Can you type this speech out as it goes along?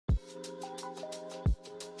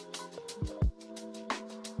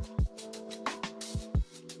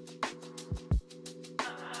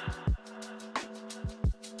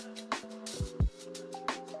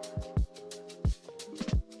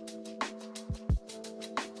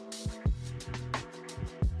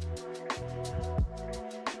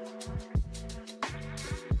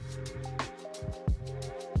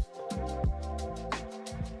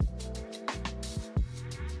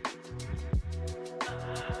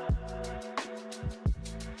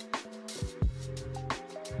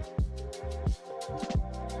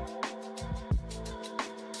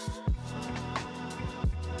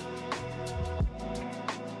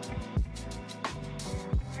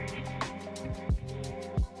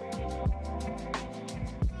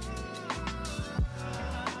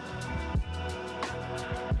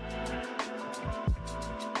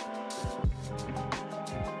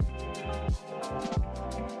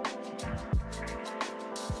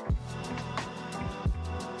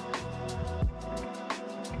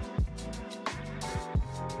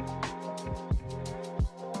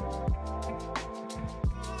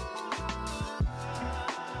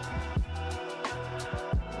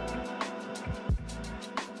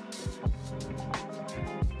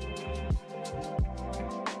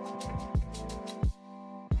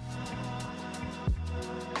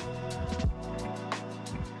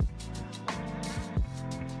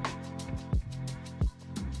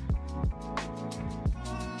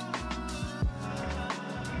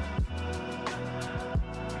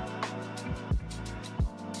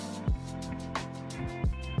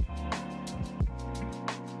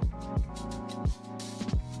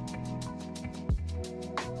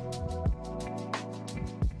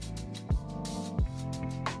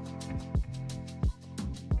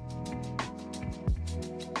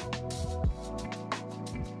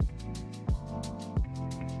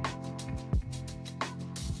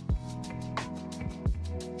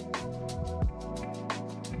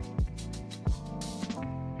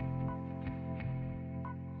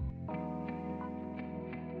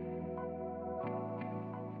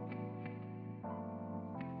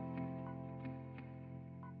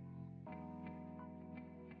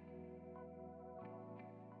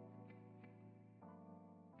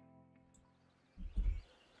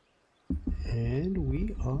And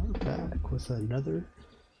we are back with another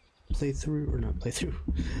playthrough, or not playthrough,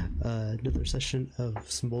 another session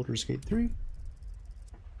of some Baldur's Gate 3.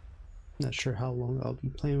 Not sure how long I'll be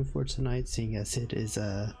playing for tonight, seeing as it is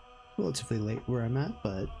relatively late where I'm at,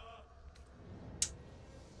 but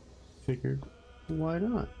figured why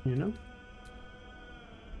not, you know?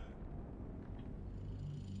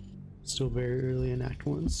 Still very early in Act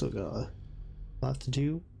 1, still got a lot to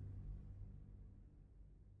do.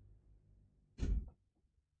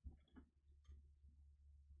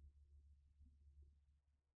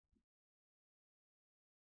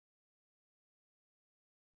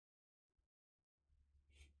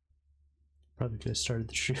 Probably could have started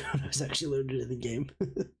the stream when I was actually loaded into the game.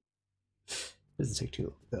 Doesn't take too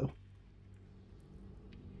long though.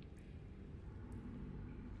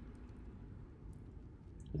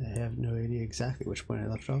 I have no idea exactly which point I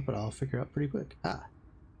left off, but I'll figure out pretty quick.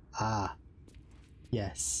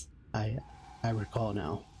 Yes, I recall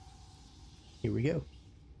now. Here we go.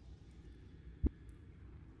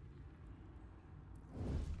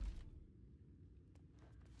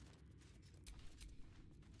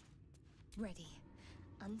 Ready,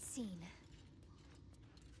 unseen.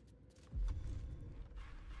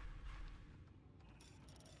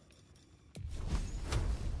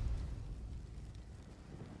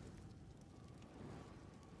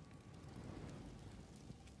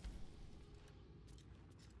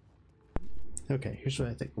 Okay, here's what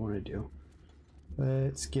I think I want to do.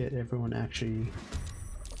 Let's get everyone actually...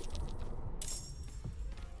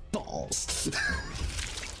 Balls!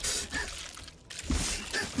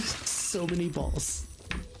 So many balls.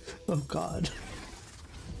 Oh god.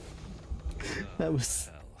 That was...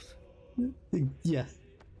 Yeah.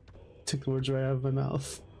 Took the words right out of my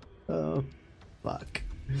mouth. Oh, fuck.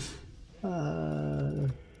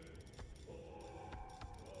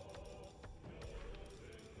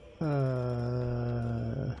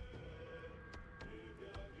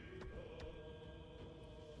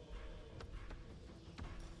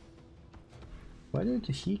 Why did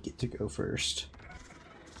he get to go first?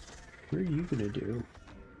 What are you gonna do?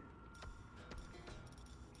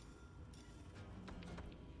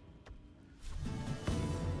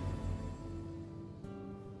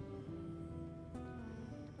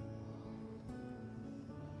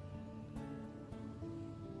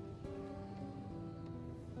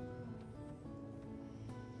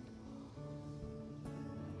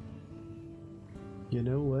 You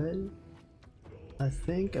know what? I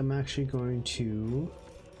think I'm actually going to...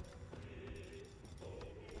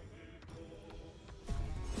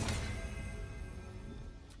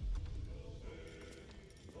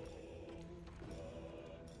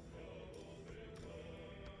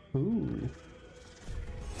 Ooh.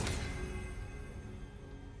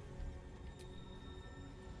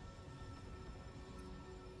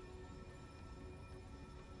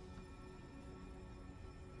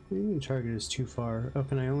 Maybe the target is too far. Oh,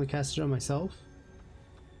 can I only cast it on myself?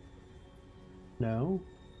 No?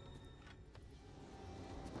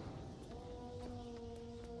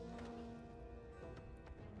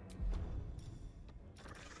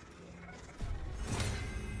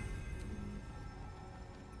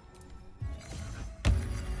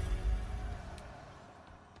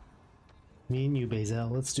 Me and you, Bazel,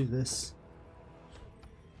 let's do this.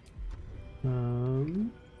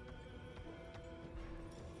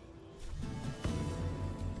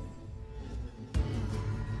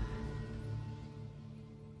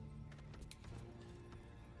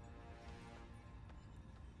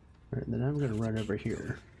 Alright, then I'm gonna run over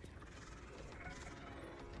here.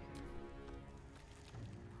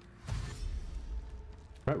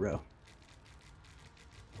 Front row.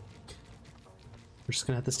 We're just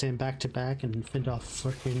gonna have to stand back to back and fend off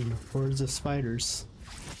fucking hordes of spiders.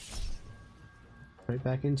 Right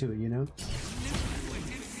back into it, you know?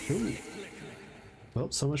 Ooh.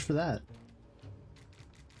 Well, so much for that.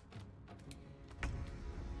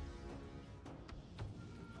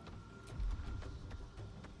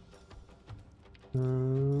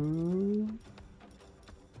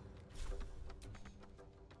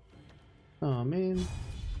 Oh man.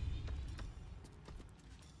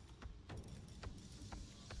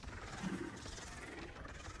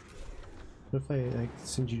 What if I like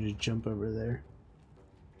send you to jump over there?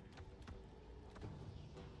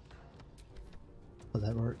 Oh,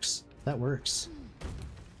 that works. That works.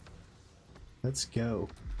 Let's go.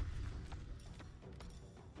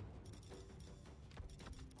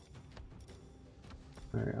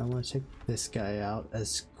 Alright, I want to take this guy out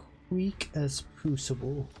as quick as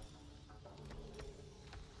possible.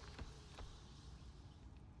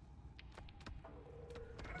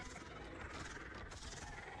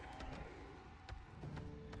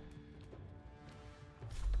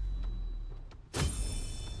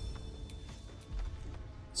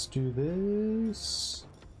 Let's do this.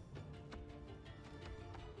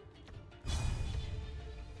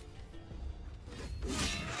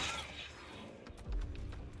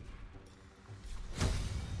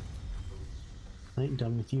 I ain't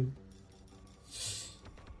done with you.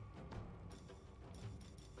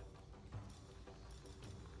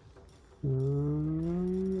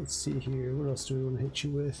 Let's see here. What else do we want to hit you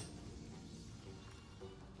with?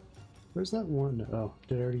 Where's that one? Oh,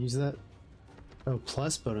 did I already use that? Oh,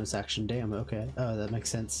 plus bonus action. Damn, okay. Oh, that makes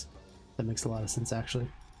sense. That makes a lot of sense, actually.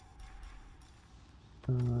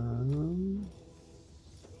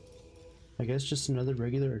 I guess just another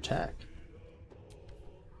regular attack.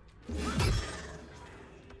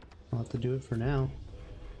 I'll have to do it for now.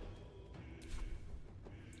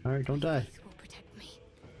 Alright, don't die. Faith will protect me.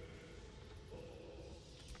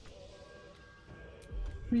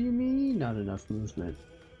 What do you mean, not enough movement?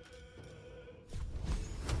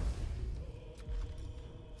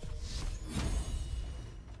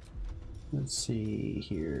 Let's see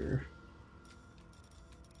here.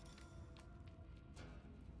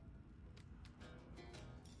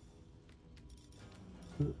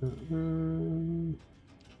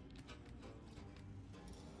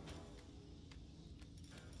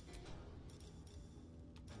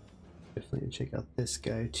 Definitely check out this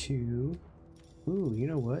guy too. Ooh, you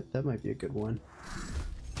know what? That might be a good one.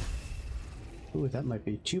 Ooh, that might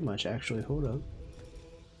be too much actually. Hold up.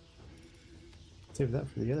 Save that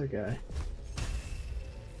for the other guy.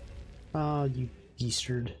 Ah, you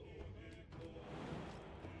geastard.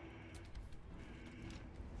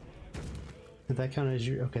 Did that count as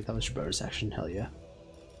your... Okay, that was your bonus action. Hell yeah.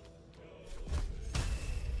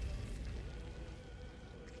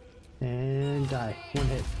 And die. One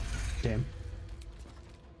hit. Damn.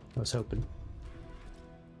 I was hoping.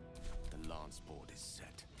 The lance board is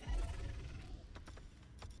set.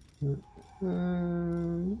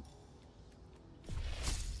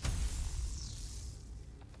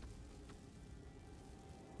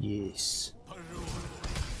 Yes.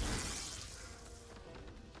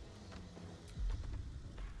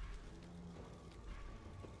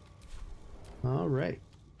 All right.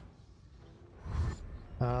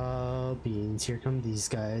 Beans. Here come these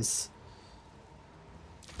guys.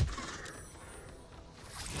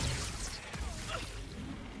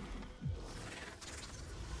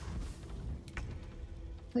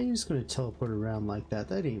 How are you just gonna teleport around like that?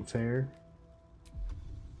 That ain't fair.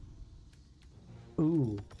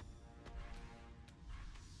 Ooh.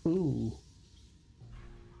 Ooh.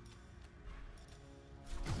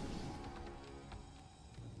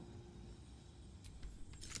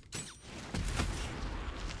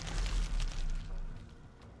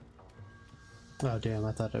 Oh damn,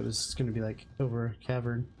 I thought it was gonna be like over a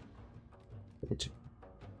cavern. It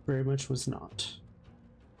very much was not.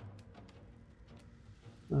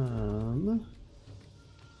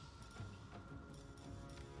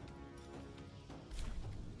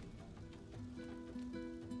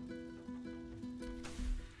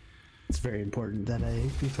 It's very important that I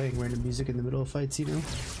be playing random music in the middle of fights, you know?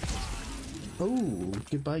 Oh,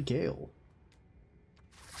 goodbye Gale.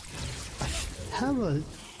 I have a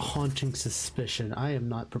haunting suspicion I am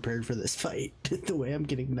not prepared for this fight. The way I'm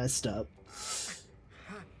getting messed up.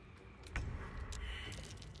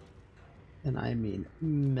 And I mean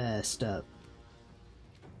messed up.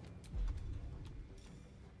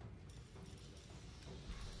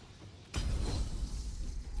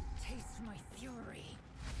 Taste my fury.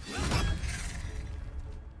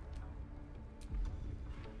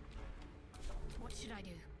 What should I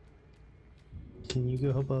do? Can you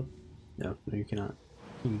go help up? No, no you cannot.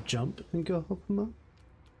 Can you jump and go help him up?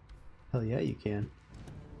 Hell yeah you can.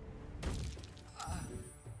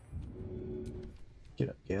 Get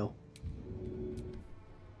up, Gale.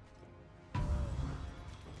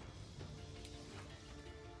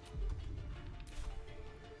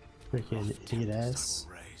 Freaking idiot ass.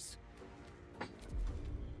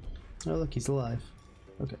 Oh look, he's alive.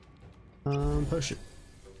 Okay. Potion.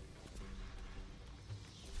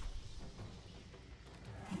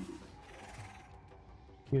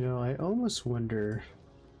 You know, I almost wonder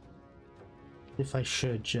if I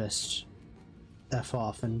should just F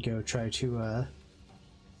off and go try to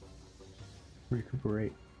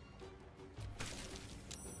recuperate.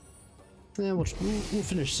 Yeah, we'll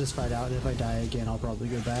finish this fight out, and if I die again, I'll probably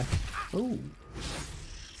go back. Oh!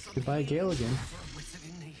 Goodbye, Gale again.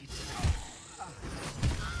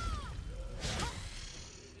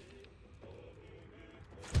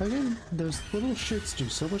 Again, those little shits do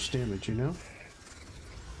so much damage, you know?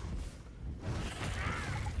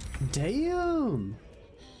 Damn!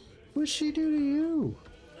 What'd she do to you?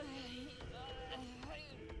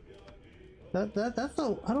 That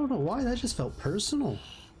felt, I don't know why, that just felt personal.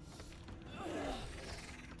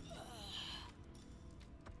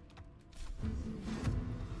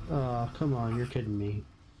 Oh, come on, you're kidding me.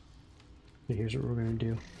 But here's what we're gonna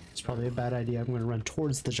do. It's probably a bad idea. I'm gonna run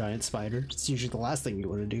towards the giant spider. It's usually the last thing you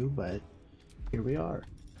want to do, but here we are.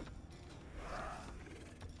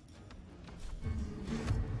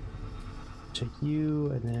 Take you,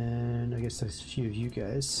 and then I guess there's a few of you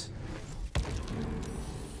guys.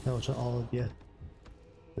 Hell to all of you.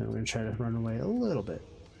 Then we're gonna try to run away a little bit.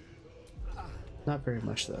 Not very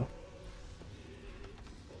much though.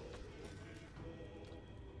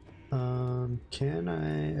 Can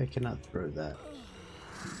I cannot throw that.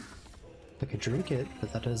 I could drink it,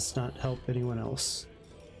 but that does not help anyone else.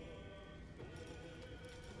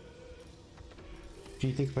 Do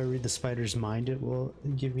you think if I read the spider's mind it will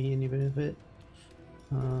give me any benefit?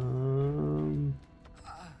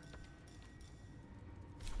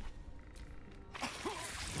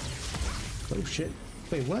 Oh shit.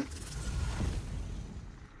 Wait, what?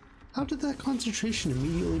 How did that concentration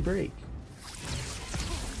immediately break?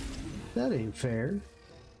 That ain't fair.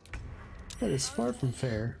 That is far from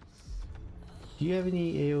fair. Do you have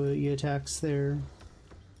any AoE attacks there,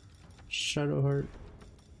 Shadowheart?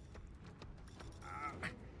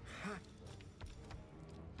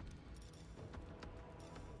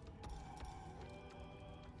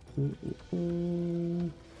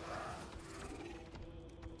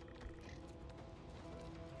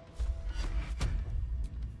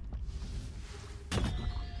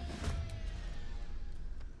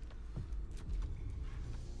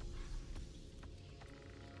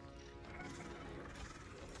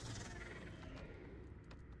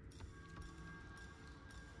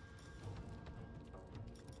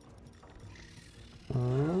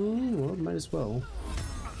 Well, might as well.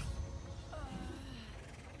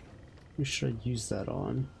 Who should I use that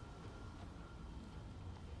on?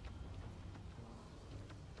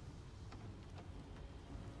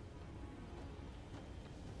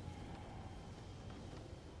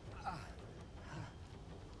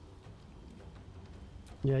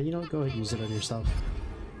 Yeah, you know what? Go ahead and use it on yourself.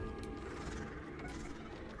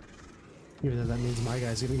 Even though that means my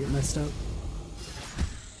guy's gonna get messed up.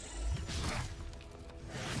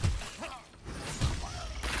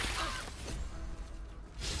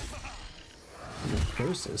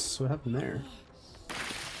 Necrosis? What happened there?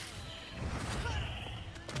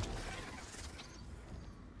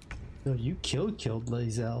 No, you killed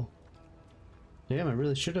Lae'zel. Damn, I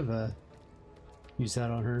really should have used that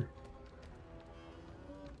on her.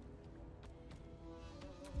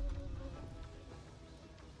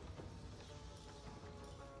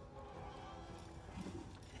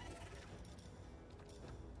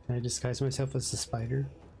 Can I disguise myself as a spider?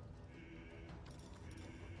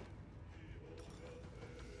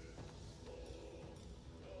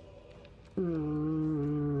 I'm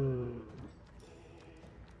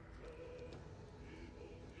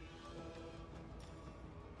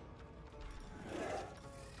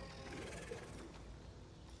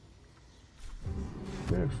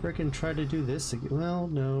gonna frickin' try to do this again. Well,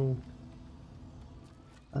 no.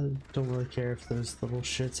 I don't really care if those little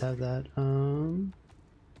shits have that.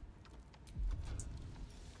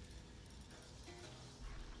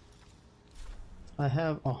 I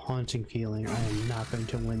have a haunting feeling I am not going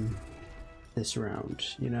to win this round,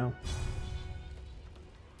 you know?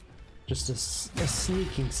 Just a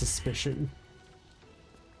sneaking suspicion.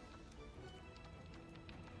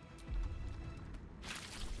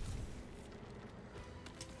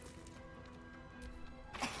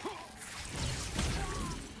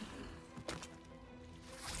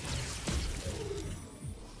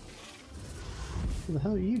 Where the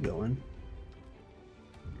hell are you going?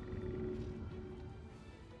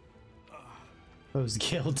 Oh, is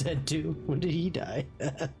Gale dead too? When did he die?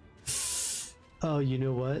 Oh, you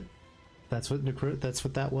know what? That's what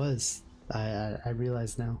that was. I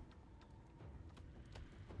realize now.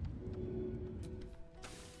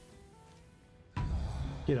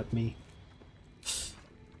 Get up, me.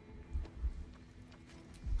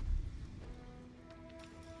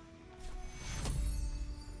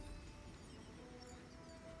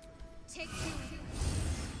 Take two.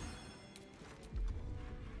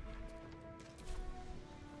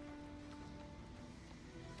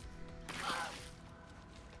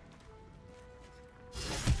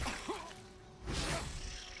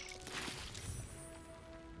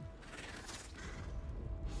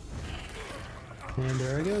 And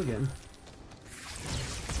there I go again.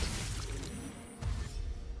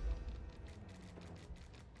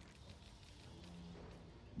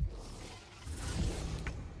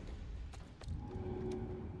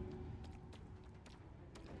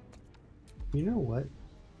 You know what?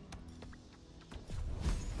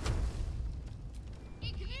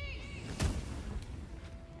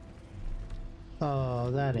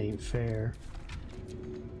 Oh, that ain't fair.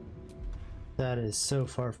 That is so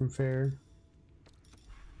far from fair.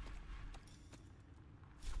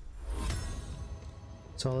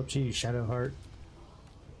 It's all up to you, Shadowheart.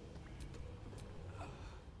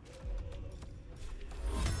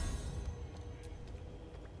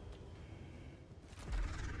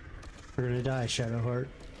 We're gonna die, Shadowheart.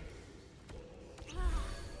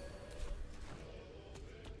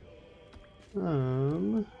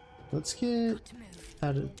 Let's get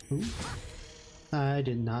out of. Ooh. I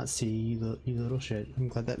did not see you, you little shit. I'm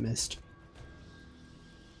glad that missed.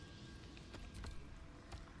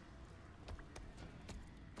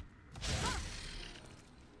 A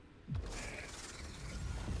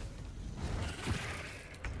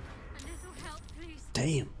little help, please.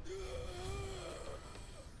 Damn.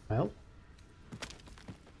 Well.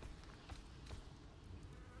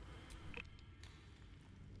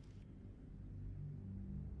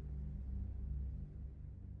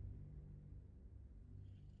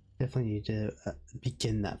 Definitely need to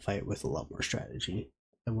begin that fight with a lot more strategy.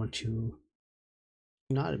 I want to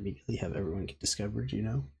not immediately have everyone get discovered, you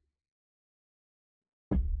know?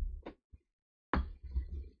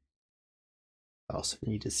 I also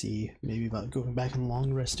need to see maybe about going back and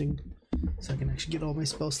long resting so I can actually get all my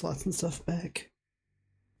spell slots and stuff back.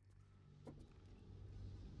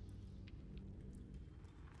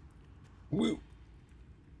 Woo!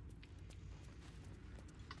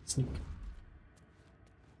 Sneak.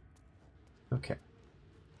 Okay.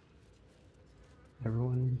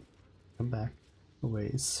 Everyone come back a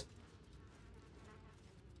ways.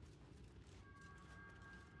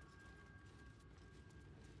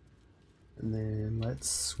 And then let's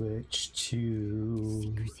switch to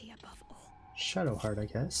Secrecy above all. Shadowheart, I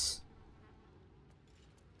guess.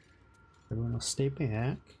 Everyone else stay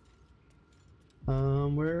back.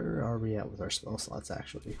 Where are we at with our spell slots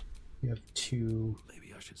actually? We have 2.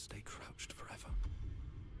 Maybe I should stay crouched forever.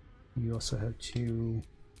 You also have 2.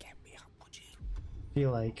 Get me up, would you?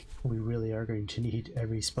 Feel like we really are going to need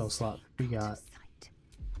every spell slot we got.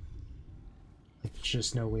 Like, there's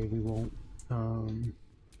just no way we won't.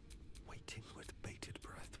 Waiting with bated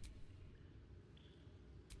breath.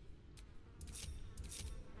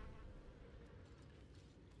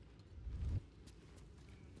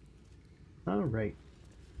 All right.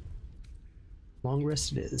 Long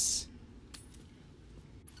rest it is.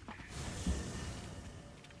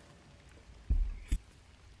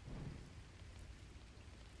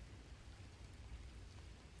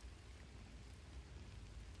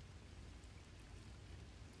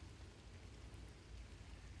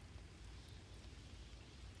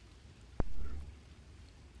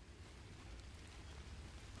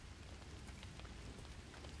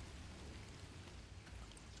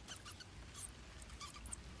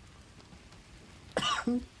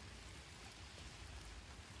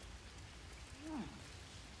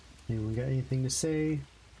 Anyone got anything to say?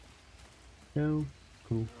 No?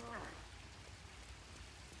 Cool.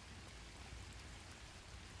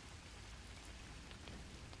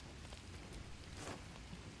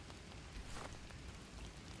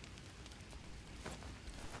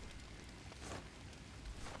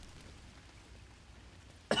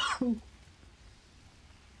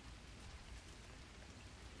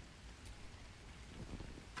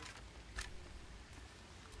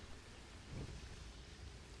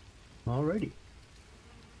 Alrighty.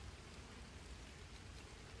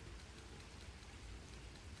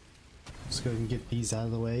 Let's go ahead and get these out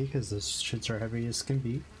of the way because the shits are heavy as can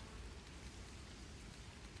be.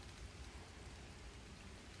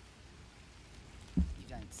 You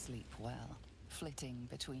don't sleep well, flitting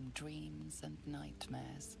between dreams and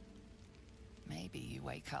nightmares. Maybe you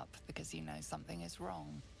wake up because you know something is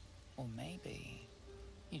wrong, or maybe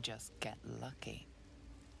you just get lucky.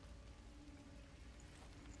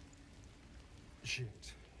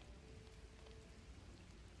 Shit.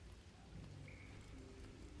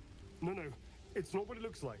 No, it's not what it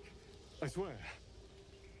looks like. I swear.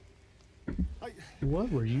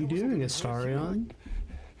 What were you doing, Astarion?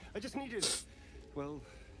 I just needed, well,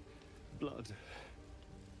 blood.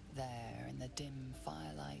 There, in the dim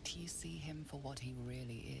firelight, you see him for what he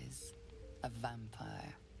really is. A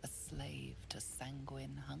vampire, a slave to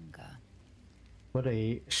sanguine hunger. What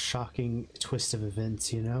a shocking twist of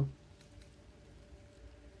events, you know?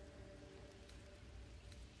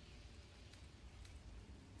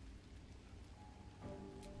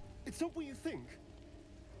 It's not what you think.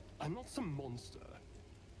 I'm not some monster.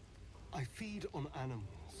 I feed on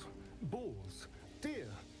animals. Boars, deer,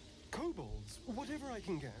 kobolds, whatever I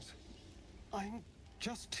can get. I'm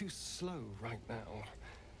just too slow right now.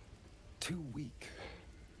 Too weak.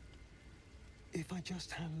 If I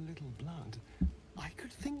just had a little blood, I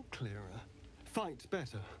could think clearer, fight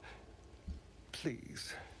better.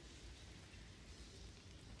 Please.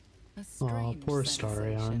 A strange poor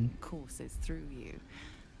sensation Starion. courses through you,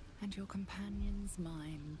 and your companion's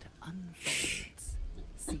mind unfolds,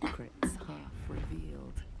 secrets half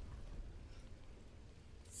revealed.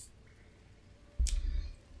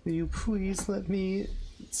 Will you please let me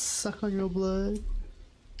suck on your blood?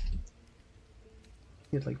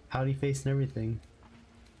 You had like pouty face and everything.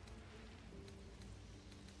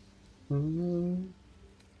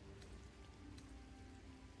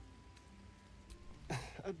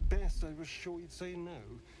 At best, I was sure you'd say no.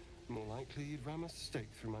 More likely, you'd ram a stake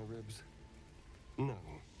through my ribs. No.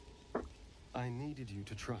 I needed you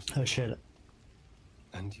to trust Oh me. shit.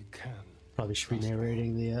 And you can. Probably should be Trust me.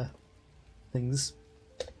 narrating the things.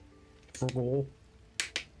 For goal.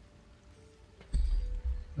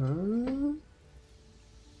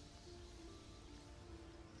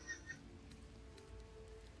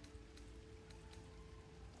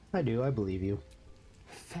 I do, I believe you.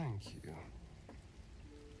 Thank you.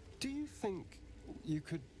 Do you think you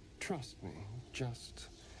could trust me just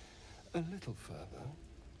a little further?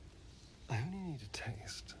 I only need a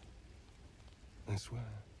taste. I swear.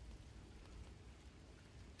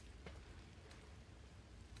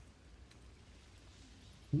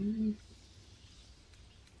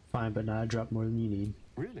 Fine, but not a drop more than you need.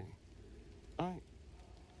 Really?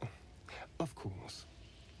 Of course.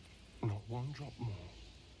 Not one drop more.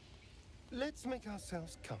 Let's make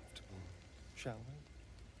ourselves comfortable, shall we?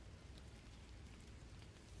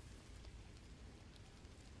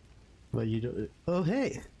 But you don't. Oh,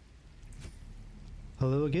 hey!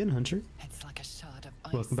 Hello again, Hunter. It's like a shard of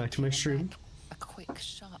ice. Welcome back to my in your stream. neck, a quick,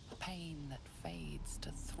 sharp pain that fades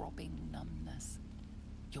to throbbing numbness.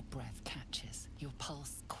 Your breath catches, your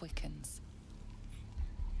pulse quickens.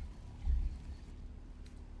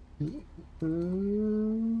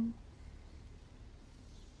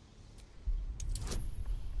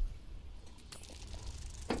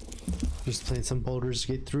 Just playing some Baldur's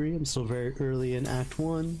Gate 3. I'm still very early in Act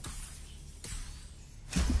 1.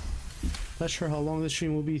 Not sure how long the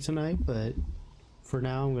stream will be tonight, but for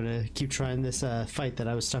now I'm gonna keep trying this fight that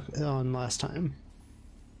I was stuck on last time.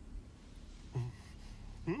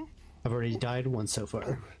 I've already died once so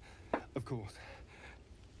far. Of course.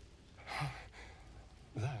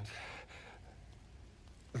 That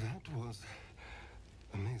was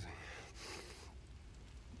amazing.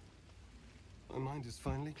 My mind is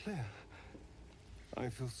finally clear. I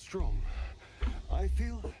feel strong. I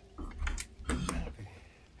feel happy.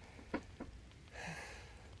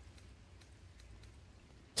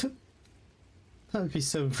 That would be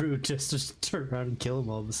so rude just to turn around and kill him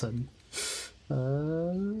all of a sudden.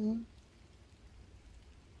 I'm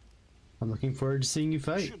looking forward to seeing you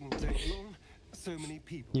fight. Shouldn't take long. So many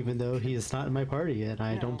people. Even though he is not in my party and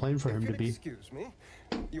I don't plan for Now, him if to you'll be. Excuse me.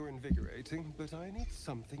 You're invigorating, but I need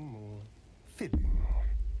something more filling.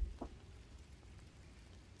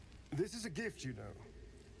 This is a gift, you know.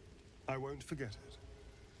 I won't forget it.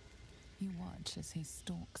 You watch as he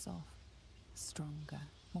stalks off, stronger,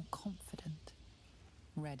 more confident,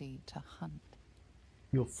 ready to hunt.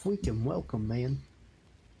 You're freaking welcome, man.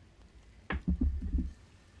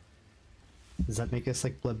 Does that make us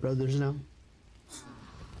like blood brothers now?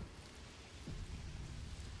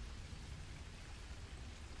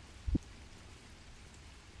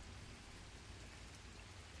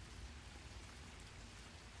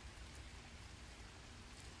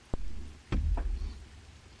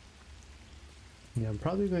 Yeah, I'm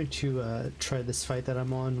probably going to try this fight that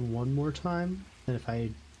I'm on one more time, and if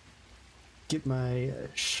I get my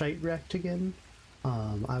shite wrecked again,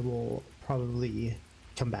 I will probably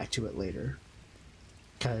come back to it later.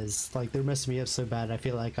 Because, like, they're messing me up so bad, I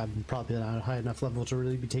feel like I'm probably not at a high enough level to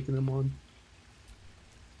really be taking them on.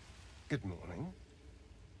 Good morning.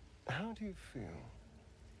 How do you feel?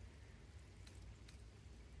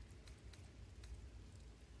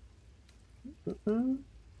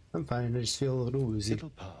 I'm fine, I just feel a little woozy. It'll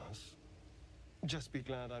pass. Just be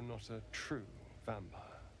glad I'm not a true vampire.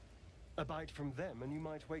 A bite from them and you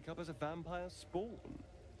might wake up as a vampire spawn,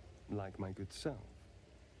 like my good self.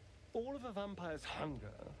 All of a vampire's hunger,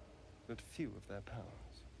 but few of their powers.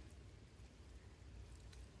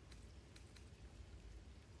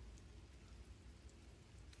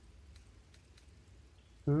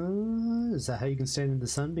 Is that how you can stand in the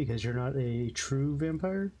sun because you're not a true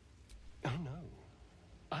vampire? Oh no.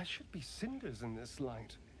 I should be cinders in this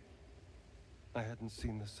light. I hadn't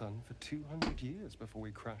seen the sun for 200 years before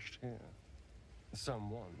we crashed here.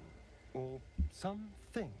 Someone or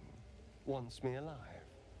something wants me alive.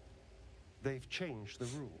 They've changed the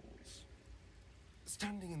rules.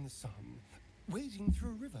 Standing in the sun, wading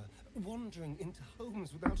through a river, wandering into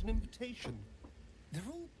homes without an invitation. They're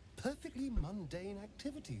all perfectly mundane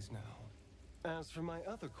activities now. As for my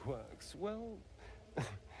other quirks, well,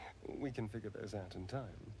 we can figure those out in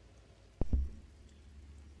time.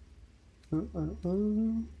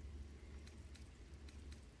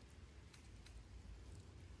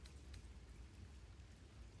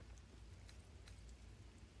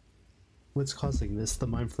 What's causing this? The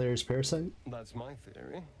Mind Flayer's parasite? That's my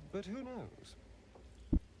theory, but who knows?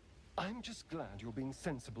 I'm just glad you're being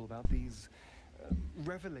sensible about these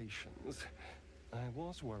revelations. I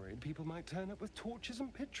was worried people might turn up with torches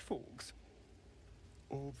and pitchforks.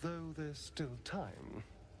 Although there's still time.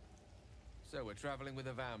 So we're traveling with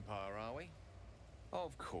a vampire, are we?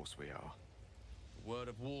 Of course we are. Word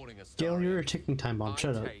of warning, Astarion. Gale, you're a ticking time bomb.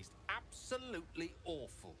 Shut up. Taste absolutely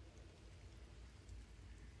awful.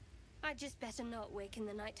 I'd just better not wake in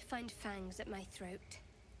the night to find fangs at my throat.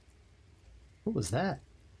 What was that?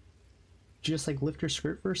 Did you just like lift your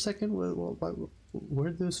skirt for a second? Where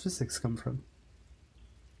did those physics come from?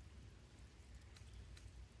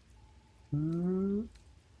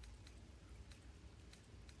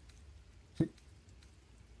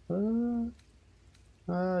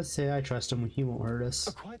 Say I trust him. He won't hurt us.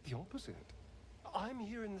 Quite the opposite. I'm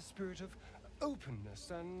here in the spirit of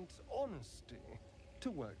openness and honesty to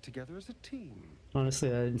work together as a team. Honestly,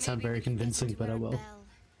 that didn't sound very convincing, but I will.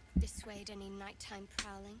 Dissuade any nighttime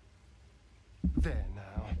prowling. There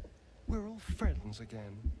now. We're all friends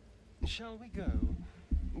again. Shall we go?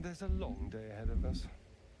 There's a long day ahead of us.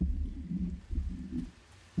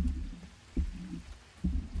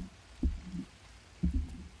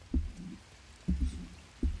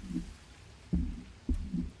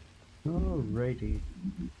 Alrighty.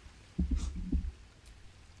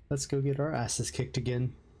 Let's go get our asses kicked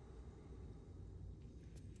again.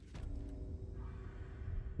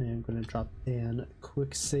 And I'm gonna drop in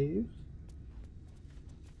quick save.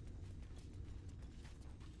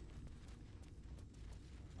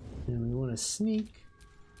 And we want to sneak.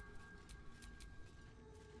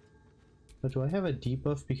 But do I have a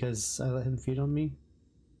debuff because I let him feed on me?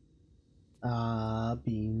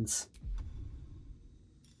 Beans.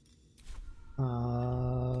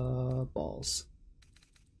 Balls.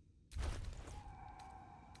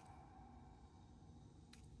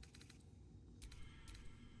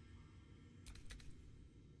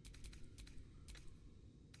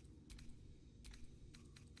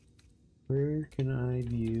 Where can I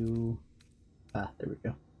view? There we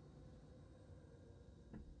go.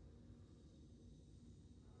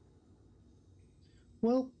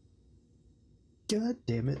 Well, god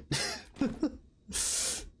damn it.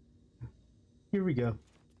 Here we go.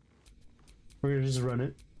 We're gonna just run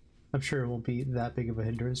it. I'm sure it won't be that big of a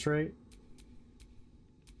hindrance, right?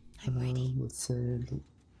 I'm ready. Let's send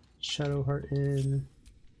Shadowheart in.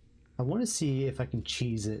 I want to see if I can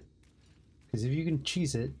cheese it. Because if you can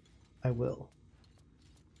cheese it, I will.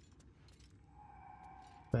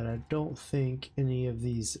 But I don't think any of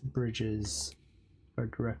these bridges are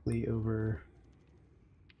directly over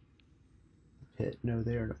the pit. No,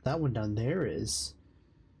 they are not. That one down there is.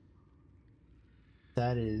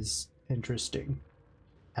 That is interesting.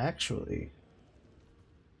 Actually.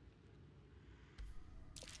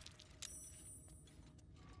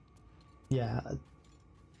 Yeah.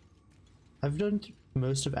 I've done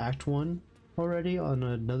most of Act 1 already on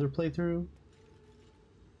another playthrough.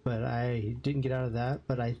 But I didn't get out of that.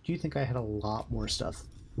 But I do think I had a lot more stuff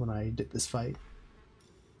when I did this fight.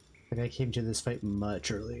 Like I came to this fight much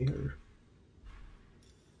earlier.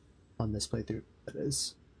 On this playthrough, that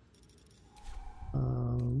is.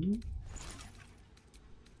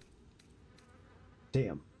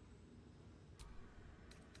 Damn.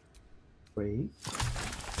 Wait.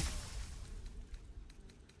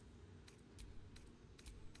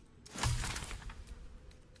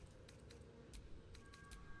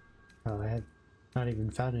 Oh, I have not even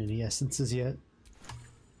found any essences yet.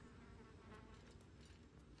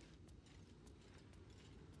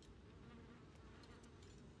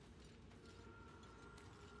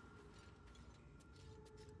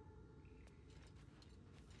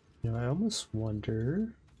 You know, I almost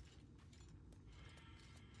wonder.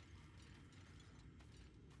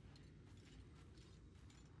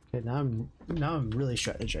 Okay, now I'm really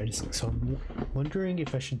strategizing. So I'm wondering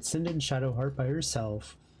if I should send in Shadowheart by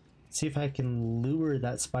herself, see if I can lure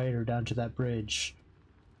that spider down to that bridge,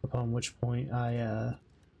 upon which point I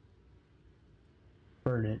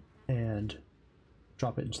burn it and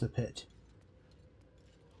drop it into the pit.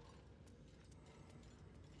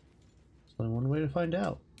 only one way to find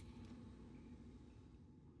out.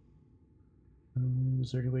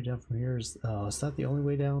 Is there any way down from here? Is that the only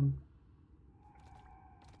way down?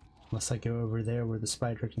 Unless I go over there where the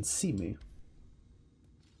spider can see me.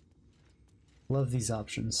 Love these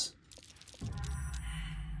options.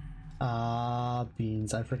 Ah,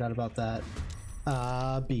 beans. I forgot about that.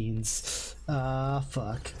 Ah, beans. Ah,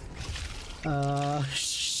 fuck. Ah,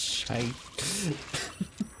 shite.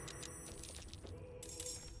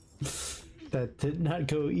 That did not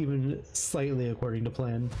go even slightly according to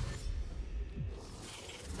plan.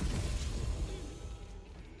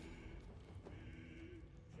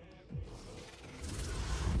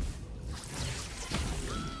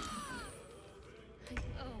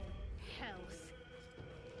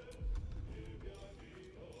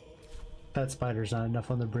 That spider's not enough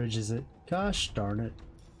on the bridge, is it? Gosh darn it.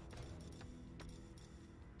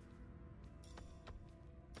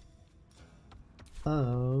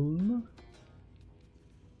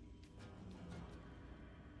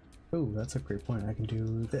 Oh, that's a great point. I can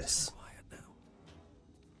do this. Quiet now.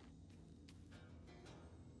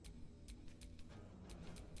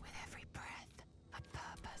 With every breath, a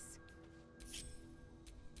purpose.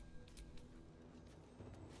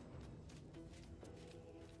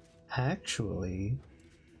 Actually,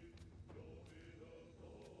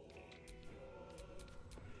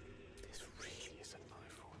 This really isn't my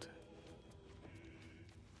forte.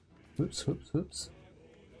 oops, oops, oops.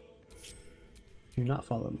 Do not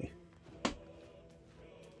follow me.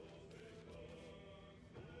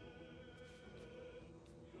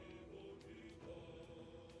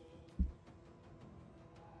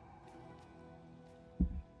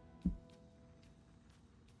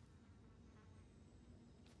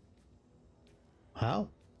 Wow.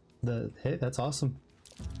 Hey, that's awesome.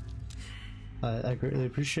 I greatly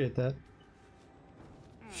appreciate that.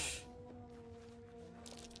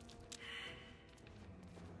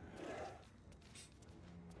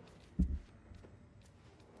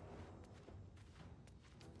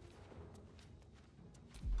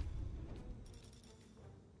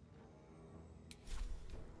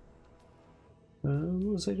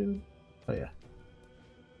 What was I doing? Oh yeah.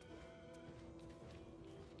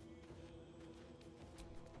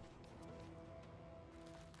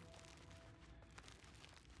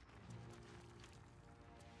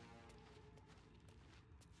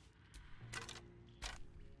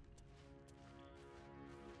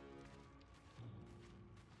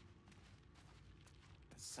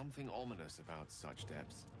 There's something ominous about such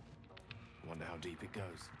depths. Wonder how deep it goes.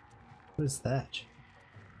 What is that?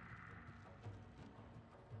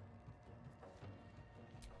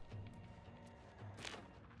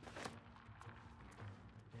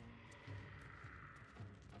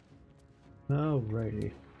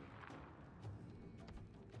 Alrighty.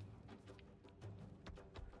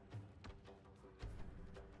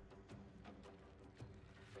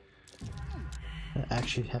 I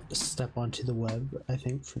actually have to step onto the web, I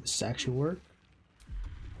think, for this to actually work.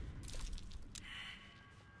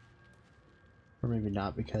 Or maybe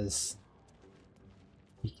not, because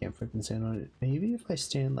you can't freaking stand on it. Maybe if I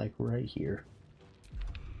stand like right here.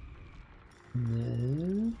 And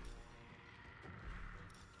then...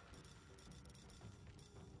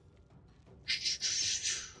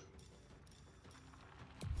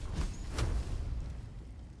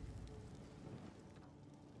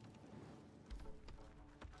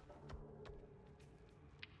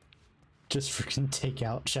 just freaking take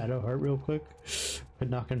out Shadowheart real quick. By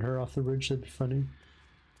knocking her off the bridge, that'd be funny.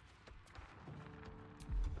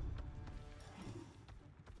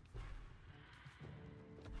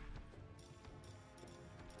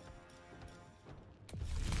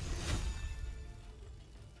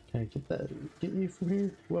 Can I get that? Get you from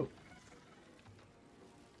here? Whoa.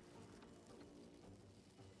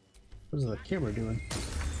 What is the camera doing?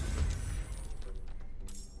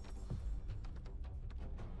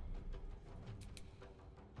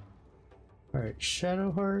 Alright,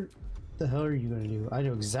 Shadowheart, what the hell are you gonna do? I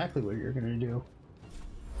know exactly what you're gonna do.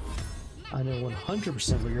 I know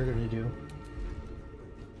 100% what you're gonna do.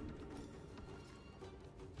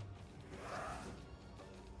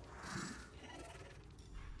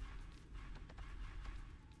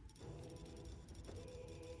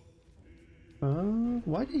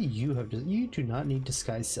 Why do you have to? You do not need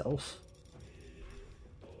disguise self.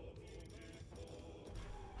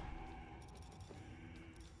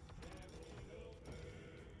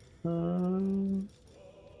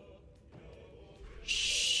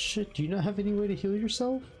 Shit, do you not have any way to heal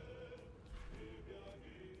yourself?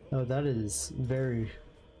 Oh, that is very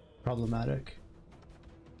problematic.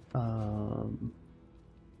 So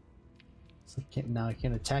now I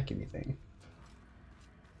can't attack anything.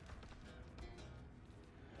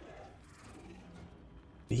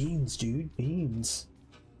 Beans, dude, beans.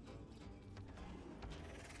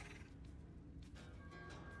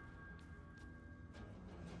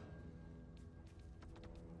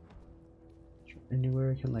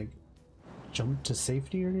 Anywhere I can like jump to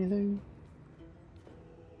safety or anything?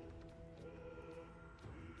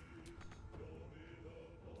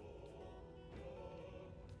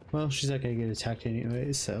 Well, she's not gonna get attacked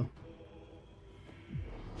anyway, so.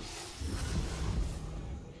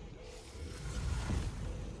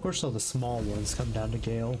 Of course all the small ones come down to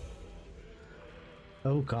Gale.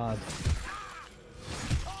 Oh god.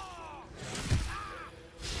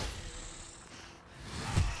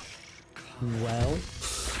 Well.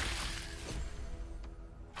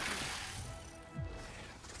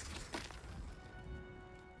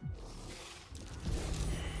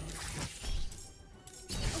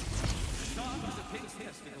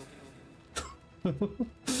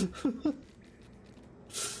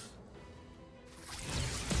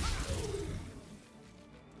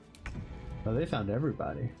 Oh, they found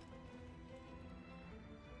everybody.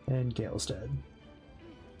 And Gale's dead.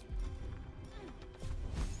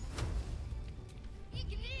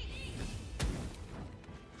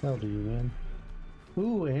 That'll do you, man.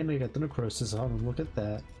 Ooh, and I got the necrosis on him. Look at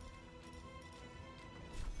that.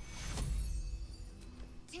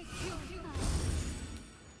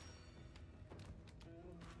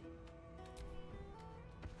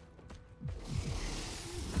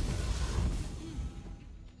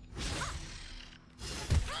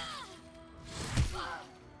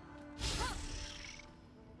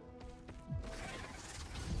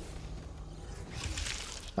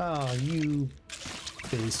 Oh, you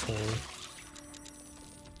base hole.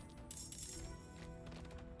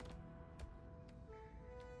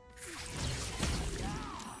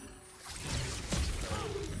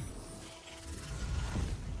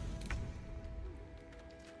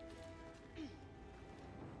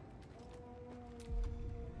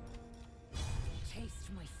 Taste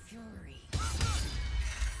my fury.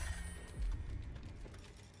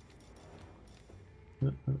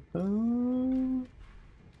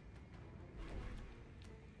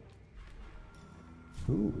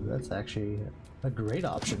 Ooh, that's actually a great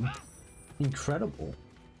option. Incredible.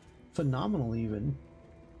 Phenomenal, even.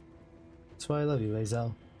 That's why I love you,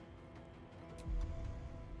 Lae'zel.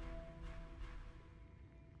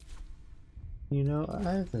 You know,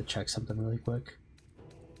 I have to check something really quick.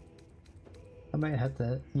 I might have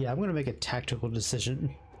to... Yeah, I'm gonna make a tactical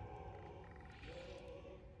decision.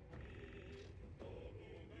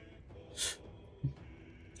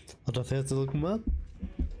 I'll definitely have to look them up.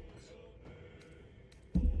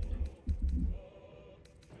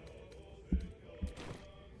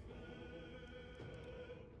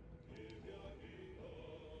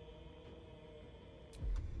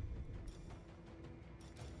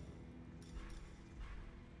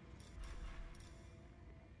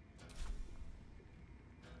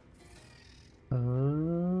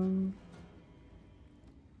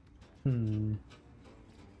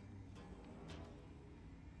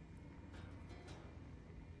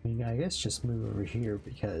 I mean, I guess just move over here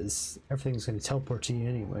because everything's going to teleport to you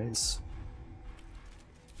anyways.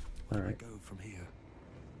 Alright. Go from here.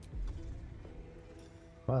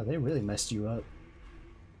 Wow, they really messed you up.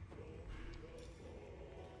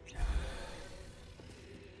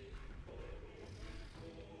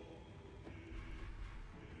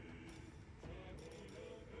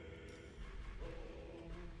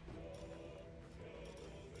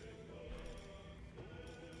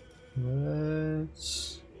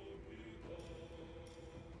 Let's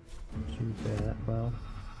do that. Well,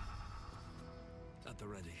 At the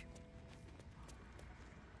ready.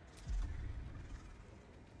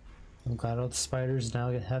 I'm glad all the spiders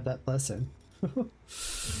now have that blessing. What's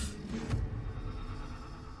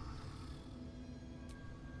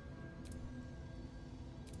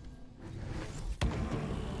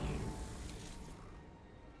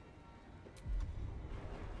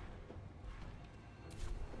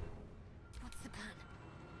the plan?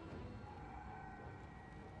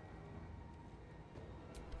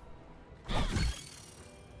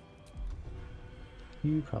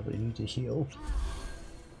 You probably need to heal.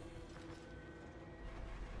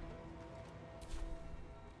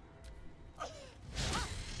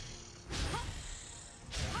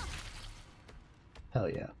 Hell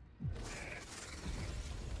yeah.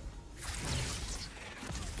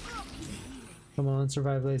 Come on,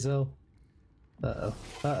 survive, Lae'zel. Uh-oh.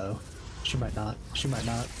 Uh-oh. She might not. She might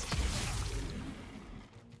not.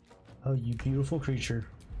 Oh, you beautiful creature.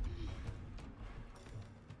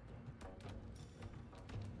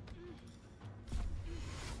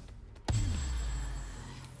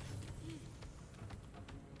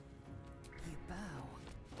 You bow.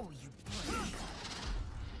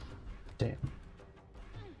 Damn.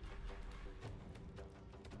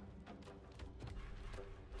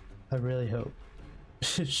 I really hope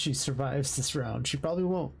she survives this round. She probably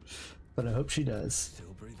won't, but I hope she does.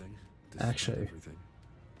 Still breathing. Actually, Everything.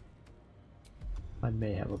 I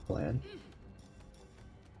may have a plan.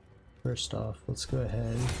 First off, let's go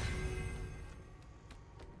ahead.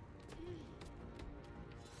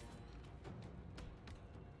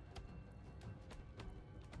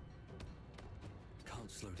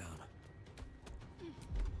 Can't slow down.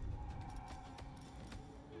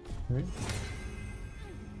 Alright.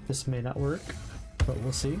 This may not work, but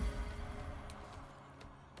we'll see.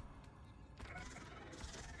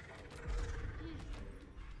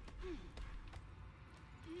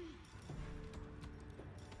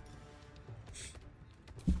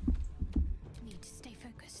 Need to stay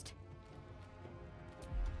focused.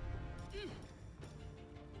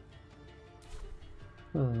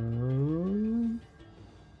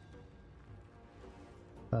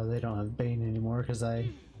 They don't have Bane anymore because I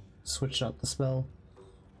switched out the spell.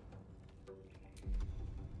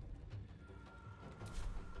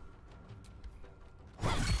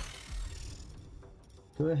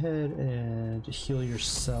 Go ahead and heal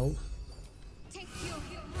yourself. Take your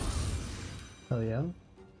heal. Hell yeah.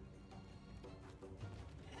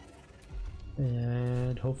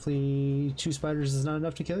 And hopefully 2 spiders is not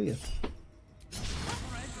enough to kill you.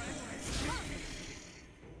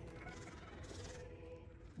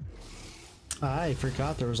 I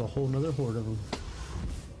forgot there was a whole nother horde of them.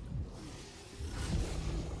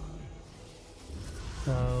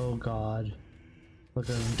 Oh god. Look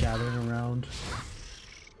at them gathering around.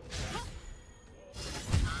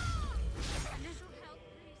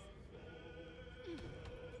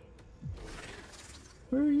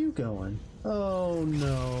 Where are you going? Oh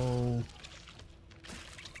no.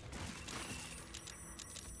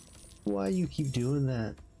 Why you keep doing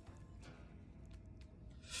that?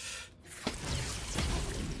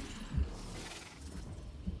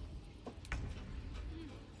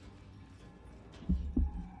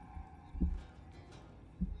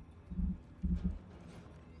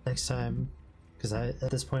 Next time, because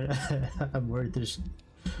at this point I'm worried there's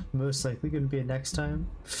most likely going to be a next time.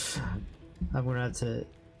 I'm going to have to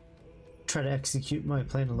try to execute my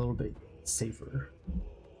plan a little bit safer.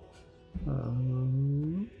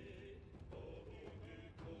 You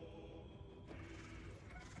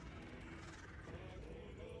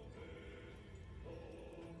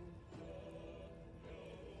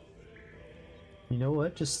know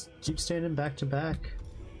what? Just keep standing back to back.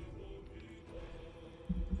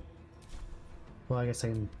 Well, I guess I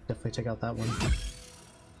can definitely take out that one. Didn't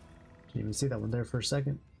even see that one there for a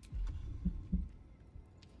second.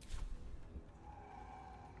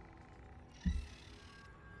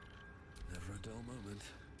 Never a dull moment.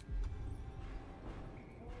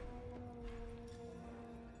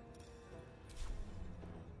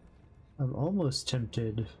 I'm almost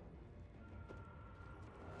tempted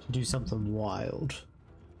to do something wild.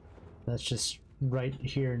 That's just right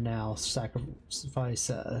here now.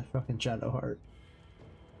 Sacrifice fucking Shadowheart.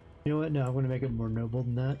 You know what? No, I'm gonna make it more noble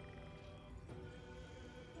than that.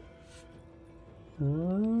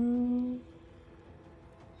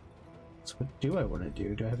 So what do I want to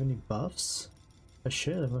do? Do I have any buffs? I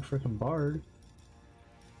should. I'm a freaking bard.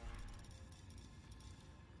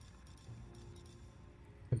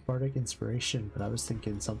 I have bardic inspiration, but I was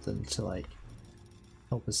thinking something to like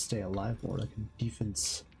help us stay alive more, like a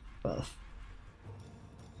defense buff.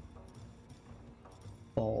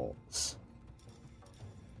 Balls.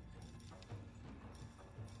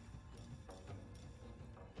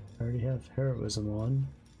 I already have heroism on.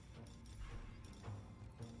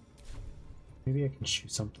 Maybe I can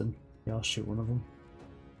shoot something. Yeah, I'll shoot one of them.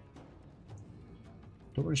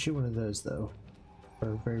 Don't want to shoot one of those though,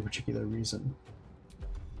 for a very particular reason.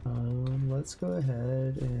 Let's go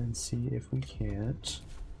ahead and see if we can't.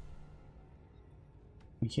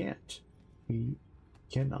 We can't. We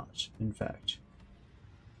cannot, in fact.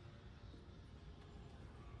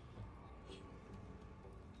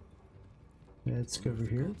 Let's go over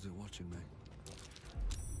here. Gods are watching me.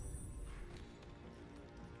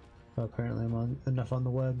 Oh, apparently I'm on enough on the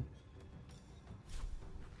web.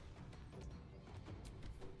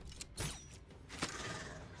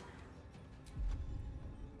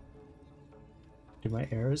 Do my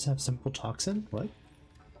arrows have simple toxin? What?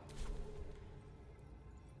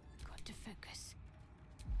 Got to focus.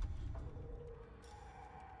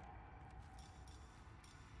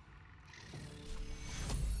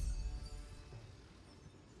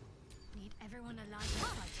 Need everyone alive and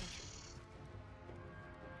fighting.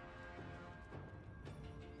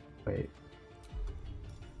 Wait.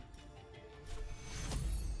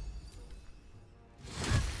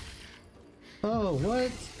 Oh,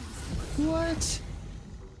 what? What?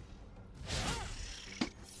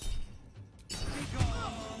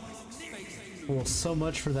 Well, so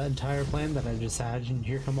much for that entire plan that I just had, and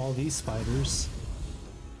here come all these spiders.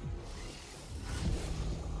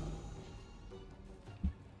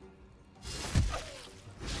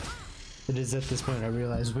 It is at this point I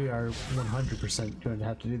realize we are 100% going to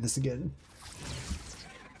have to do this again.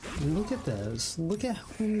 Look at those. Look at how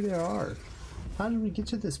many there are. How did we get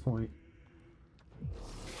to this point?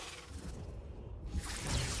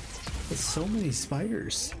 There's so many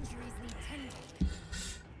spiders.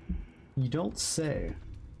 You don't say.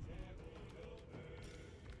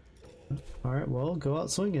 Alright, well, go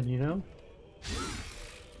out swinging, you know?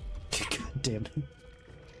 God damn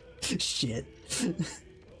it. Shit.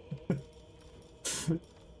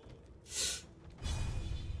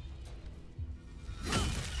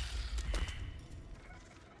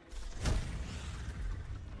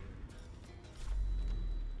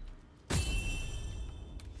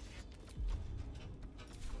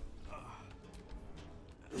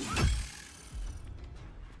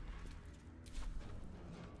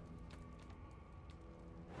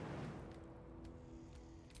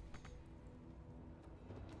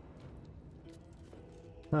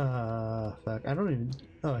 Fuck, I don't even,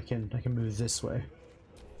 oh, I can move this way.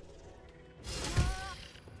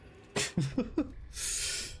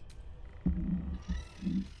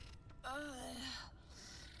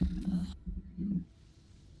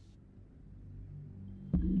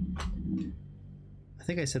 I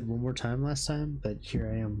think I said one more time last time, but here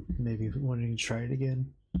I am, maybe wanting to try it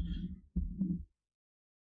again.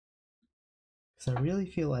 Because I really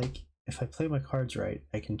feel like if I play my cards right,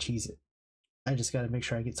 I can cheese it. I just gotta make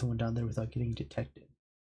sure I get someone down there without getting detected.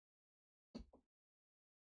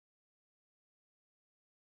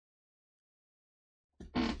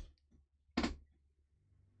 I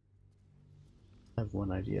have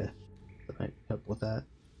one idea that might help with that.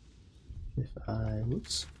 If I,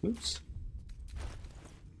 whoops.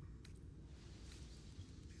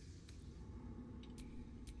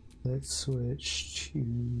 Let's switch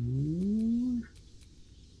to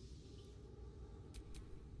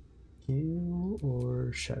Gale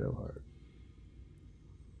or Shadowheart.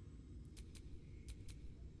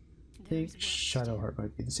 I think Shadowheart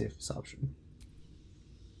might be the safest option.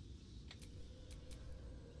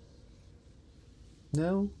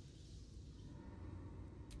 No?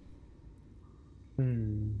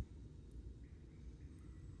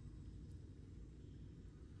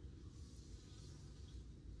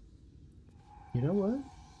 You know what?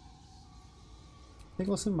 I think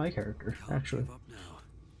I'll send my character, actually. Give up now.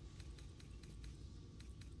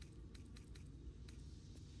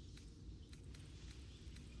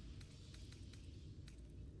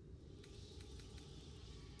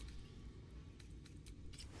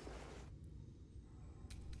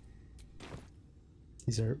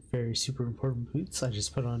 These are very super important boots. I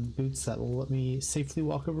just put on boots that will let me safely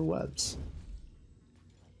walk over webs.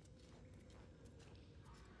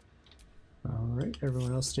 Alright,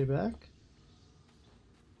 everyone else stay back.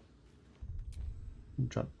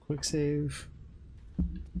 Drop quick save.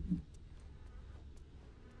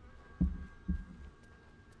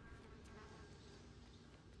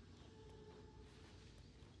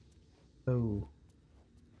 Oh.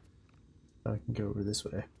 I can go over this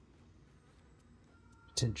way.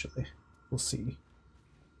 Potentially. We'll see.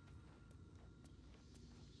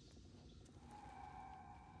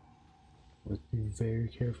 Let's be very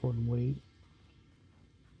careful and wait.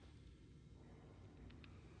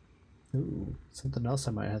 Ooh, something else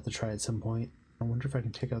I might have to try at some point. I wonder if I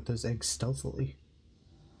can take out those eggs stealthily.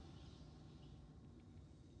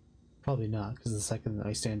 Probably not, because the second that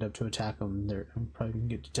I stand up to attack them, I'm probably going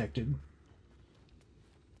to get detected.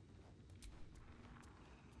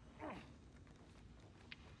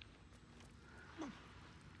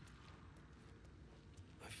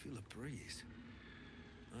 I feel a breeze.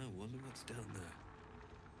 I wonder what's down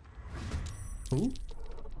there. Ooh.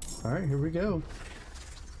 Alright, here we go.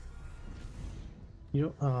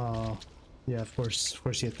 You know, yeah, of course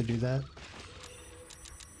you have to do that.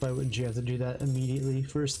 Why wouldn't you have to do that immediately,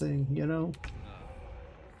 first thing, you know?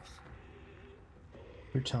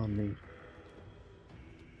 You're telling me.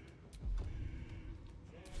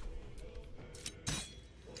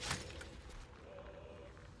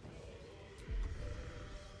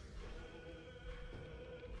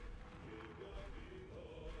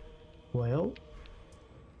 Well,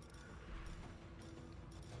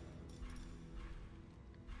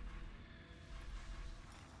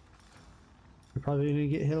 you're probably gonna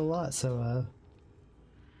get hit a lot, so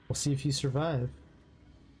we'll see if you survive.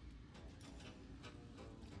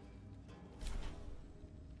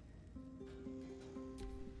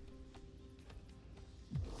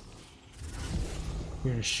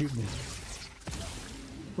 You're gonna shoot me.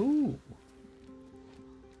 Ooh.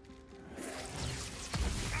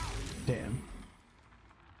 Damn.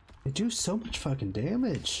 They do so much fucking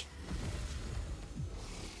damage.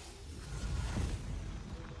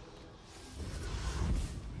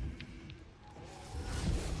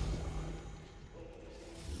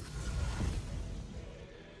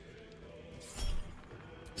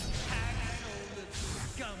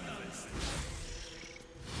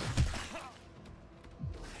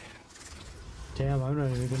 Damn, I'm not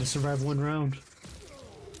even gonna survive one round.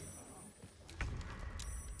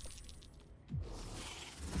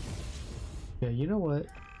 Yeah, you know what?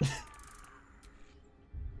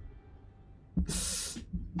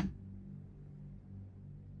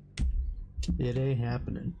 It ain't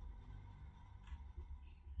happening.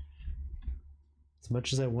 As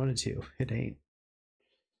much as I wanted to, it ain't.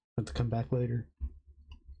 I have to come back later.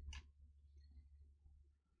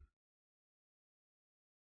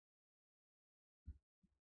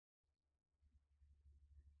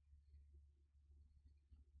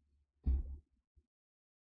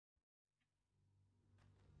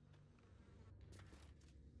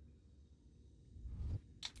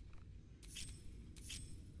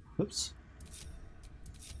 Oops.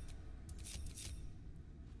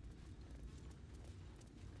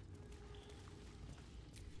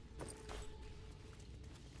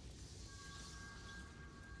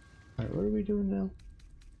 Alright, what are we doing now?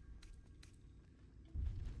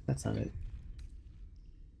 That's not it.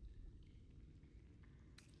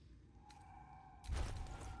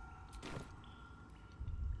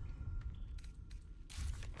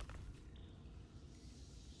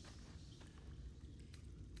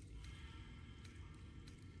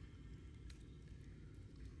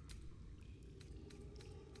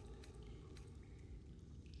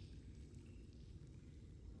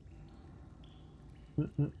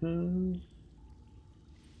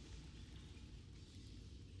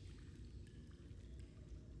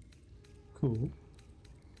 Cool.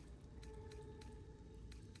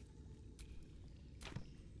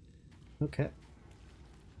 Okay.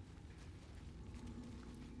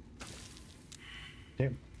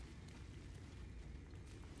 Damn.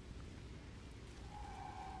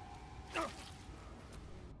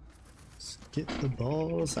 Let's get the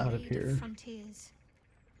balls out of here. Frontiers.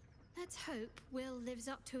 Let's hope Will lives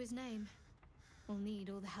up to his name. We'll need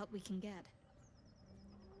all the help we can get.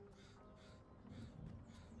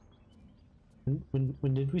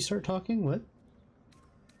 When did we start talking? What?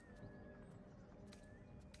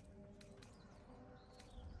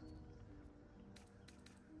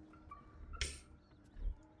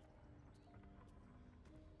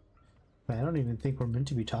 I don't even think we're meant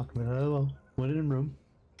to be talking about it. Oh well. Went in room.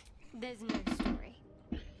 There's no story.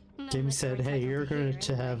 None Game that said, you're hey, entitled you're to going hear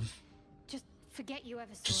to anyway. have Just forget you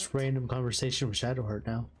ever saw just it. random conversation with Shadowheart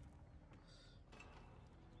now.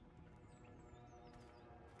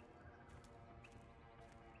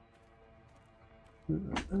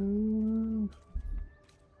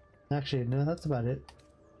 Actually, no, that's about it.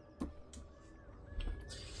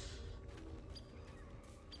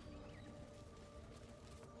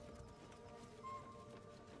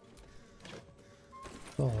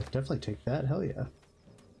 Oh, I'll definitely take that. Hell yeah.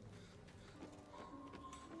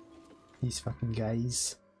 These fucking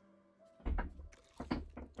guys.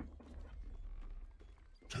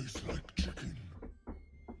 Tastes like chicken.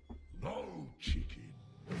 No chicken.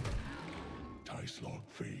 Tastes like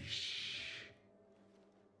fish.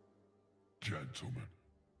 Gentlemen,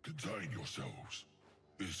 contain yourselves.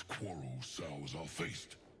 This quarrel sours our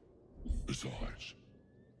feast. Besides,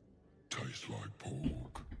 tastes like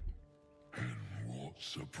pork. And what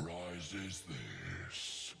surprise is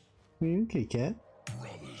this? Okay, cat.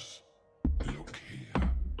 Brothers, look here.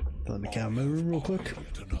 Let me count my room real quick.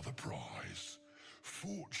 Yet another prize.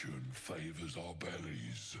 Fortune favors our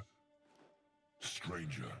bellies.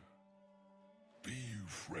 Stranger, be you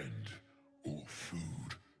friend or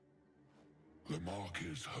food. The mark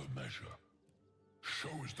is her measure. Show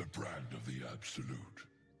us the brand of the absolute.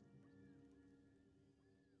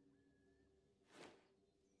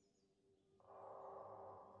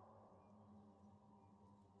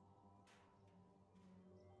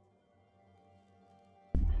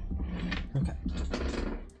 Okay.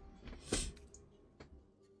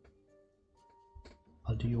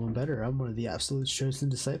 I'll do you one better. I'm one of the absolute chosen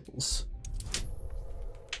disciples.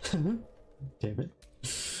 Damn it.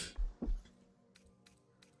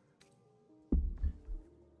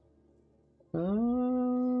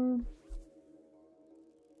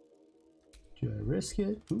 Do I risk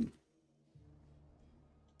it? Ooh.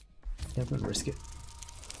 Yeah, I'm gonna risk it.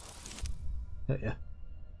 Oh yeah.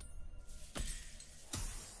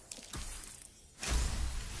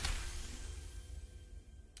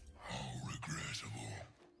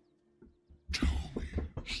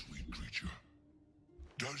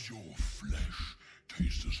 Does your flesh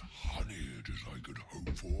taste as honeyed as I could hope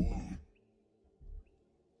for?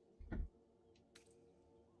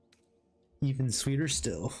 Even sweeter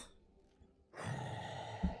still.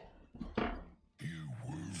 You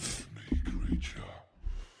wound me, creature.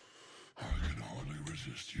 I can hardly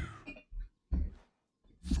resist you.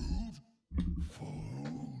 Food?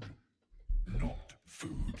 Food. Not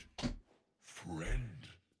food. Friend.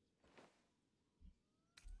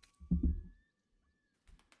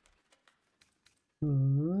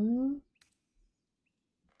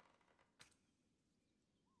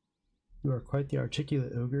 You are quite the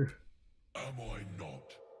articulate ogre. Am I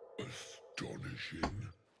not astonishing?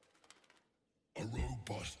 A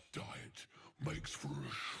robust diet makes for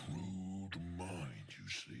a shrewd mind, you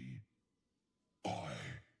see. I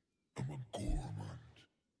am a gourmand,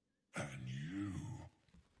 and you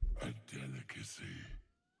a delicacy.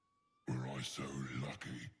 Were I so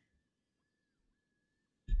lucky?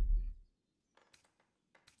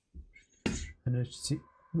 I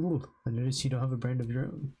noticed you don't have a brand of your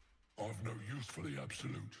own. I've no use for the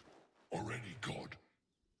Absolute, or any god.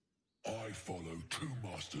 I follow two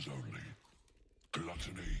masters only,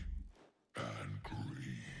 gluttony and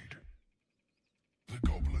greed. The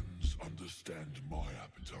goblins understand my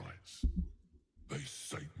appetites. They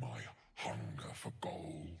sate my hunger for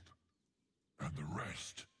gold, and the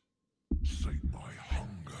rest sate my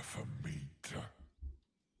hunger for meat.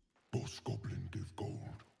 Boss goblin give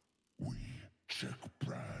gold, we check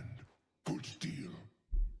brand, good deal.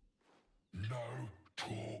 No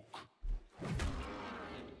talk.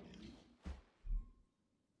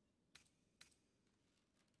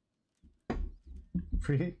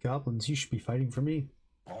 Forget goblins, you should be fighting for me.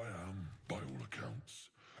 I am, by all accounts,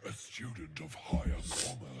 a student of higher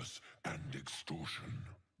commerce and extortion.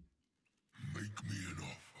 Make me an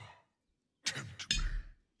offer. Tempt me.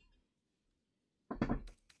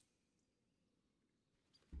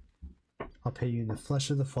 I'll pay you in the flesh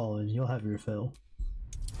of the fallen. You'll have your fill.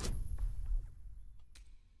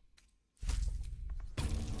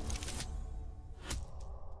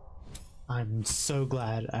 I'm so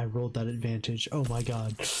glad I rolled that advantage. Oh my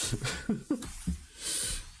god.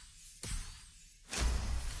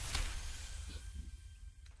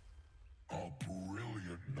 A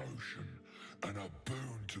brilliant notion and a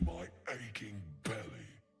boon to my aching belly.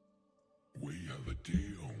 We have a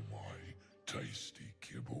deal, my tasty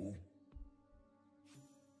kibble.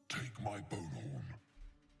 Take my bone horn.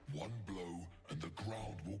 One blow and the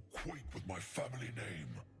ground will quake with my family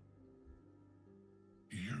name.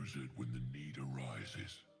 Use it when the need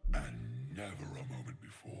arises, and never a moment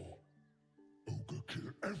before. Ogre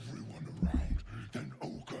kill everyone around, then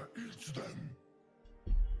Ogre eats them.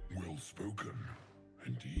 Well spoken,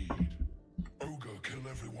 indeed. Ogre kill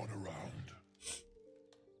everyone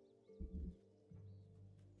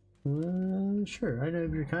around. Sure, I know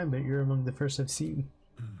of your kind, but you're among the first I've seen.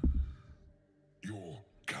 Your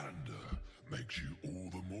candor makes you all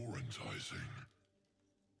the more enticing.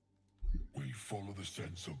 We follow the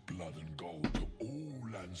sense of blood and gold to all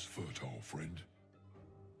lands fertile, friend.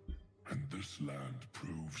 And this land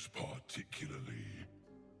proves particularly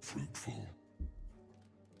fruitful.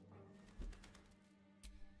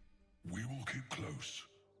 We will keep close.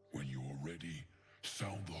 When you are ready,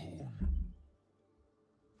 sound the horn.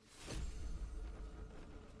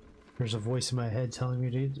 There's a voice in my head telling me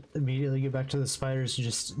to immediately get back to the spiders and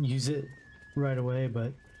just use it right away,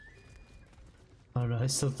 but I don't know, I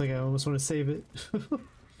still think I almost want to save it.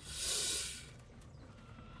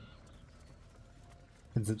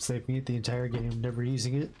 Ends up saving it the entire game, never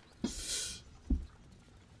using it.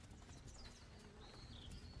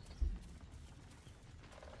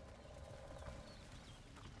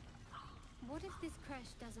 What if this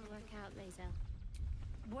crash doesn't work out, Lae'zel?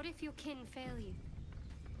 What if your kin fail you?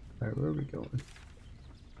 Alright, where are we going?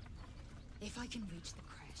 If I can reach the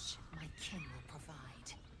crash, my kin will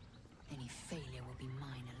provide. Any failure will be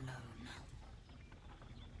mine alone.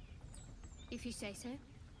 If you say so.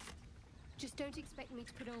 Just don't expect me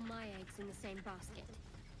to put all my eggs in the same basket.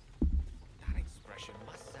 That expression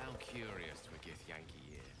must sound curious to a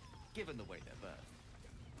Githyanki ear, given the way they're birthed.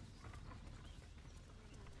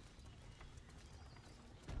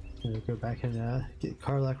 Gonna go back and get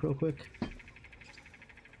Karlach real quick.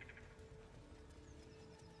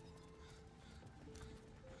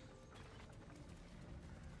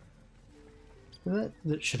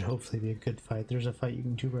 That should hopefully be a good fight. There's a fight you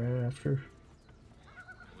can do right after.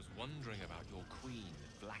 I was wondering about your queen,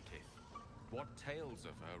 Blackith. What tales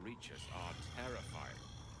of her reach us are terrifying.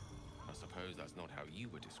 I suppose that's not how you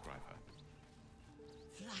would describe her.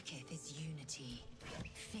 Blackith is unity,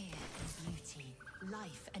 fear and beauty,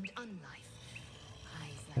 life and unlife.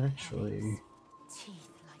 Eyes Actually, Teeth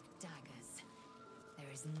like daggers.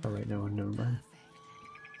 There is oh right, no, never mind.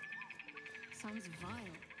 Sounds vile.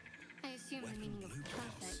 I assume the meaning of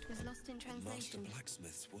perfect was lost in Master translation.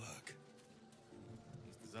 blacksmith's work.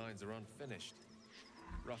 These designs are unfinished.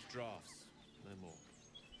 Rough drafts, no more.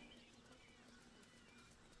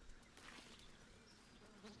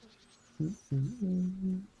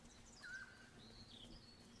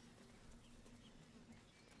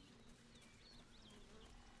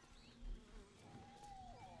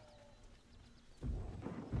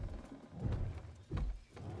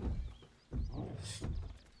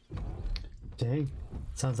 Dang.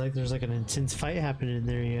 Sounds like there's like an intense fight happening in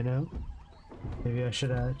there, you know? Maybe I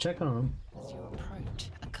should check on him. As you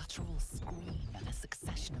approach, a guttural scream and a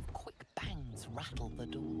succession of quick bangs rattle the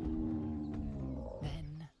door.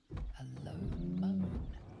 Then, a low moan.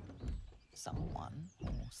 Someone,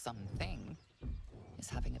 or something,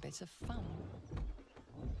 is having a bit of fun.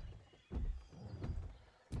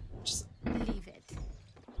 Leave it.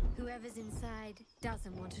 Whoever's inside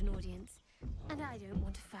doesn't want an audience, and I don't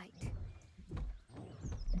want to fight.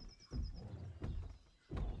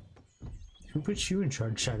 Who put you in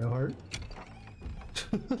charge, Shadowheart?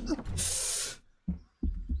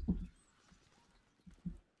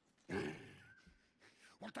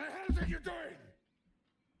 What the hell are you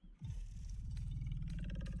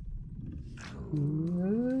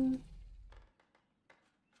doing?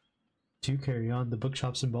 To carry on, the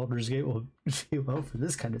bookshops in Baldur's Gate will be well for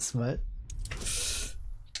this kind of smut. If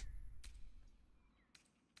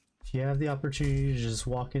you have the opportunity to just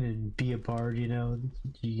walk in and be a bard, you know,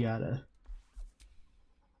 you gotta.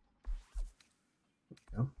 You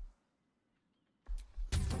know?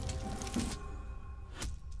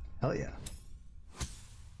 Hell yeah.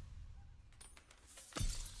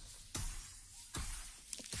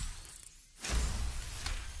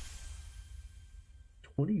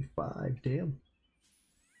 $25, damn.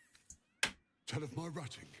 Tell of my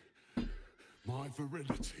rutting, my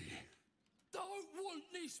virility. Don't want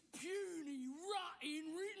this puny rutting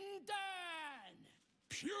written down.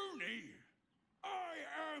 Puny? I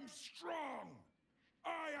am strong.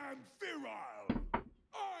 I am virile.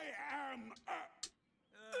 I am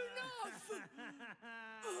Enough!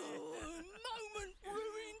 Moment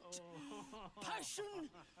ruined. Passion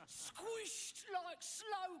squished like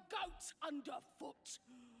slow goats underfoot.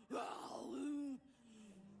 Oh,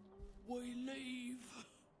 we leave.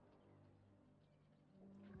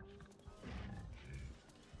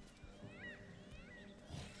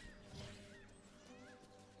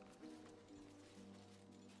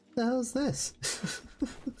 The hell's this?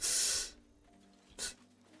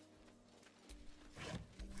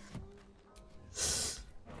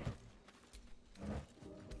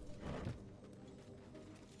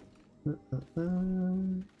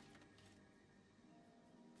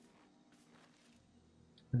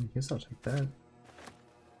 I guess I'll take that.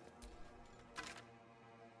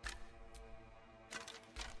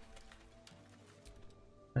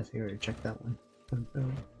 I think I already checked that one.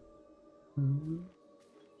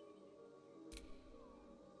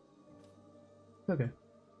 Okay.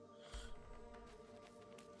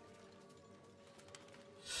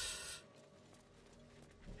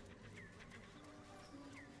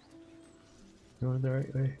 Going the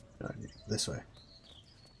right way? No, I need to go this way.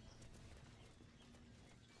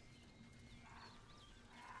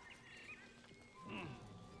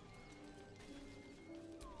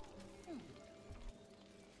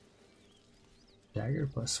 Dagger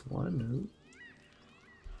 +1. Ooh.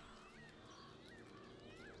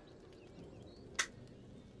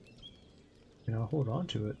 And I'll hold on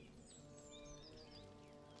to it.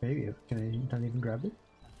 Maybe. Can I not even grab it?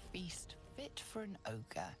 A feast fit for an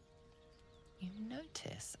ogre. You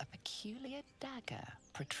notice a peculiar dagger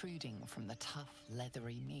protruding from the tough,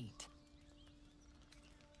 leathery meat.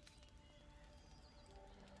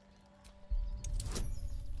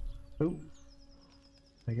 Oh.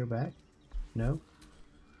 Can I go back? No.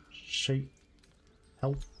 Shape.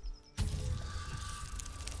 Health.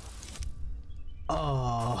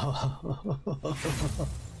 Oh.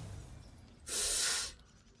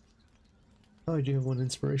 Oh, I do have one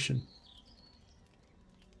inspiration.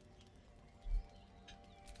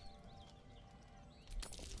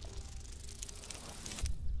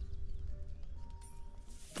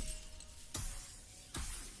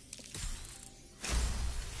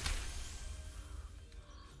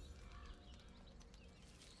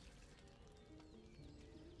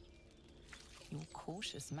 Your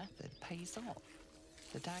cautious method pays off.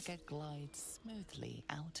 The dagger glides smoothly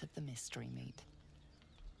out of the mystery meat.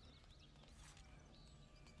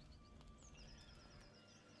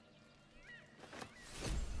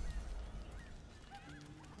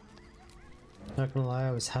 Not gonna lie,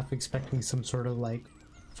 I was half expecting some sort of like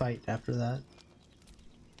fight after that.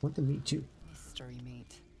 I want the meat too. Mystery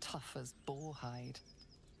meat, tough as boar hide.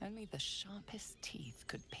 Only the sharpest teeth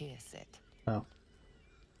could pierce it. Oh.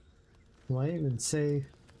 Why even say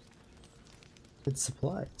it's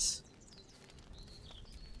supplies?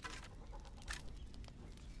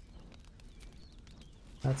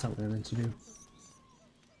 That's not what I meant to do.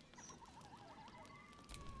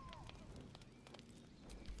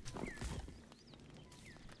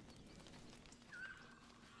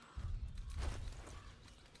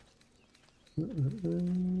 A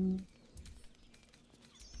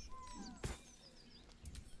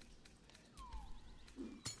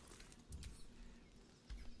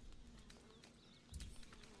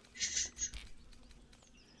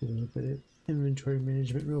little bit of inventory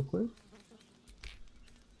management real quick.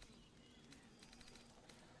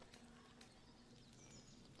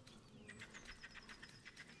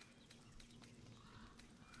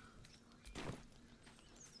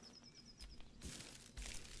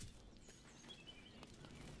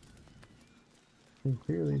 And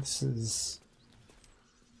clearly this is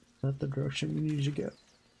not the direction we need to go.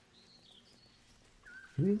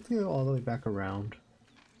 We need to go all the way back around.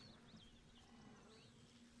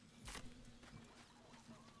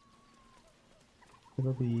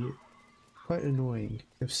 It'll be quite annoying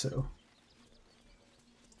if so.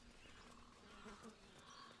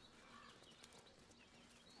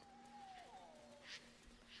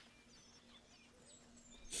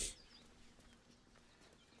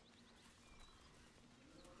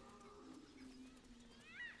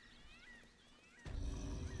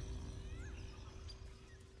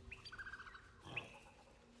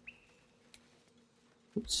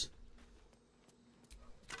 Oops.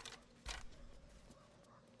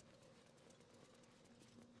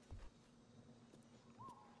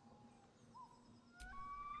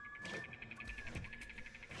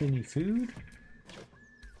 Any food?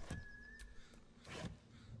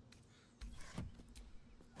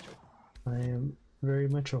 I am very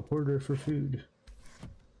much a hoarder for food.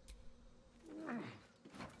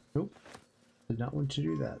 Nope. Did not want to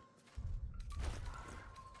do that.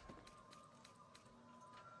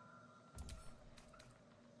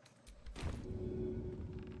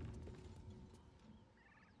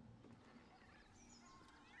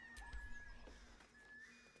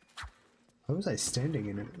 How was I standing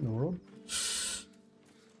in it in the world?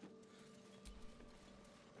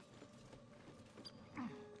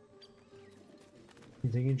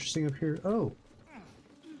 Anything interesting up here? Oh!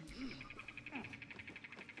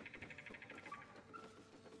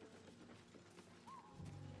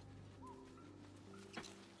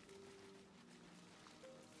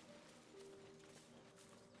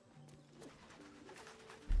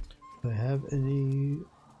 Do I have any...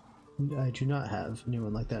 I do not have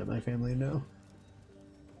anyone like that in my family, no.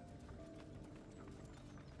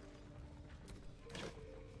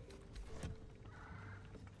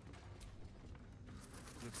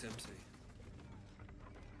 Looks empty.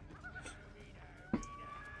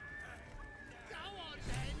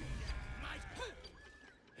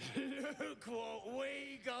 Look what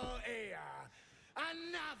we got here.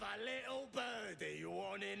 Another little birdie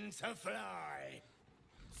wanting to fly.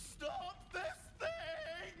 Stop this thing!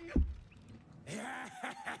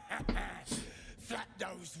 Flap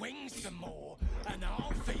those wings some more, and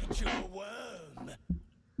I'll feed you a worm.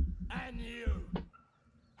 And you.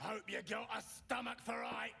 Hope you got a stomach for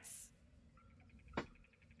ice.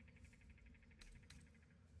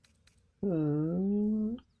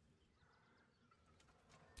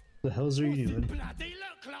 The hell's are you doing? Bloody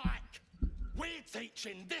look like? We're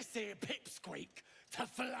teaching this here pipsqueak to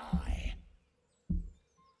fly.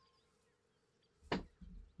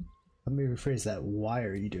 Let me rephrase that. Why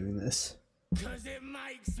are you doing this? 'Cause it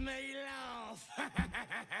makes me laugh.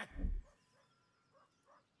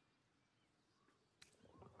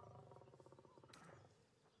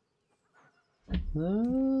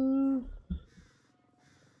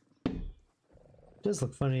 Does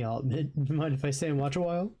look funny, I'll admit. Mind if I stay and watch a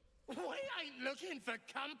while? We ain't looking for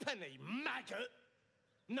company, maggot.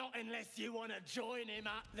 Not unless you want to join him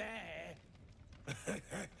up there.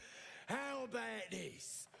 How about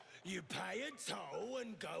this? You pay a toll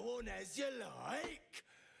and go on as you like,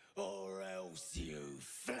 or else you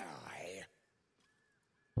fly.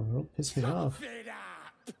 Oh, don't piss me off. Puff it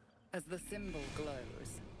up. As the symbol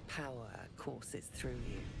glows, power courses through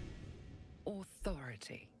you.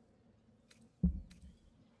 Authority.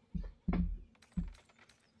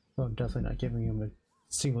 Oh, I'm definitely not giving him a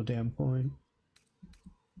single damn coin.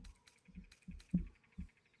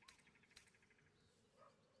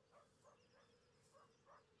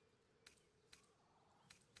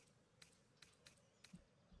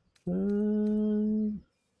 Read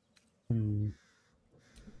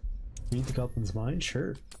the goblin's mind?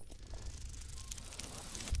 Sure.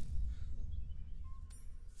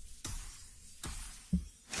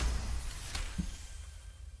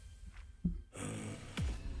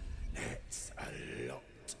 That's a lot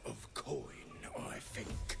of coin, I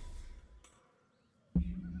think.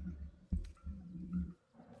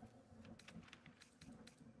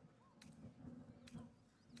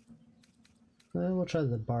 We'll try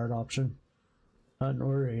the bard option. Not an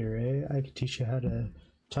orator, eh? I could teach you how to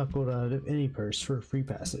talk gold out of any purse for a free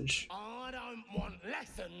passage. I don't want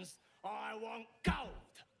lessons, I want gold.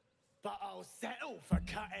 But I'll settle for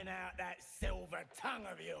cutting out that silver tongue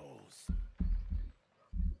of yours.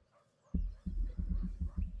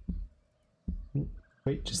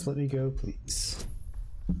 Wait, just let me go, please.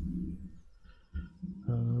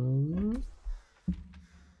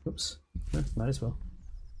 Oops. Might as well.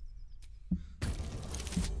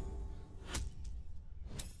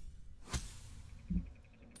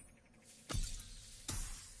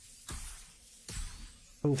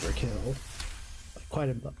 Overkill. Quite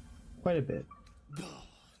a bit.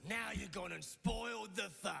 Now you've gone and spoiled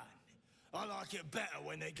the fun. I like it better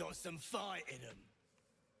when they got some fight in them.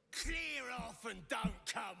 Clear off and don't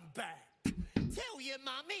come back. Tell your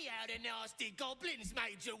mummy how the nasty goblins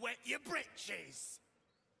made you wet your britches.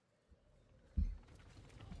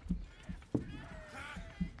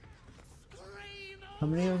 How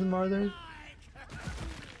many of them are there?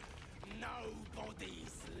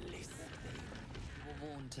 Nobody's listening. You were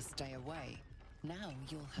warned to stay away. Now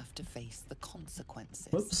you'll have to face the consequences.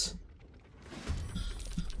 Whoops.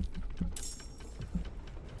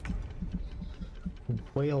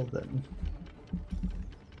 Well then.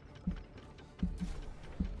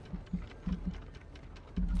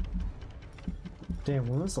 Damn,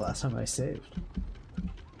 when was the last time I saved?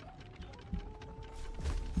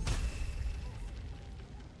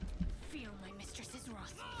 Feel my mistress's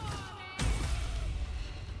wrath.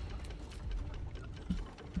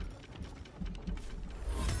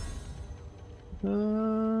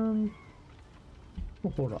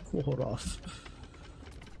 We'll hold off. We'll hold off.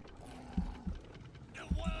 The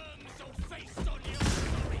worms will feast on you.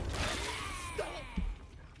 Sorry. Stop!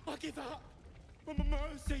 I give up.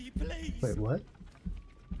 Mercy, please. Wait, what?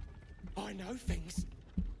 I know things.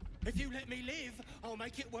 If you let me live, I'll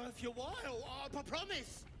make it worth your while. I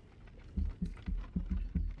promise.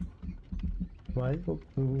 Why?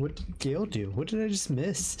 What did Gale do? What did I just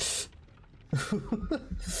miss?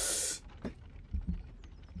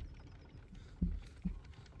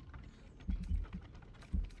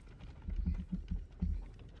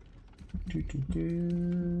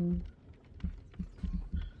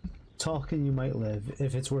 Talking you might live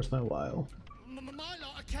if it's worth my while. My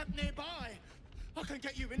lot are kept nearby. I can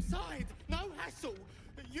get you inside. No hassle.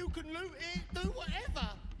 You can loot it, do whatever.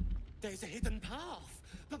 There's a hidden path.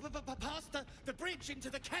 Past the bridge into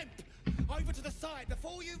the camp. Over to the side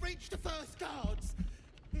before you reach the first guards.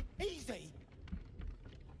 Easy.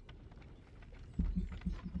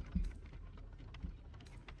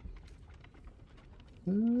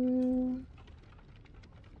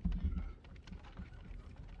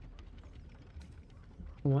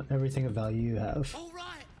 I want everything of value you have. All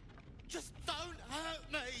right. Just don't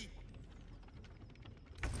hurt me.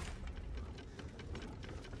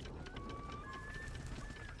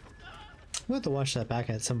 We'll have to watch that back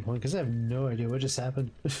at some point because I have no idea what just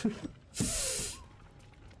happened.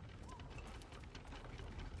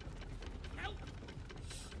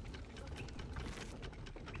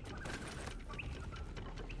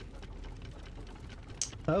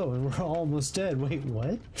 Oh, and we're almost dead. Wait,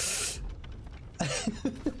 what? Time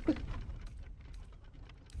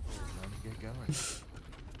to get going.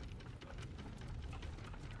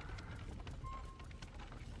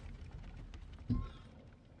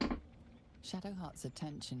 Shadowheart's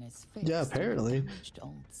attention is fixed Yeah, apparently. on a damaged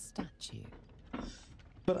old statue.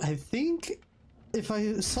 But I think, if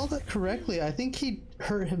I saw that correctly, I think he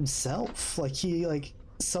hurt himself. Like, he, like,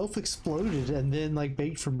 self-exploded and then, like,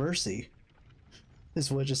 begged for mercy. Is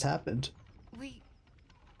what just happened.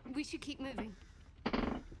 We should keep moving.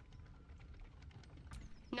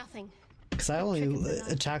 Nothing. Because I only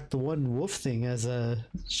attacked the one wolf thing as a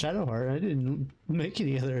Shadowheart. I didn't make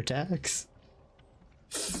any other attacks.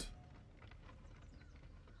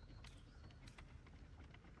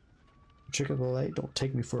 Trick of the light, don't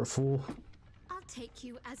take me for a fool. I'll take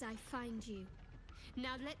you as I find you.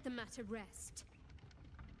 Now let the matter rest.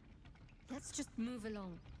 Let's just move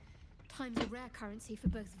along. Time's a rare currency for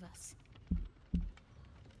both of us.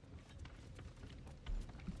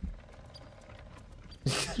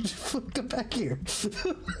 Come back here.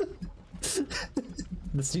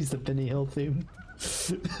 This needs the Benny Hill theme.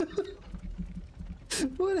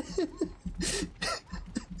 What?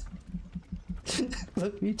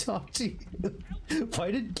 Let me talk to you.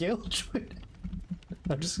 Why did Gale join?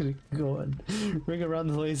 I'm just gonna go and ring around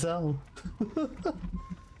the Lazelle.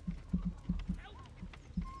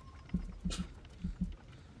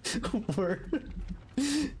 We're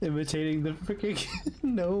imitating the freaking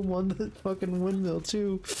gnome on the fucking windmill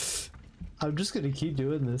too. I'm just gonna keep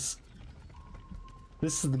doing this.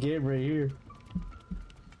 This is the game right here.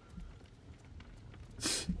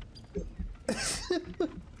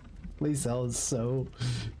 Lazelle is so...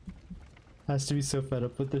 has to be so fed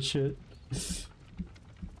up with this shit.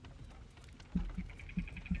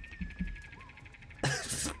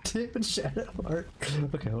 Damn it, Shadowheart.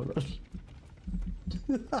 Okay, hold on.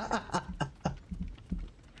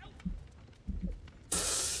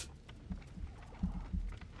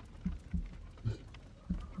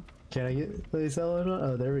 Can I get Lazelle in on it?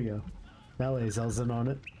 Oh, there we go. Now Lazelle's in on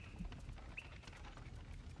it.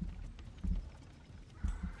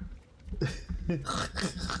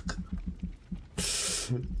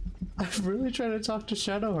 I'm really trying to talk to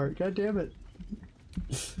Shadowheart, god damn it.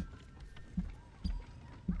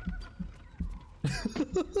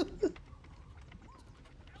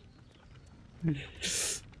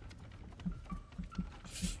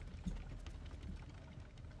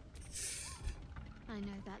 I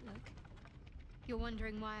know that look. You're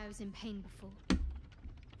wondering why I was in pain before.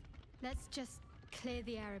 Let's just clear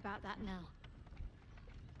the air about that now.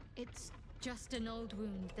 It's just an old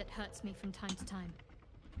wound that hurts me from time to time.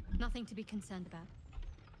 Nothing to be concerned about.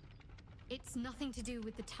 It's nothing to do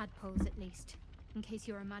with the tadpoles, at least, in case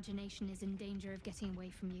your imagination is in danger of getting away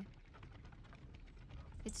from you.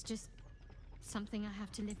 It's just something I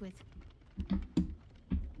have to live with.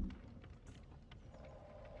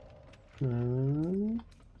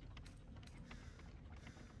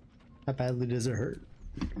 How badly does it hurt?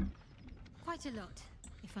 Quite a lot,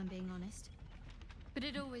 if I'm being honest. But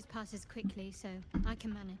it always passes quickly, so I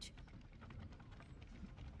can manage.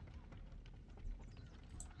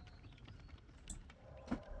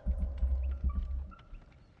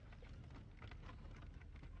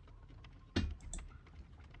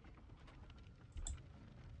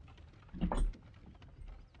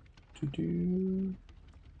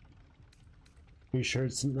 Are you sure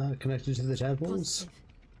it's not connected to the tadpoles? Positive.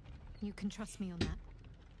 You can trust me on that.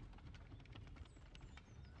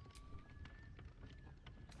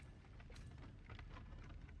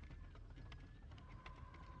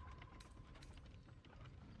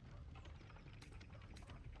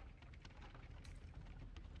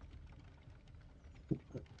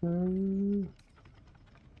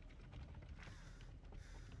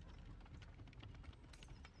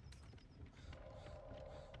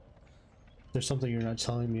 There's something you're not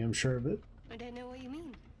telling me, I'm sure of it. I don't know what you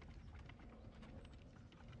mean.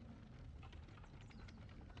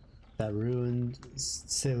 That ruined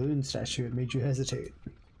Saloon statue, it made you hesitate.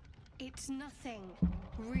 It's nothing,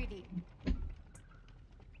 really.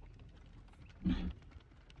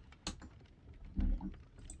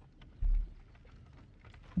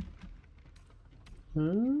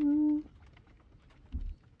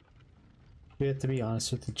 We have to be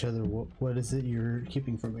honest with each other. What is it you're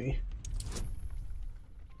keeping from me?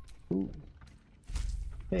 Ooh.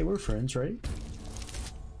 Hey, we're friends, right?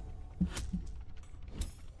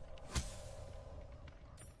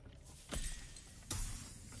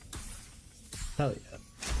 Hell yeah.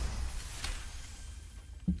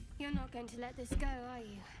 You're not going to let this go, are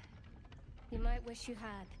you? You might wish you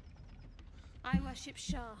had. I worship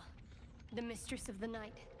Shah, the mistress of the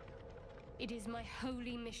night. It is my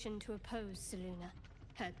holy mission to oppose Selûne,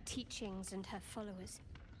 her teachings and her followers.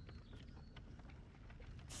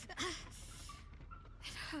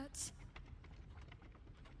 It hurts.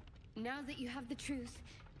 Now that you have the truth,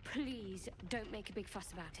 please don't make a big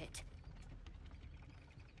fuss about it.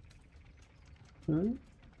 Hmm?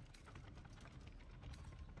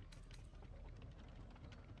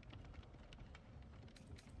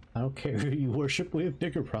 I don't care who you worship, we have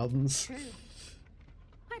bigger problems. True.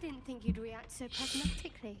 I didn't think you'd react so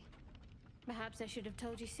pragmatically. Perhaps I should have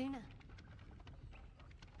told you sooner.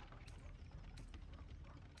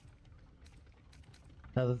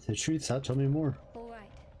 Now that the truth's out, tell me more. All right.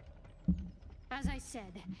 As I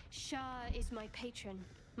said, Shah is my patron,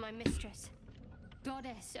 my mistress,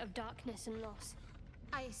 goddess of darkness and loss.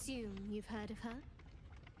 I assume you've heard of her?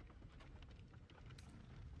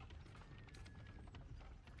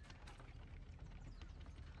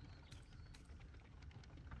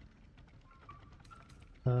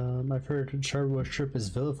 I've heard Shard worship is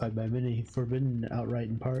vilified by many, forbidden outright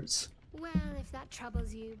in parts. Well, Well, if that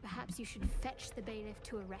troubles you, perhaps you should fetch the bailiff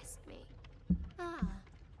to arrest me. Ah,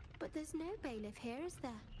 but there's no bailiff here, is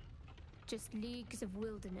there? Just leagues of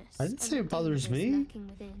wilderness. I didn't say it bothers me. Lurking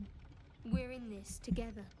within. We're in this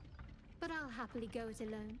together. But I'll happily go it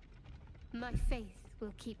alone. My faith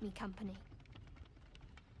will keep me company.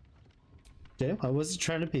 Damn, I wasn't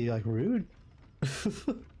trying to be like rude. I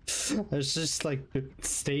was just like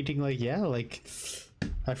stating like, yeah, like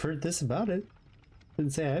I've heard this about it.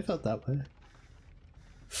 Didn't say I felt that way.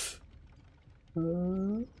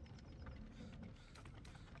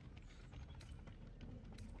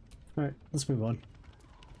 Alright, let's move on.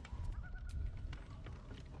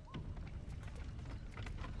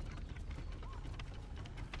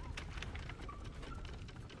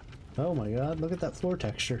 Oh my god, look at that floor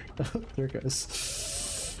texture. There it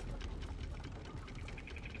goes.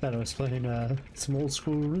 Thought I was playing some old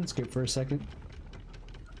school RuneScape for a second.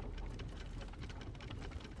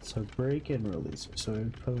 So break and release. So I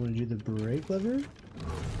probably want to do the break lever.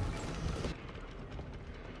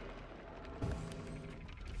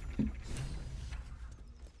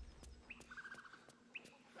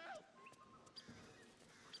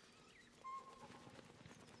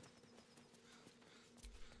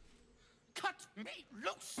 Cut me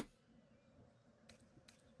loose!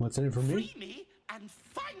 What's in it for me? Free me and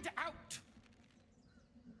find out!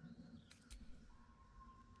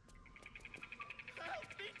 Help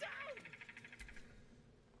me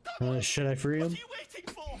down! Should I free him? What are you waiting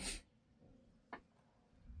for?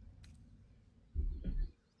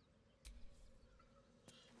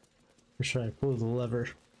 Or should I pull the lever?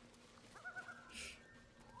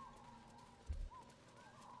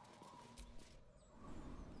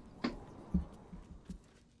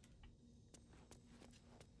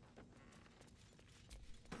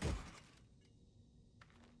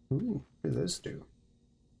 Ooh, what do those do?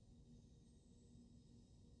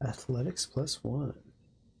 Athletics +1.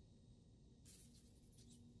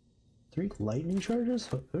 3 lightning charges?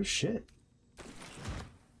 Oh shit.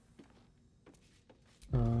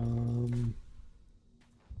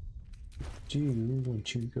 Do you want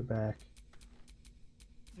to go back?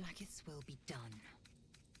 Vlaakith's will be done.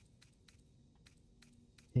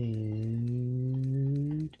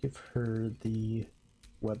 And give her the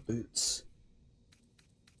web boots.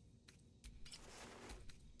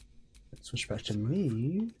 Switch back to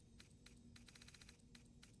me.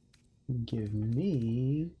 Give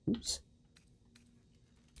me, oops,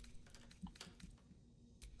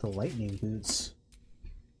 the lightning boots.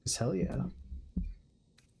 Cause hell yeah.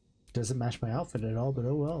 Doesn't match my outfit at all, but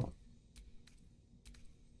oh well.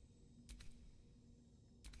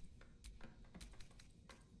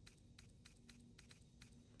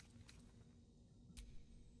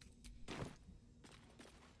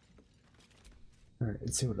 Alright,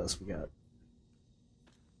 let's see what else we got.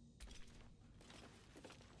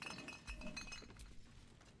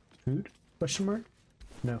 Food? Question mark?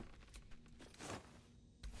 No.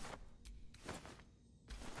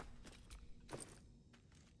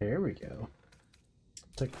 There we go.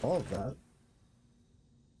 Take all of that.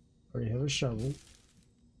 Already have a shovel.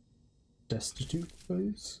 Destitute,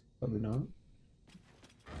 please? Probably not.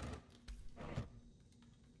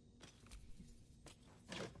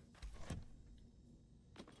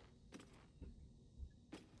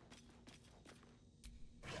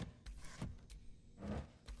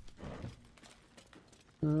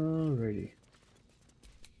 Alrighty.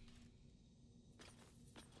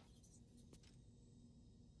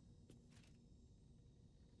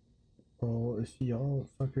 Well, if y'all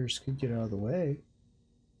fuckers could get out of the way.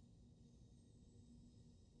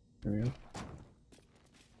 There we go.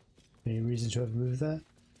 Any reason to have moved that?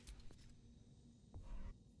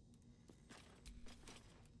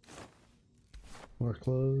 More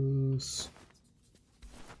clothes.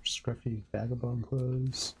 Scruffy vagabond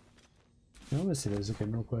clothes. I want to see those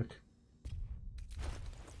again real quick.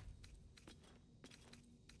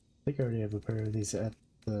 I think I already have a pair of these at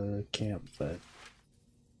the camp, but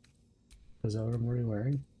is that what I'm already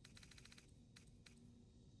wearing?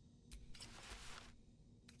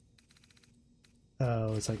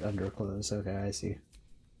 Oh, it's like underclothes. Okay, I see.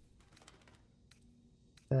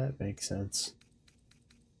 That makes sense.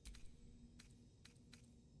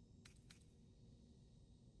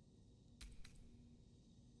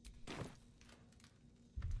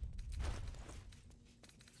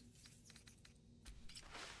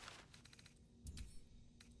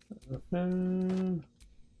 You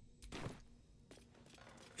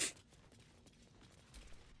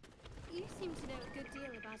seem to know a good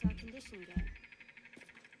deal about our condition, Gay.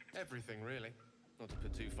 Everything, really. Not to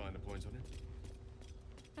put too fine a point on it.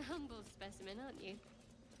 A humble specimen, aren't you?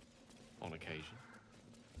 On occasion.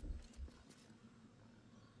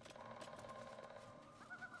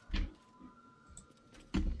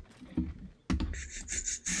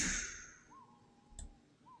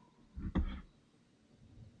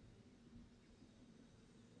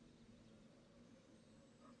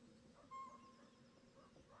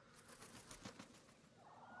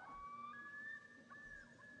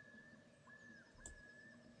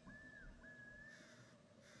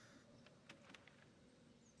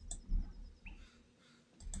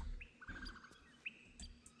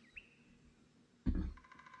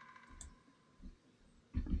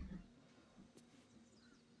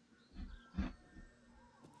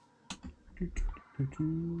 I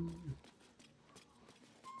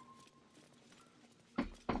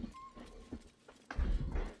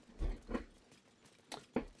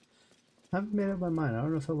haven't made up my mind. I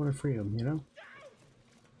don't know if I want to free him, you know?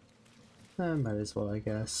 I might as well, I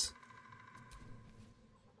guess.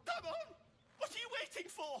 Come on! What are you waiting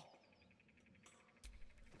for?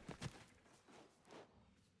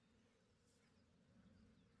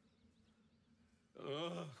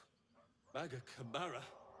 Ugh. Maga Kamara.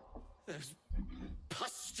 Those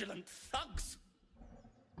pustulant thugs.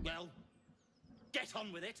 Well, get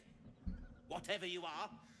on with it. Whatever you are.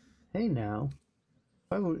 Hey now.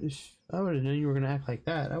 If I would have known you were going to act like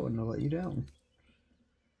that, I wouldn't have let you down.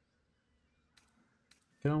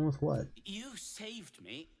 Get on with what? You saved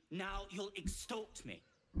me. Now you'll extort me.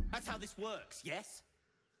 That's how this works, yes?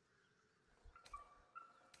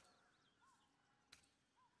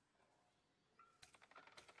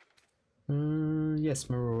 Yes,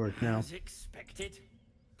 my reward now. As expected.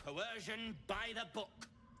 Coercion by the book.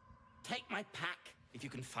 Take my pack, if you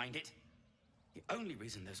can find it. The only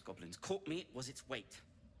reason those goblins caught me was its weight.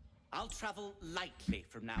 I'll travel lightly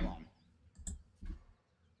from now on.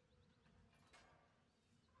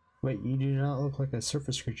 Wait, you do not look like a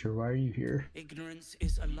surface creature. Why are you here? Ignorance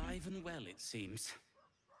is alive and well, it seems.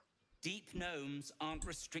 Deep gnomes aren't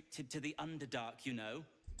restricted to the Underdark, you know.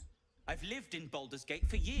 I've lived in Baldur's Gate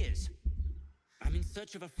for years. I'm in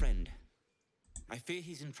search of a friend. I fear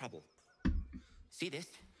he's in trouble. See this?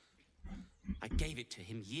 I gave it to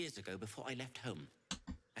him years ago before I left home.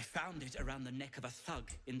 I found it around the neck of a thug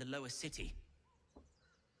in the lower city.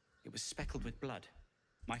 It was speckled with blood.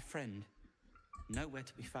 My friend, nowhere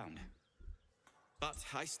to be found. But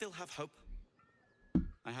I still have hope.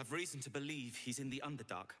 I have reason to believe he's in the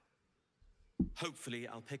Underdark. Hopefully,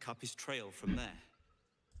 I'll pick up his trail from there.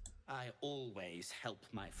 I always help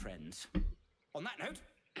my friends. On that note,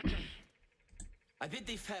 I bid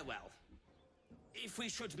thee farewell. If we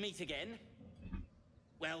should meet again,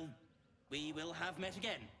 well, we will have met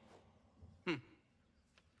again.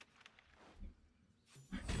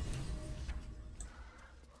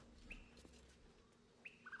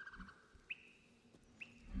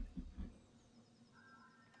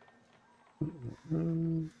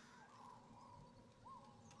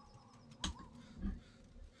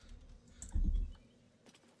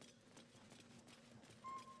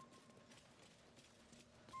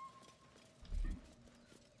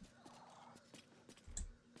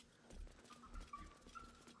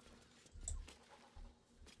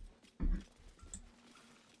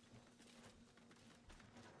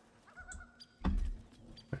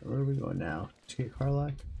 Where are we going now? To get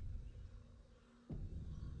Karlak?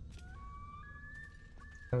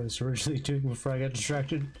 I was originally doing before I got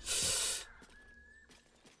distracted.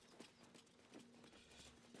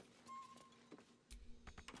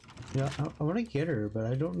 Yeah, I want to get her, but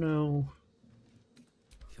I don't know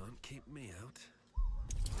Can't keep me out.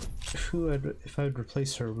 if I would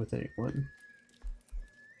replace her with anyone.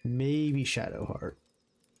 Maybe Shadowheart,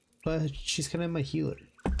 but she's kind of my healer.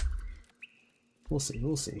 We'll see.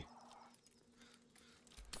 We'll see.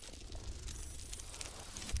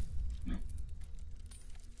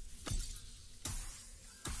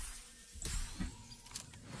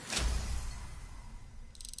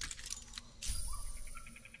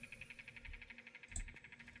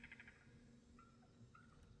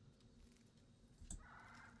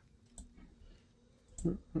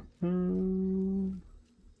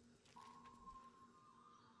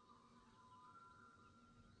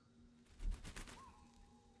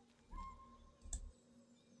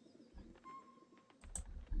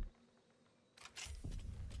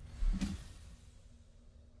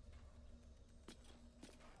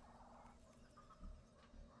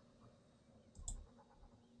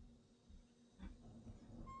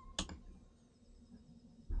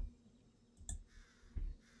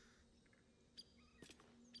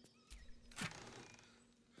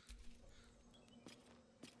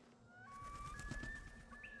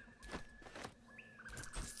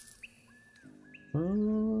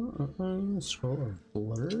 Scroll of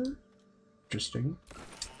blur? Interesting.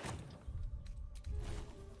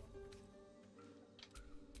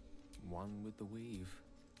 One with the weave.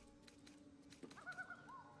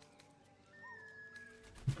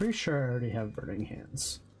 I'm pretty sure I already have burning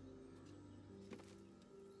hands.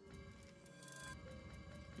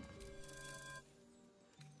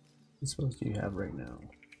 What spells do you have right now?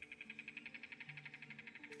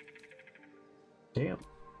 Damn.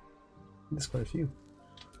 That's quite a few.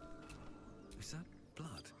 Is that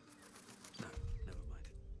blood? No, never mind.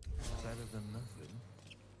 Better than nothing.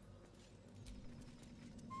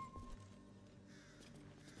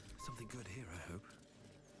 Something good here, I hope.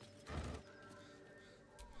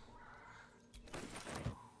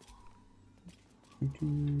 I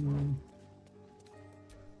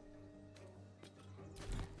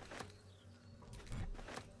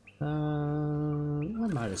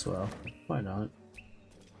might as well. Why not?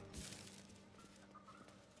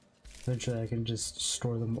 Eventually I can just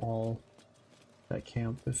store them all at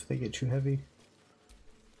camp if they get too heavy.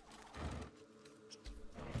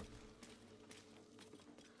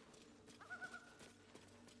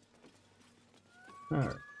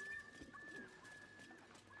 Alright.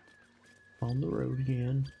 On the road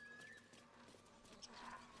again.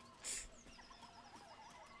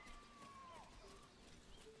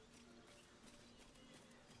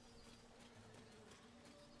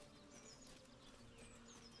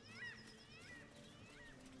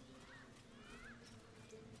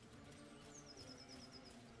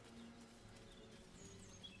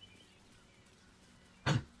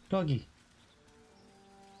 Doggy.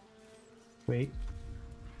 Wait.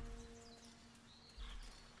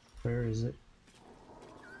 Where is it?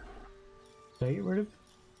 Did I get rid of it?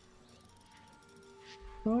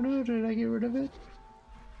 Oh no, did I get rid of it?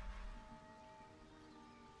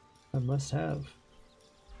 I must have.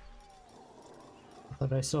 I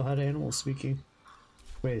thought I still had animals speaking.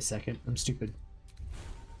 Wait a second, I'm stupid.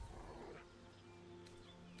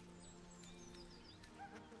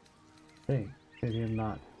 Dang, maybe I'm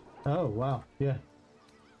not. Oh, wow, yeah.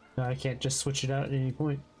 No, I can't just switch it out at any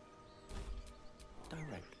point.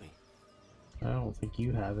 Directly. I don't think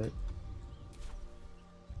you have it.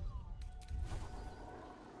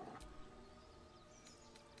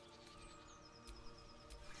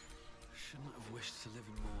 Shouldn't have wished to live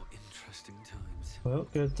in more interesting times. Well,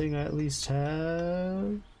 good thing I at least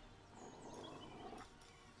have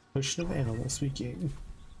potion of animal speaking.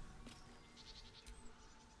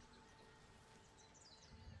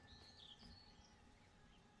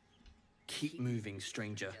 Keep moving,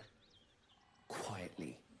 stranger.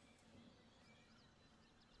 Quietly.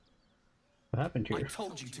 What happened here? I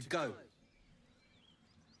told you to go.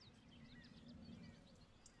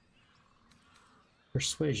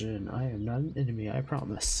 Persuasion. I am not an enemy, I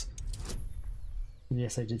promise. And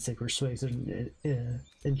yes, I did say persuasion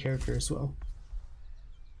in character as well.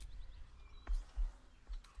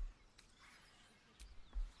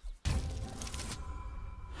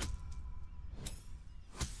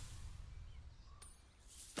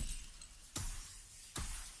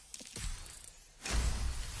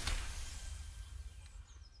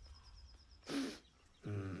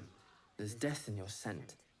 There's death in your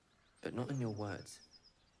scent, but not in your words.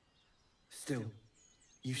 Still,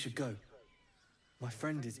 you should go. My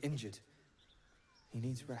friend is injured. He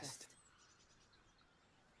needs rest.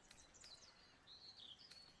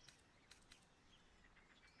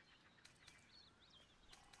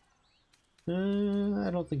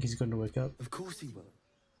 I don't think he's going to wake up. Of course he will.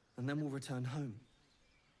 And then we'll return home.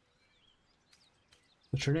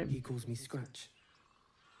 What's your name? He calls me Scratch.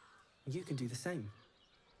 You can do the same.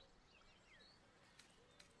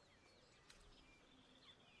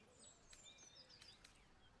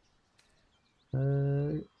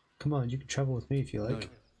 Come on, you can travel with me if you like. No,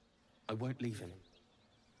 I won't leave him.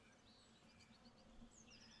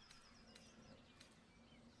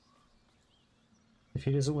 If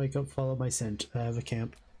he doesn't wake up, follow my scent. I have a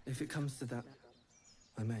camp. If it comes to that,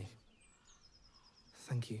 I may.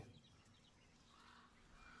 Thank you.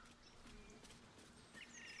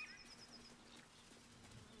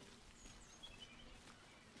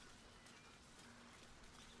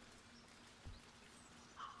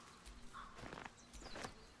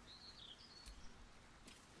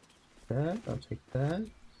 That, I'll take that.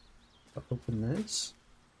 I'll open this.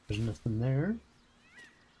 There's nothing there.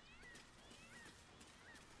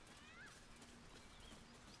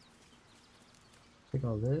 Take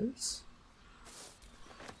all this.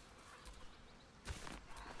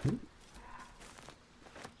 Ooh.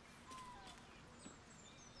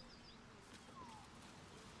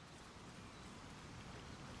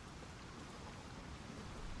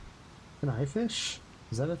 Can I fish?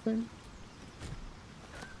 Is that a thing?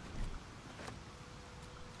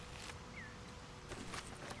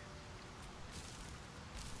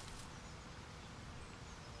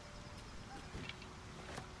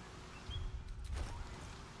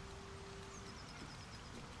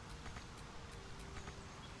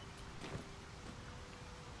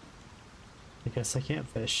 I guess I can't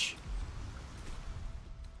fish.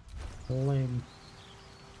 Lame.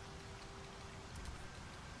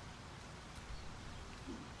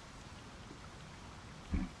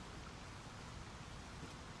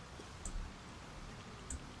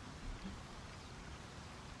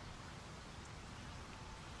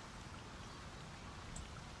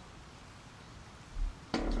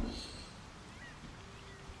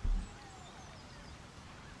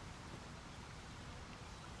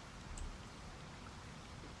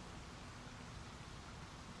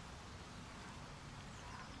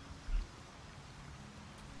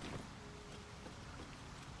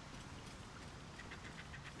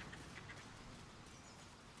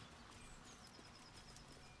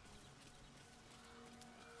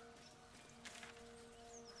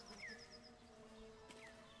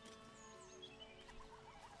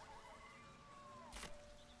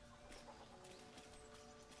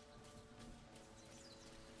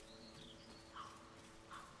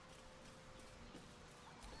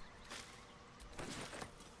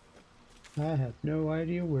 I have no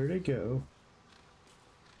idea where to go.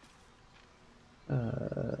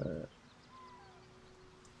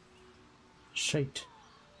 Shite.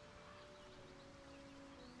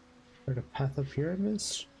 Or the path up here I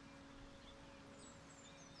missed?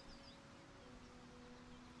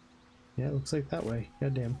 Yeah, it looks like that way.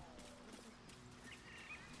 Goddamn.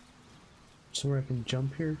 Somewhere I can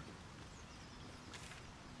jump here?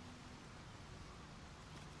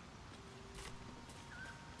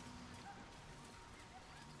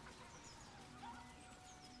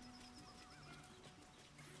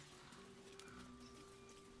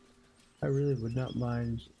 I really would not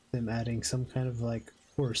mind them adding some kind of like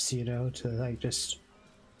horse, you know, to like just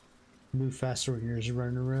move faster when you're just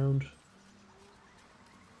running around.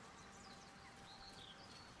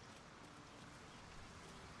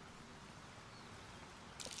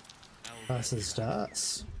 Was ist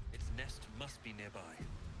das? Its nest must be nearby.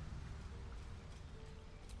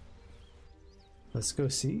 Let's go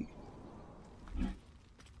see.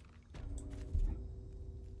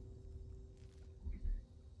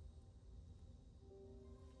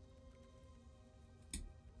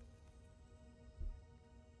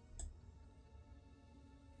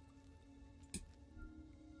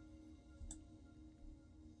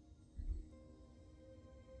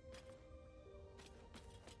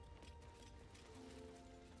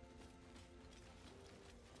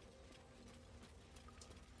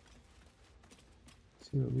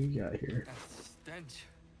 See what we got here. That stench.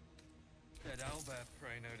 Dead owlbear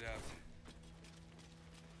prey, no doubt.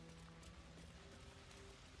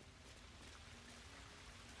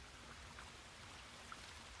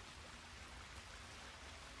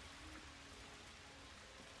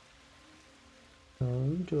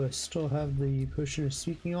 Do I still have the potion of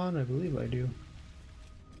speaking on? I believe I do.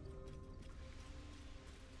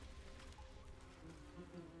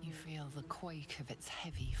 You feel the quake of its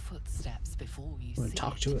heavy footsteps before you I'm gonna see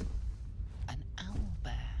talk to it. An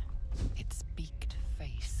owlbear, its beaked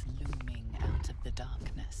face looming out of the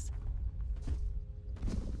darkness.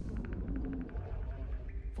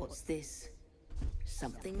 What's this?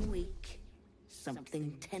 Something weak,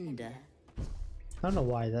 something tender. I don't know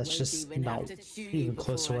why that's Won't just even not have to chew you even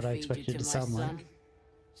close to before what I feed you expected it to my sound like. son.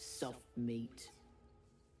 Soft meat.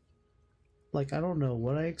 Like, I don't know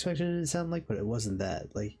what I expected it to sound like, but it wasn't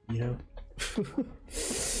that. Like, you know?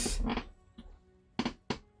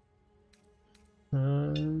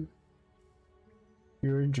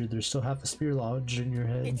 You're injured. There's still half a spear lodged in your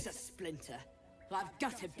head. It's a splinter. I've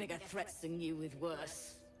gutted bigger threats than you with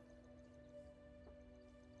worse.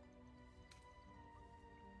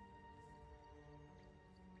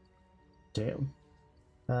 Damn.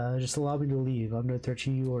 Just allow me to leave. I'm no threat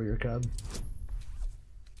to you or your cub.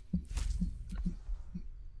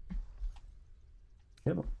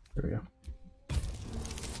 Yep. There we go.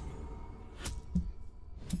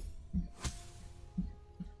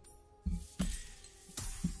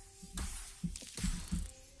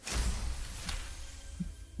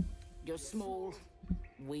 You're small,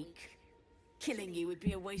 weak. Killing you would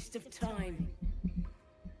be a waste of time.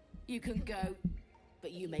 You can go,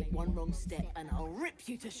 but you make one wrong step and I'll rip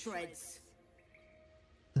you to shreds.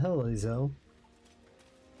 The hell, Lizel?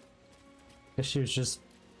 Guess she was just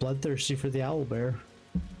bloodthirsty for the owlbear.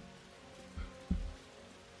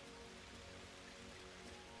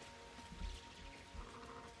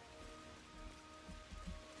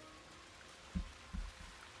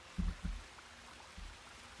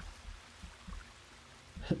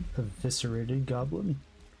 Eviscerated goblin.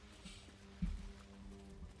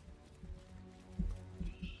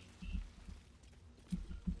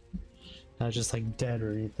 Not just like dead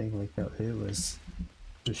or anything like that. It was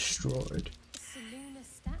destroyed. Seluna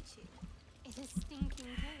statue. It is stinking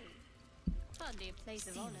cold. Hardly a place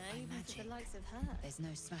of Sealed honor, by even for magic. the likes of her. There's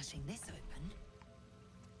no smashing this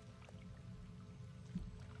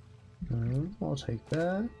open. I'll take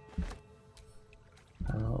that.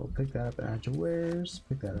 I'll pick that up and add to wares.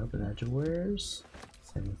 Pick that up and add to wares.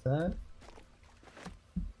 Same with that.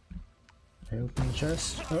 I open the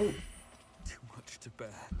chest. Oh! Too much to bear.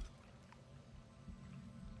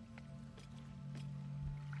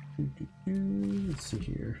 Let's see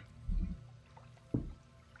here.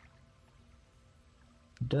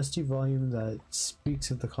 Dusty volume that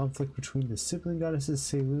speaks of the conflict between the sibling goddesses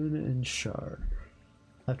Selûne and Shar.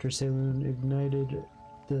 After Selûne ignited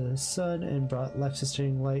the sun and brought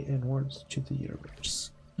life-sustaining light and warmth to the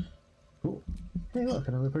universe. Cool. Hey look,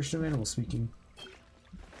 another person of animal speaking.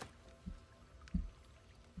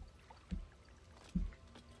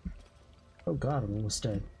 Oh god, I'm almost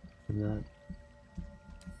dead from that.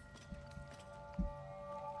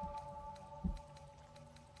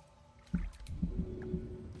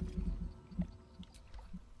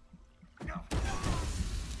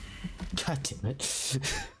 God damn it.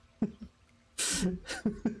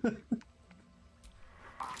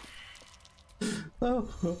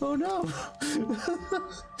 Oh no!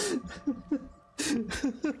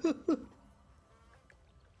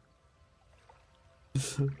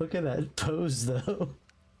 Look at that pose though.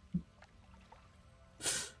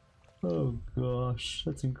 Oh gosh,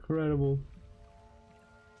 that's incredible.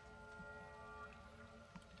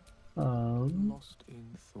 Lost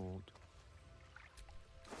in thought.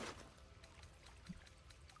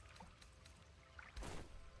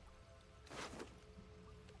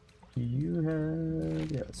 Do you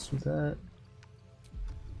have... yeah, let's do that.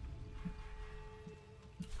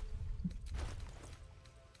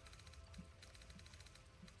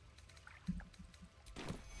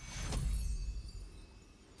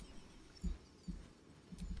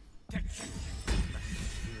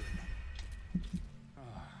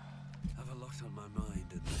 Have a lot on my mind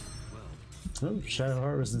and, well... Oh,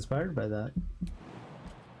 Shadowheart was inspired by that.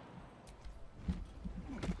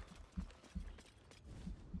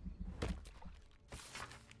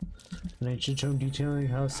 An ancient tome detailing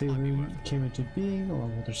how Saloon came into being,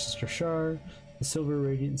 along with her sister Shar, the silver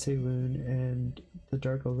radiant Saloon and the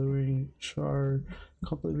dark illuminating Shar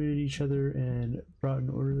complemented each other and brought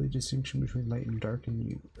an orderly distinction between light and dark in the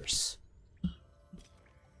universe.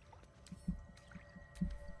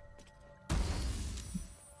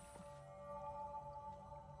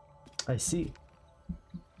 I see.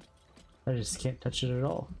 I just can't touch it at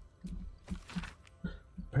all.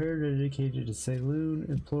 Prayer dedicated to Saloon,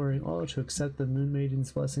 imploring all to accept the Moon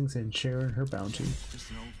Maiden's blessings and share in her bounty. Just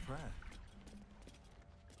an old prayer.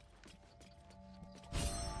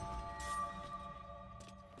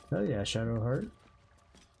 Oh yeah, Shadowheart.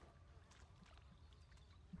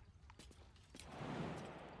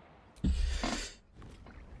 Does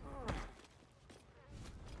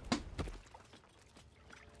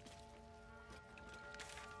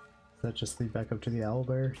that just lead back up to the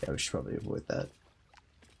owlbear? Yeah, we should probably avoid that.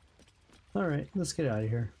 Alright, let's get out of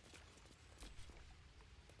here.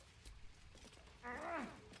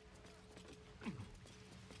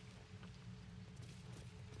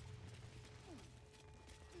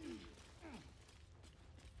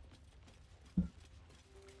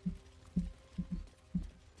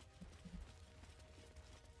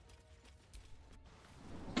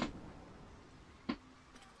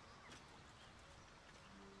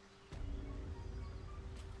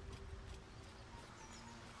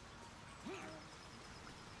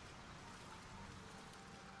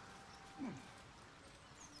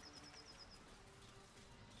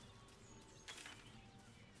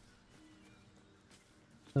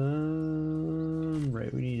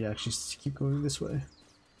 Right, we need to actually keep going this way.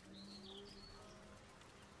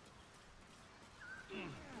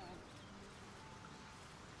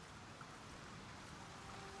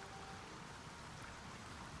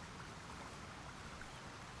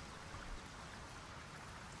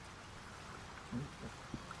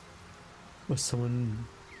 Was someone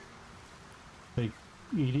like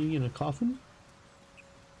eating in a coffin?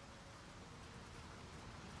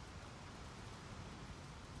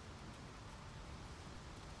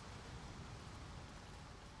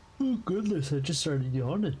 Oh goodness, I just started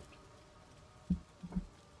yawning.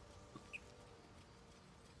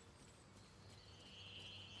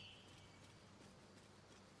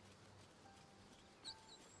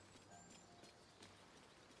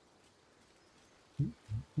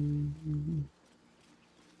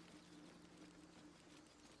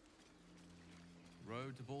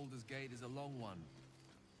 Road to Baldur's Gate is a long one.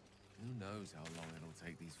 Who knows how long it'll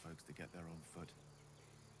take these folks to get there on foot.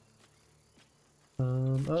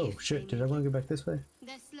 Oh shit, did I want to go back this way?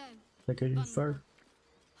 They're slow. Like I did far?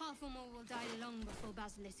 Half or more will die long before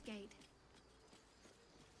Basilisk Gate.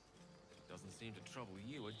 Doesn't seem to trouble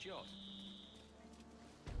you a jot.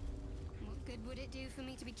 What good would it do for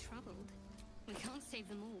me to be troubled? We can't save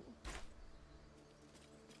them all.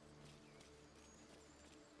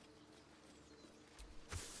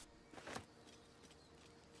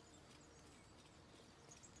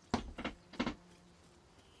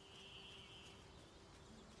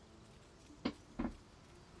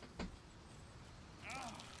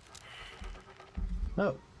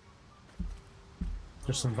 Oh.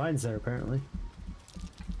 There's some vines there apparently.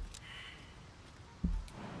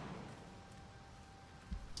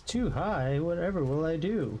 Too high, whatever will I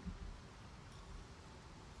do?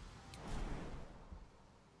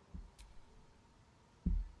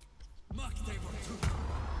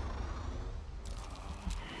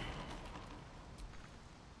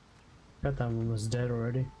 That one was dead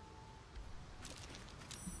already.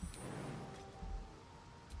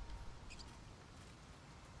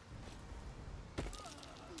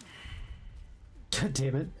 God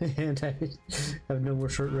damn it. And I have no more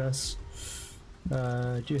short rests.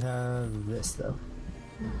 I do have this though.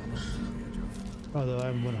 Although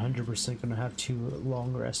I'm 100% gonna have to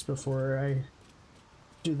long rest before I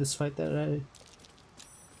do this fight that I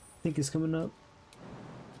think is coming up.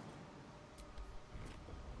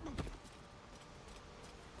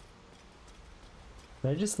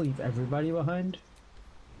 Did I just leave everybody behind?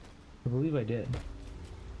 I believe I did.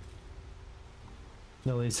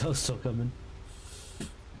 No, Lazel's still coming.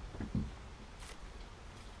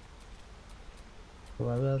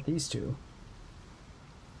 What about these two?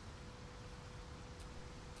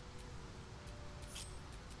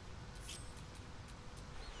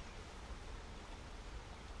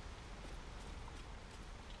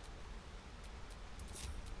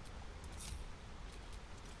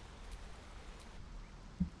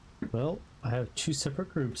 Well, I have two separate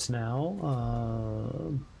groups now.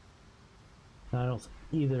 I don't think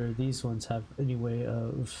either of these ones have any way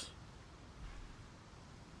of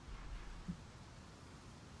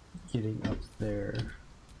getting up there.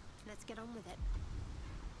 Let's get on with it.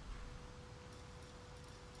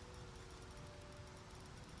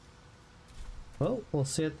 Well, we'll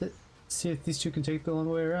see if these two can take the long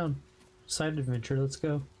way around. Side adventure, let's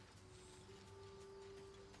go.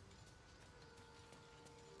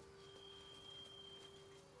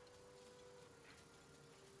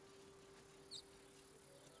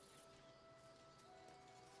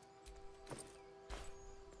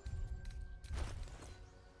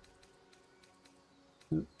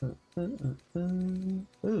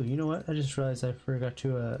 Ooh, you know what? I just realized I forgot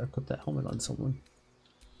to equip that helmet on someone.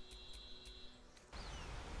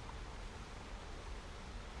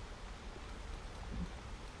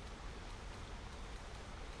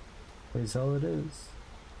 Is all it is.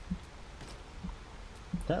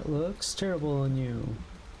 That looks terrible on you,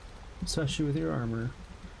 especially with your armor.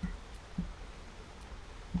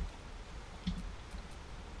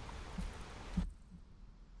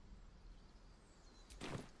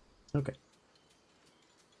 Okay.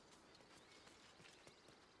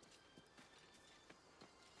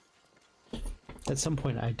 At some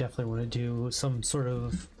point, I definitely want to do some sort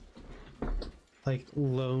of like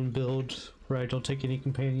lone build where I don't take any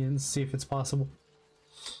companions, see if it's possible.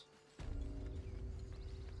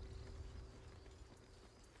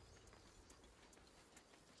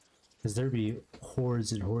 Because there'd be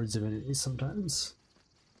hordes and hordes of enemies sometimes.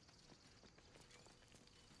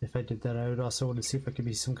 If I did that, I would also want to see if I could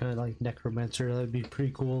be some kind of like necromancer. That'd be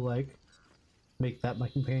pretty cool, like make that my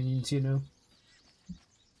companions, you know?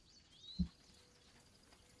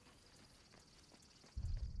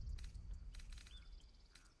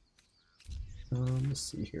 Let's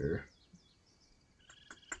see here.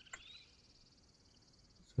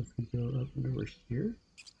 So if we go up and over here.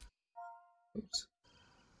 Oops.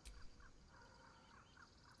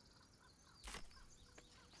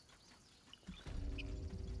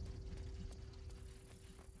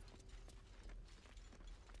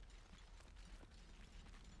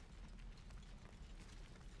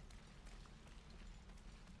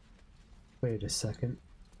 Wait a second.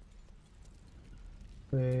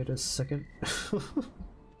 Wait a second.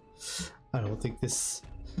 I don't think this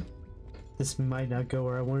might not go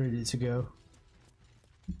where I wanted it to go.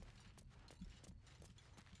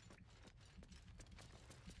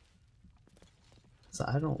 So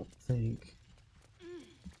I don't think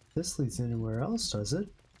this leads anywhere else, does it?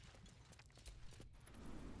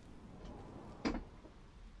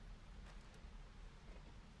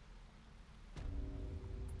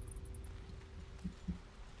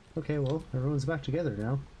 Okay, well, everyone's back together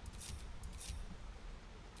now.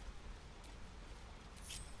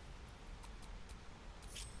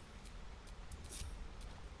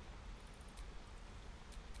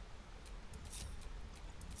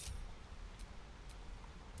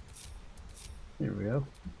 There we go.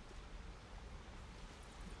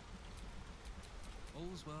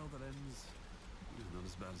 All's well that ends not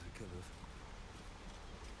as bad as it could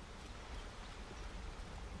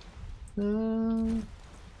have.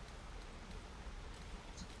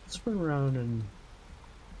 Let's run around and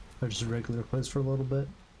just a regular place for a little bit.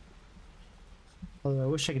 Although I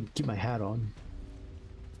wish I could keep my hat on.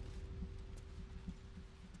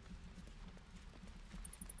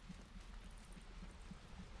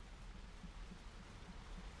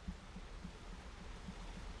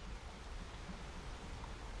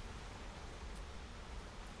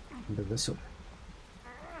 Into this way.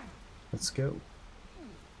 Let's go.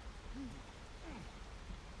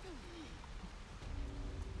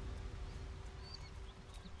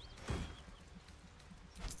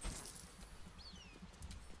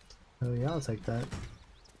 Oh yeah, I'll take that.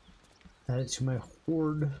 Add it to my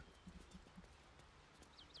hoard.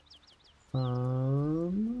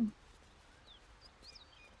 Damn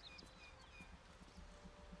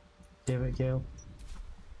it, Gale.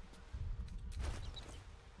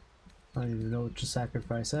 I don't even know what to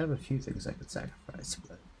sacrifice. I have a few things I could sacrifice,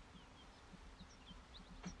 but...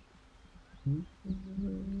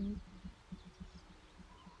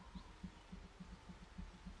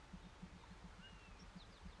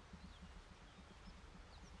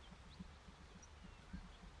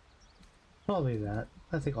 Probably that.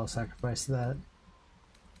 I think I'll sacrifice that.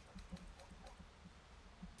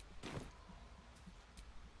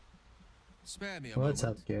 Spare me a What's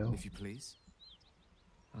moment, up, Gale? if you please.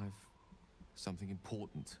 I've something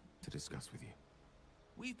important to discuss with you.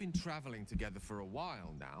 We've been traveling together for a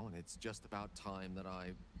while now, and it's just about time that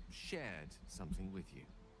I shared something with you.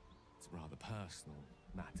 It's a rather personal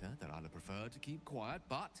matter that I'd have preferred to keep quiet,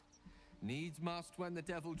 but needs must when the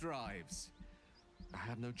devil drives. I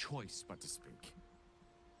have no choice but to speak.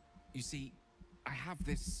 You see, I have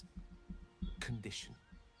this condition.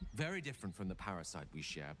 Very different from the parasite we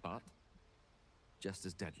share, but just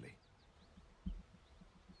as deadly.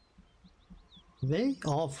 They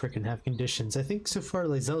all freaking have conditions. I think so far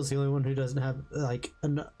Lae'zel's the only one who doesn't have like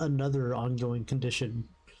another ongoing condition.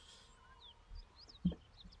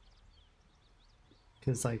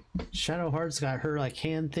 Because like Shadowheart's got her like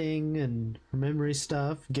hand thing and her memory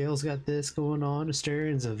stuff. Gale's got this going on.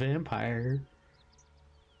 Asterian's a vampire.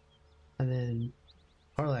 And then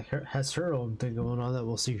Karlach has her own thing going on that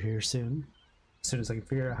we'll see here soon. As soon as I can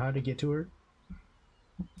figure out how to get to her.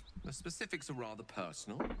 The specifics are rather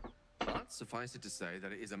personal, but suffice it to say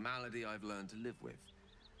that it is a malady I've learned to live with,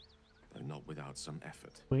 though not without some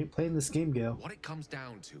effort. We ain't playing this game, Gale. What it comes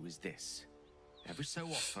down to is this. Every so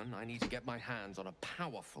often, I need to get my hands on a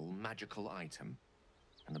powerful magical item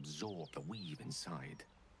and absorb the weave inside.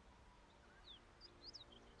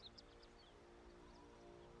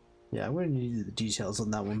 Yeah, I'm gonna need the details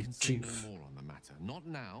on that one, I can say Chief. no more on the matter. Not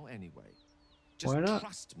now, anyway. Just Why not?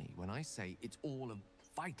 trust me when I say it's all of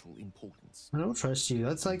vital importance. I don't trust you.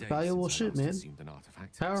 That's like valuable shit, man. An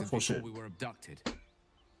artifact, Powerful since before shit. we were abducted.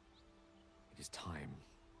 It is time,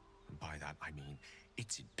 and by that I mean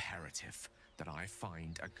it's imperative that I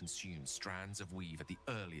find and consume strands of weave at the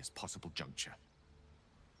earliest possible juncture.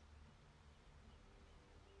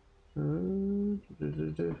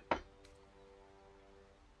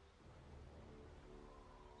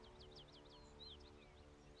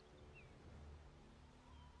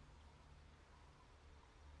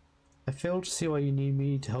 I fail to see why you need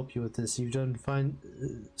me to help you with this. You've done fine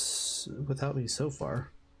without me so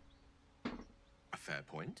far. A fair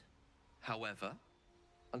point. However,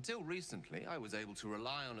 until recently, I was able to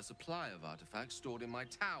rely on a supply of artifacts stored in my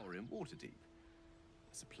tower in Waterdeep.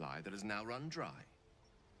 A supply that has now run dry.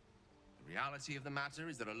 The reality of the matter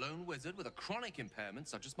is that a lone wizard with a chronic impairment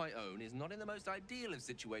such as my own is not in the most ideal of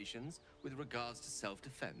situations with regards to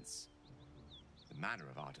self-defense. The manner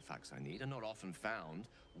of artifacts I need are not often found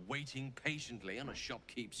waiting patiently on a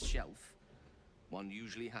shopkeep's shelf. One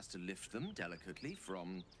usually has to lift them delicately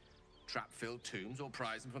from trap-filled tombs or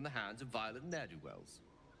prize them from the hands of violent ne'er-do-wells.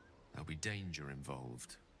 There'll be danger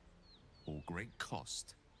involved, or great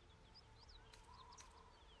cost.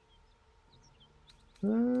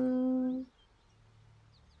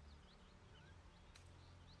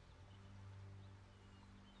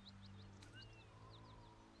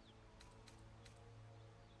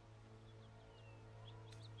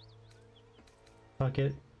 Fuck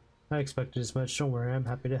it. I expected as much. Don't worry, I'm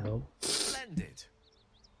happy to help. Splendid.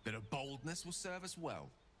 Bit of boldness will serve us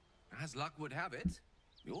well. As luck would have it,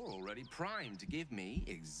 you're already primed to give me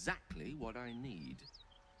exactly what I need.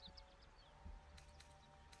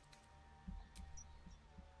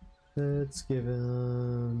 Let's give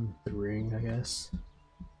him the ring, I guess.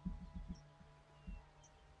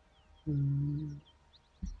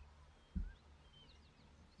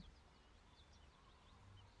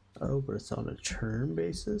 Oh, but it's on a turn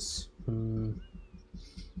basis?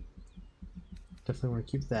 Definitely want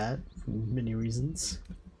to keep that for many reasons.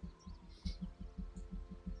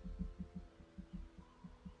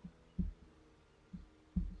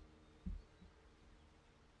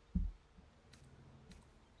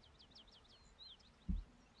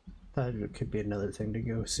 Thought it could be another thing to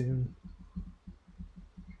go soon.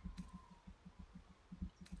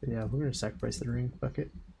 But yeah, we're gonna sacrifice the ring. Fuck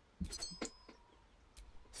it.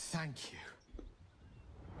 Thank you.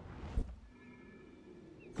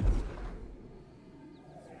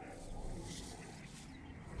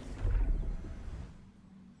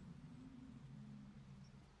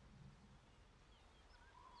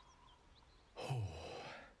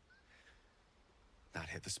 That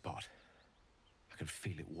hit the spot. I could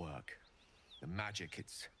feel it work. The magic,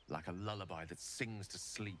 it's like a lullaby that sings to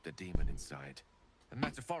sleep the demon inside. A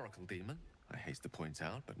metaphorical demon, I haste to point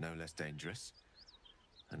out, but no less dangerous.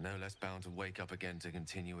 And no less bound to wake up again to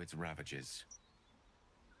continue its ravages.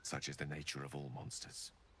 Such is the nature of all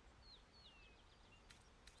monsters.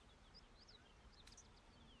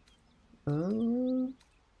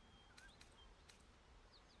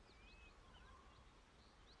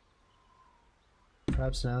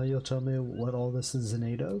 Perhaps now you'll tell me what all this is in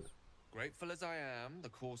aid of? Grateful as I am, the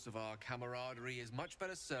course of our camaraderie is much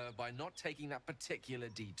better served by not taking that particular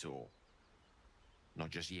detour. Not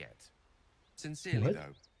just yet. Sincerely,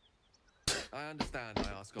 though. I understand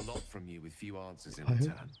I ask a lot from you with few answers in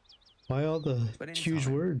return. Why all the huge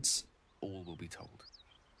time, words? All will be told.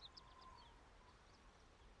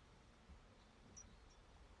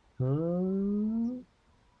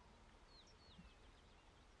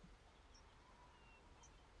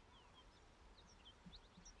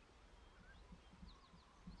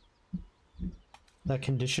 That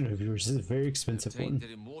condition of yours is a very expensive one.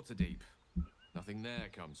 Tainted in Waterdeep. Nothing there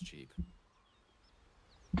comes cheap.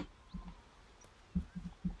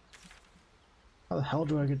 How the hell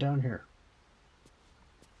do I get down here?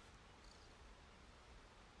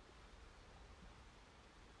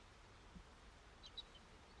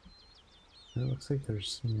 It looks like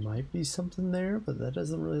there's might be something there, but that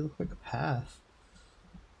doesn't really look like a path.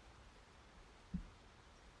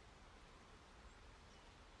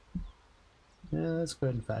 Yeah, let's go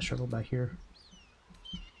ahead and fast travel back here.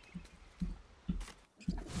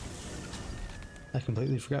 I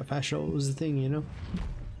completely forgot fast travel was the thing, you know?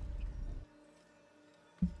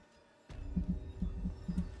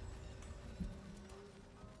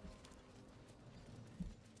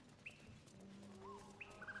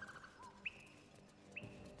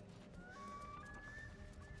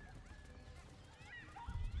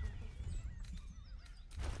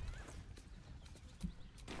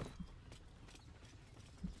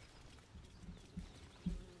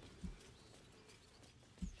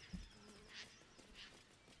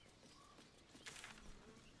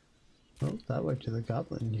 Oh, that way to the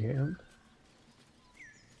goblin camp.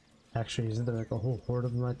 Actually, isn't there like a whole horde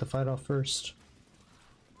of them I have to fight off first?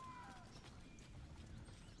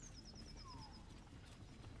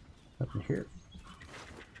 Up in here.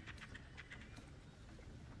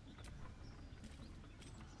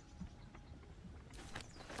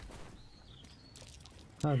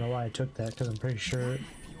 I don't know why I took that, because I'm pretty sure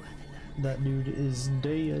that dude is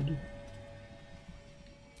dead.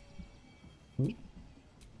 Ooh.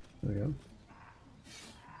 There we go.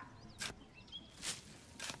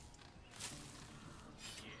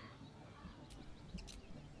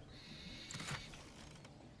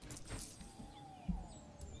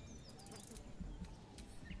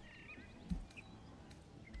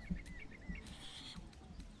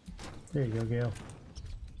 There you go, Gale.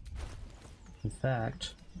 In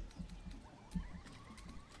fact,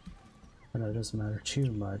 I know it doesn't matter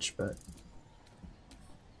too much, but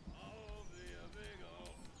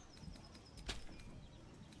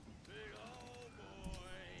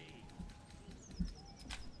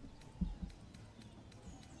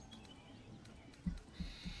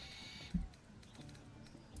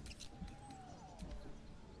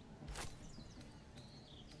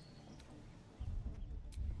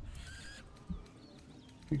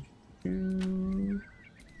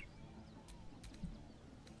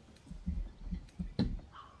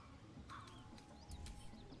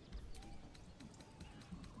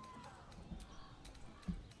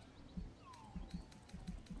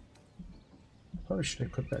probably should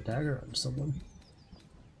equip that dagger on someone.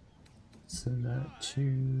 Send that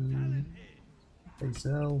to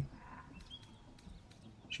Hazel.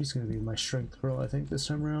 She's going to be my strength girl, I think, this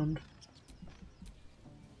time around.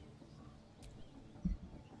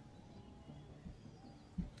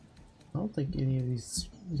 I don't think any of these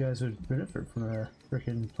guys would benefit from a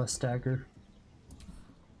freaking plus dagger.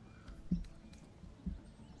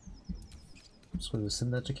 So we'll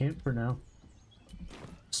send that to camp for now.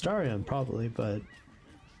 Starion probably, but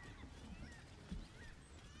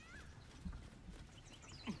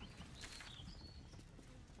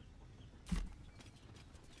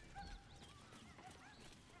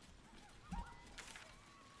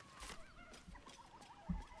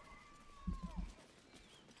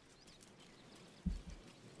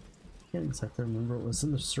can't exactly remember what was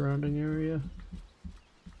in the surrounding area.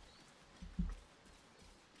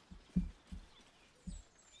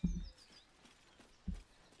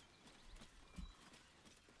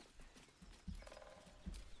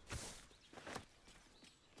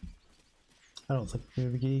 I don't think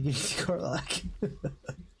we're gonna get Karlach.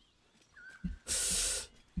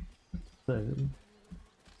 So,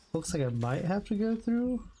 looks like I might have to go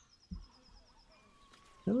through.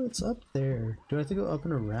 No, it's up there. Do I have to go up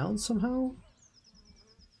and around somehow?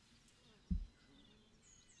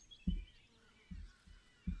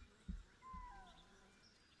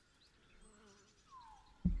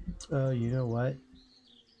 Oh, you know what?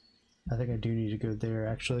 I think I do need to go there,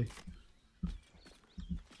 actually.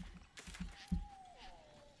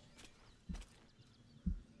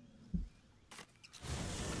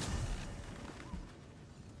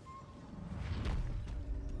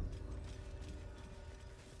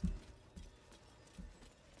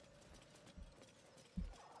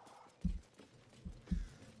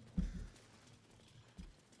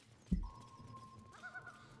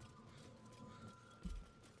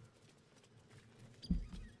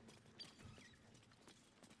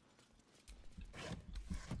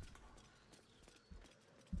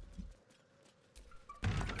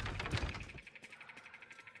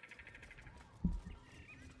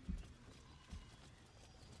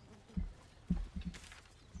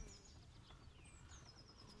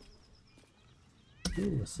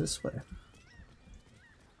 Ooh, it's this way.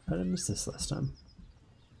 How did I miss this last time?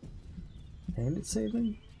 And it's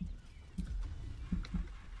saving?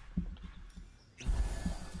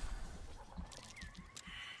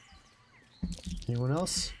 Anyone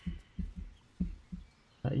else?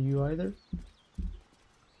 Not you either?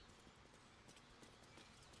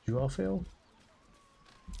 Did you all fail?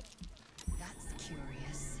 That's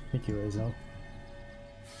curious. Thank you, Azel.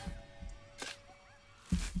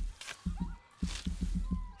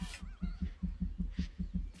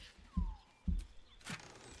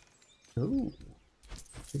 Ooh,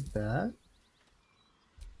 take that.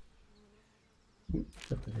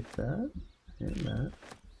 Take that, and that,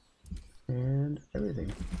 and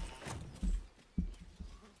everything.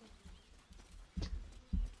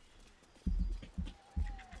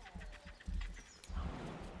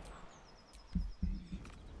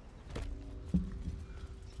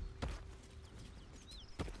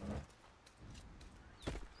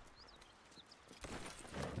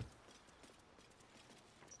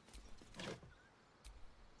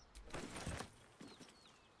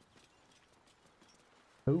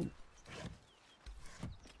 Oh.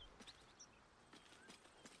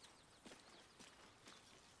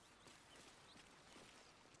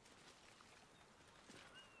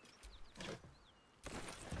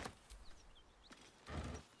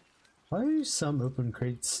 Why do some open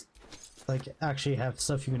crates like actually have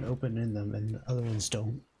stuff you can open in them and other ones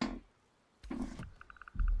don't?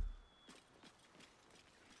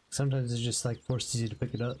 Sometimes it's just like forces you to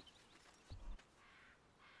pick it up.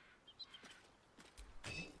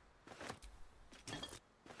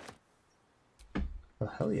 Oh,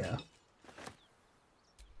 hell yeah.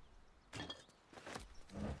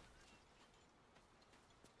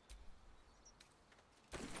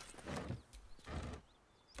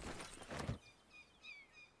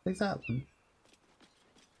 Take that one.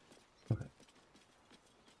 Okay.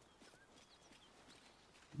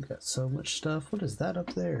 We got so much stuff. What is that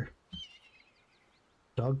up there?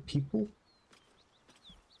 Dog people?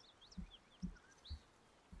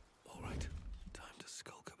 All right, time to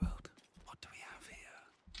skulk about. What do we have here?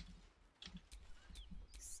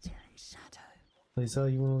 Still in shadow.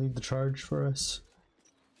 Lisa, you want to lead the charge for us?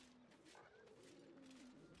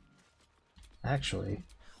 Actually,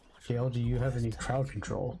 Gale, do you have any crowd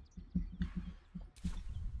control?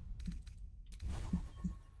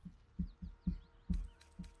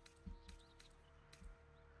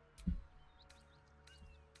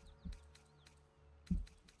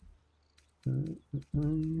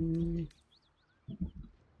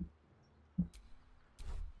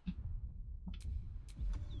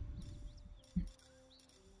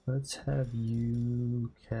 Let's have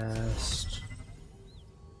you cast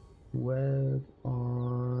web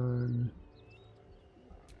on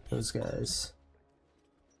those guys.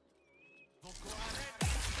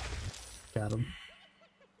 Got him.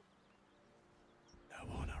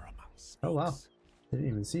 No honor amongst Oh wow, didn't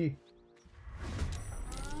even see.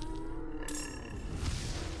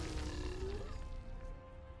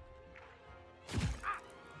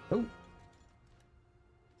 Oh.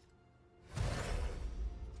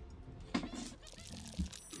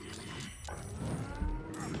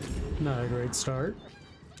 Not a great start.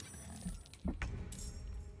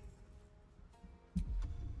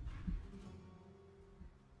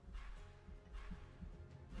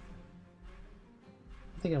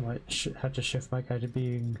 I think I might have to shift my guy to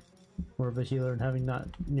being more of a healer and having not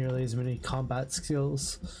nearly as many combat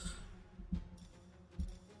skills.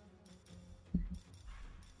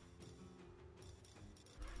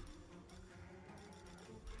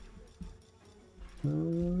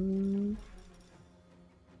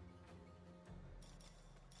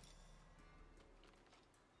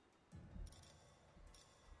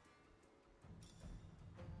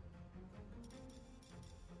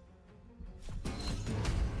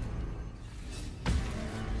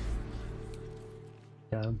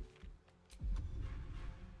 Got him.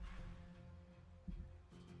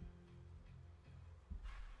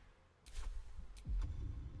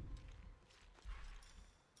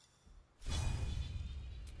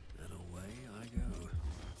 And away I go.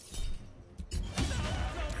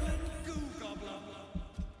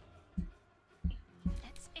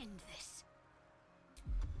 Let's end this.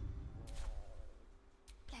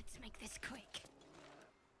 Let's make this quick.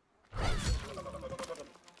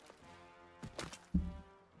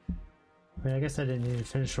 I mean, I guess I didn't need to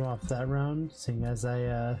finish him off that round, seeing as I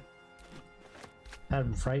had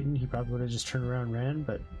him frightened. He probably would have just turned around and ran,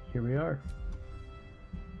 but here we are.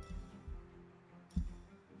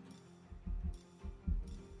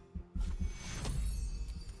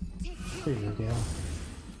 There you go.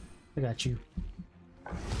 I got you.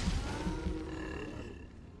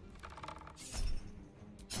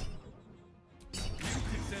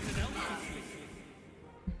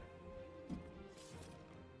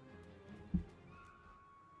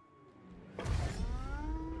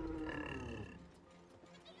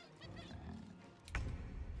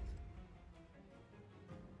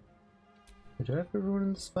 Do I have everyone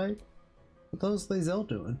in this fight? What the hell's Lae'zel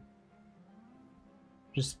doing?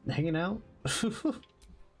 Just hanging out? Time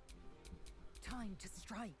to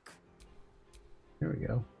strike. There we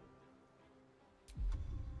go.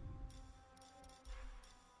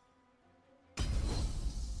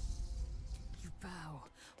 You bow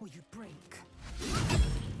or you break.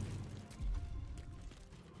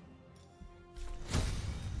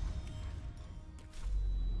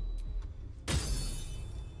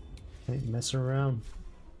 Ain't messing around.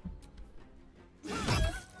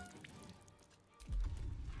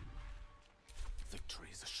 Victory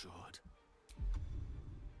is assured.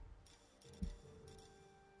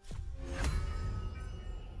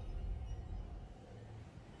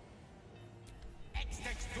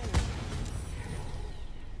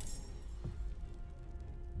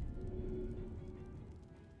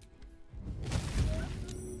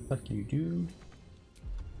 Fuck you, dude.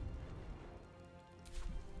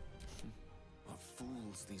 What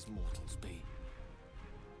fools these mortals be.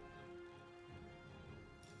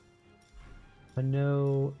 I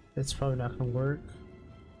know it's probably not gonna work.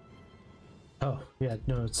 Oh, yeah,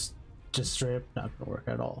 no, it's just straight up not gonna work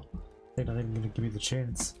at all. They're not even gonna give me the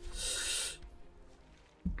chance.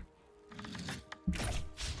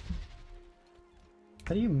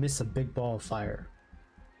 How do you miss a big ball of fire?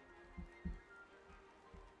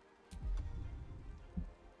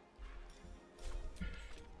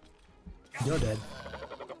 You're dead.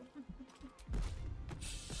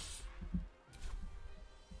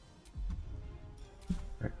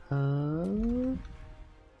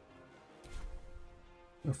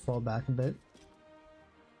 I'll fall back a bit.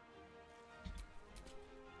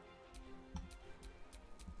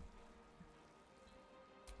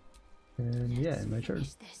 And yeah, my turn.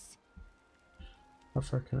 How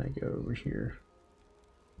far can I go over here?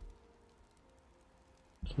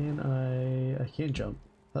 Can I can't jump.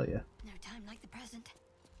 Hell yeah. No time like the present.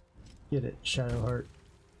 Get it, Shadowheart.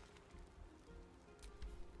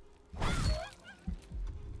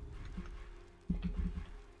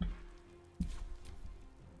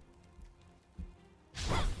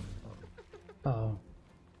 Oh.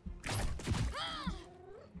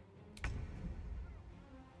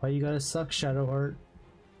 Why you gotta suck, Shadowheart?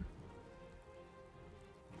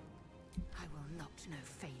 I will not know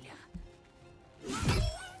failure.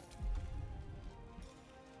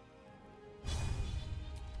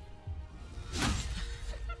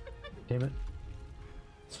 Damn it.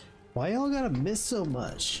 Why y'all gotta miss so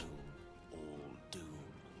much? All doom.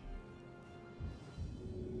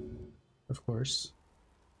 Of course.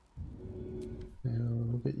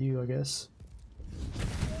 And look at you, I guess.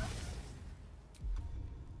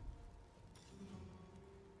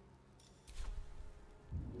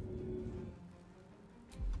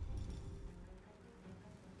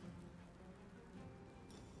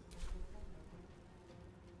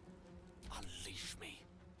 Unleash me.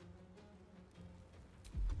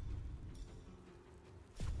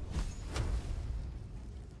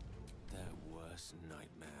 Their worst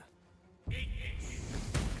nightmare.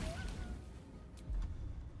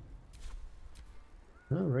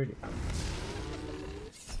 Alrighty.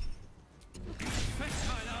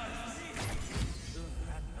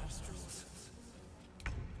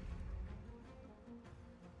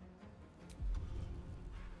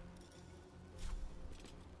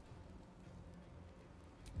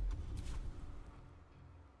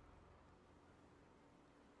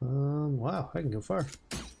 Wow, I can go far.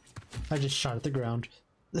 I just shot at the ground.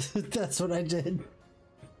 That's what I did.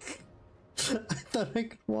 I thought I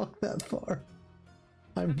could walk that far.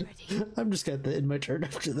 I'm just gonna end my turn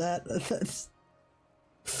after that. That's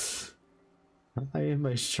I end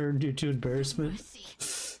my turn due to embarrassment.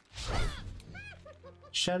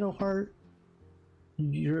 Shadowheart,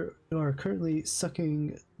 you are currently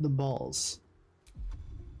sucking the balls.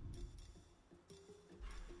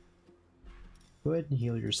 Go ahead and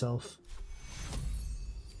heal yourself.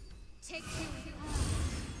 Take two.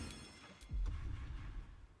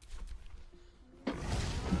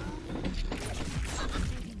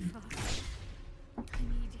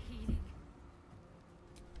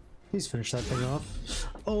 Please finish that thing off.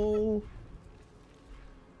 Oh,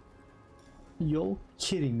 you're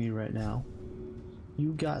kidding me right now.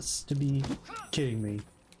 You got to be kidding me.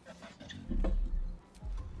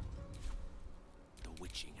 The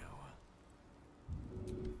witching hour.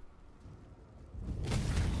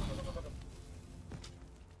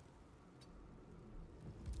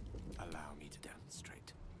 Allow me to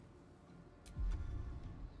demonstrate.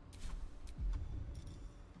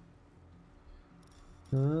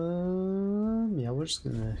 Yeah, we're just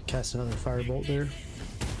gonna cast another firebolt there.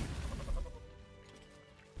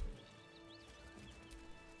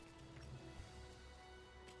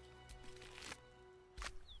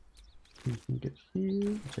 You can get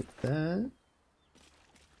here, take that.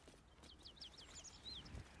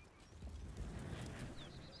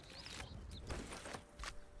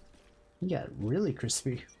 You got really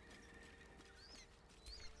crispy.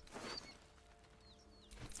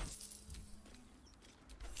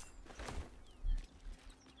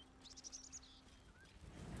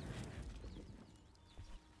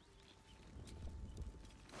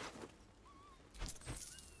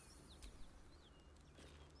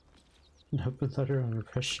 An open letter on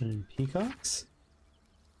repression in peacocks?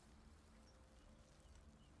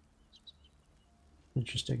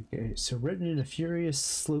 Interesting. Okay, so written in a furious,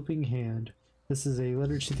 sloping hand, this is a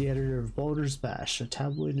letter to the editor of Baldur's Bash, a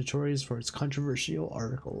tabloid notorious for its controversial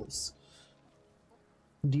articles.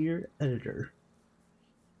 Dear editor,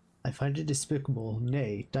 I find it despicable,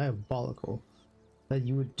 nay, diabolical, that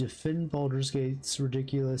you would defend Baldur's Gate's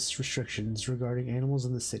ridiculous restrictions regarding animals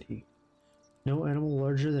in the city. No animal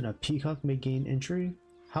larger than a peacock may gain entry?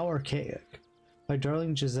 How archaic. My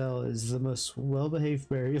darling Giselle is the most well-behaved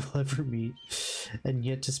bear you'll ever meet, and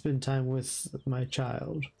yet to spend time with my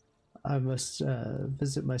child, I must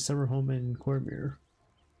visit my summer home in Cormyr.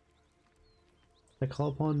 I call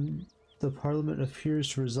upon the Parliament of Peers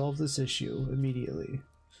to resolve this issue immediately.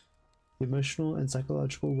 The emotional and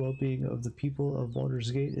psychological well-being of the people of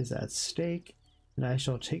Baldur's Gate is at stake, and I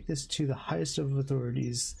shall take this to the highest of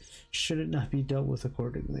authorities should it not be dealt with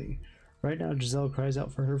accordingly. Right now, Giselle cries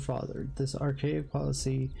out for her father. This archaic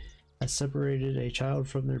policy has separated a child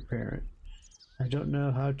from their parent. I don't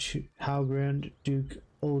know how Grand Duke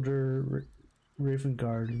Older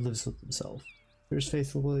Ravengard lives with himself. Yours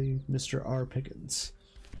faithfully, Mr. R. Pickens.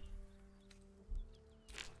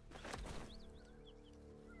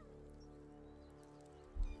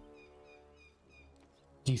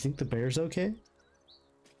 Do you think the bear's okay?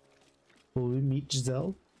 Will we meet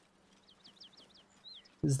Giselle?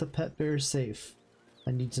 Is the pet bear safe?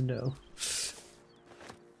 I need to know.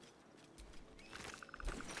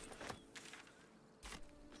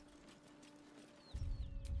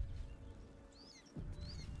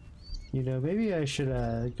 You know, maybe I should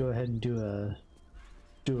go ahead and do a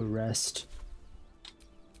rest.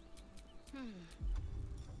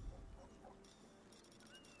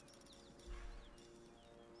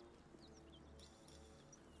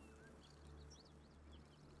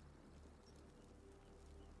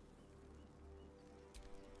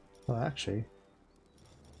 Oh, actually.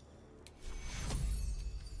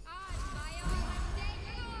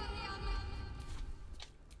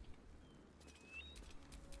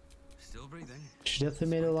 Still breathing. She definitely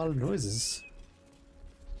made a lot of noises.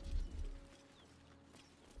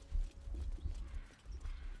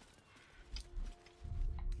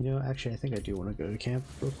 You know, actually, I think I do want to go to camp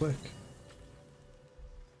real quick.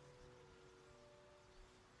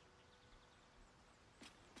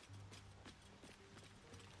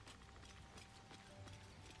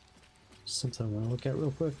 Something I want to look at real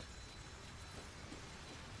quick.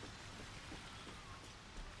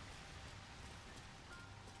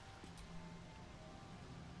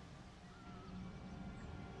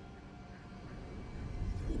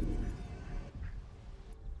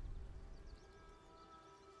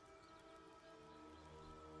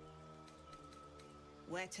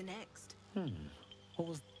 Where to next? What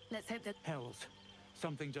was Let's hope that hells?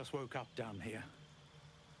 Something just woke up down here.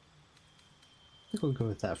 I think we'll go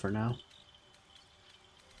with that for now.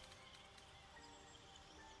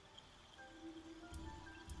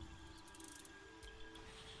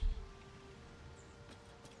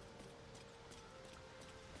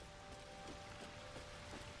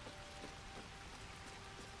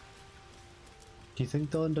 Do you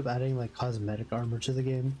think they'll end up adding like cosmetic armor to the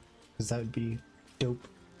game? Because that would be dope.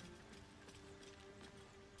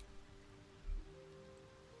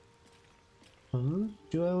 Huh?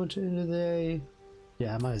 Do I want to end the day?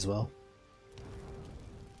 Yeah, I might as well.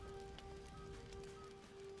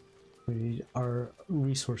 We need our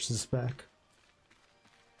resources back.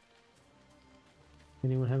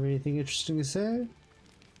 Anyone have anything interesting to say?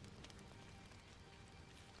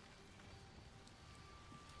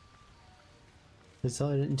 That's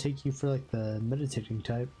all I didn't take you for like the meditating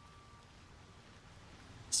type.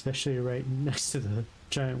 Especially right next to the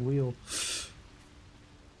giant wheel.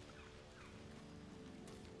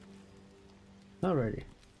 Alrighty.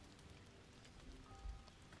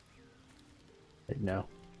 Wait, no.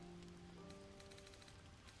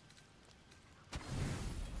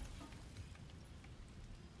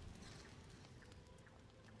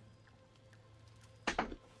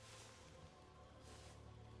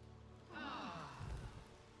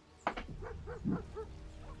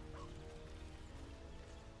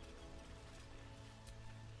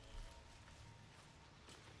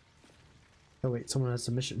 Oh wait, someone has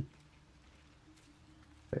a mission.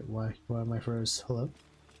 Wait, why am I froze? Hello?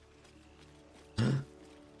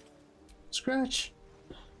 Scratch!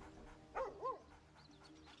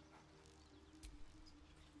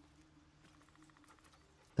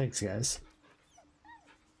 Thanks, guys.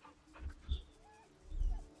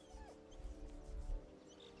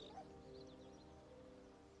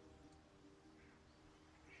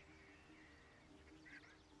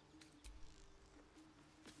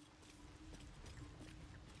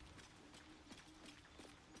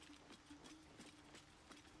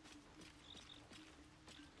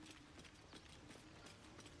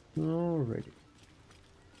 Alrighty.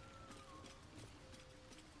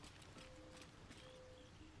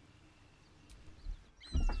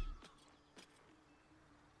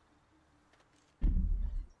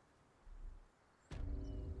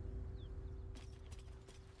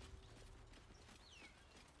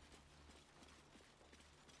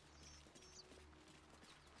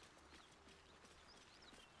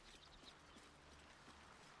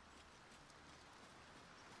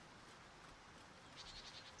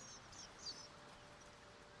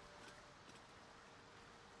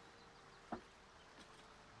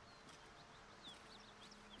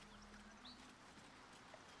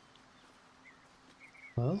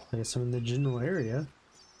 Well, I guess I'm in the general area.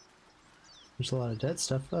 There's a lot of dead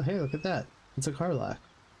stuff. Oh, hey, look at that. It's a Karlach.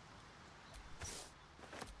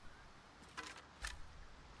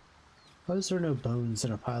 Why is there no bones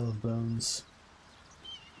in a pile of bones?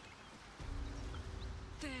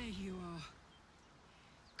 There you are.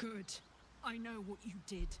 Good. I know what you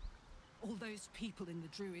did. All those people in the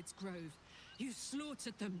Druid's Grove. You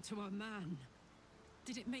slaughtered them to a man.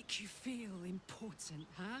 Did it make you feel important,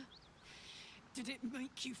 huh? Did it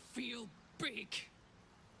make you feel big?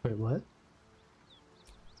 Wait, what?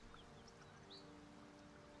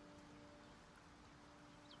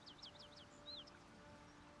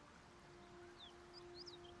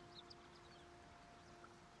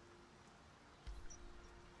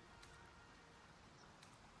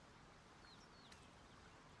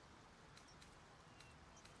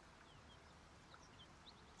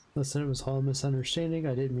 Listen, it was all a misunderstanding.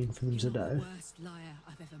 I didn't mean for them to die. You're the worst liar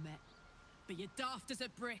I've ever met. But you're daft as a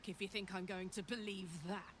brick if you think I'm going to believe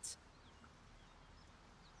that.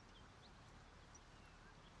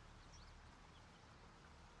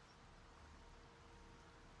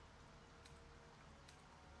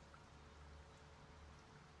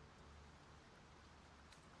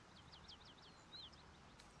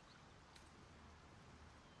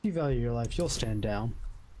 If you value your life, you'll stand down.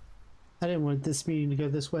 I didn't want this meeting to go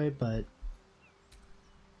this way, but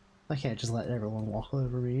I can't just let everyone walk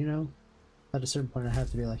over me, you know? At a certain point, I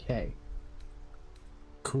have to be like, hey,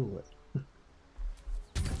 cool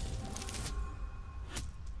it.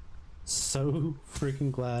 So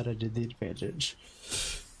freaking glad I did the advantage.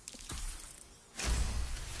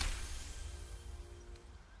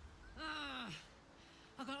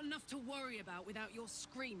 I've got enough to worry about without your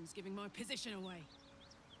screams giving my position away.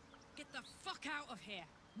 Get the fuck out of here,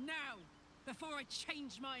 now, before I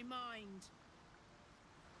change my mind.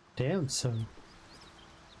 Damn, so...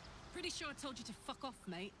 Pretty sure I told you to fuck off,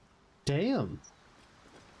 mate. Damn.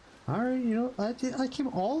 Alright, you know, I came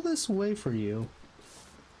all this way for you.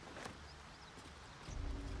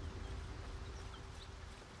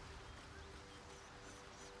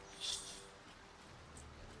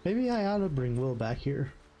 Maybe I ought to bring Will back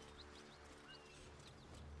here.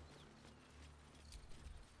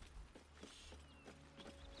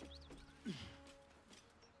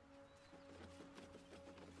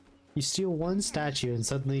 You steal one statue and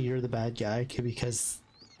suddenly you're the bad guy because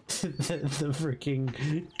the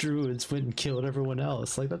freaking druids went and killed everyone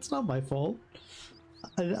else. Like, that's not my fault.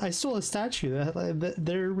 I stole a statue.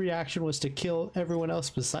 Their reaction was to kill everyone else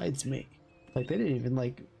besides me. Like, they didn't even,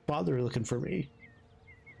 like, bother looking for me.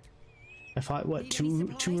 I fought, what, two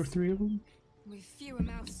or three of them? We've fewer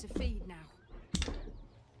mouths to feed now.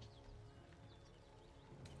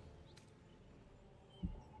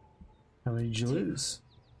 How many did you lose?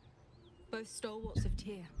 Both stalwarts of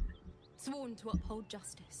Tyr, sworn to uphold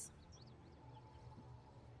justice.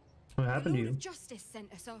 What happened to The Lord you? of Justice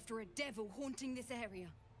sent us after a devil haunting this area.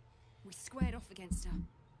 We squared off against her.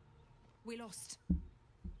 We lost.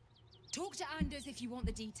 Talk to Anders if you want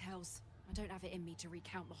the details. I don't have it in me to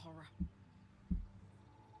recount the horror.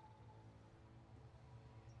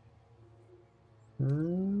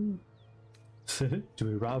 Do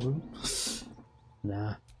we rob him?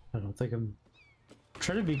 Nah, I don't think I'm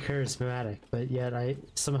trying to be charismatic, but yet I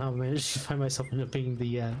somehow managed to find myself end up being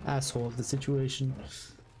the asshole of the situation.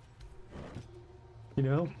 You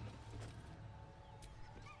know?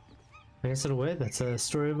 I guess in a way, that's a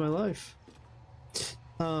story of my life.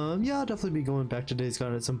 Yeah, I'll definitely be going back to Days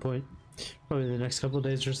Gone at some point. Probably the next couple of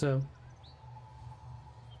days or so.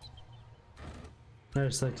 I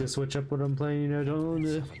just like to switch up what I'm playing, you know, don't want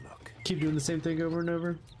to keep doing the same thing over and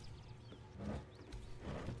over.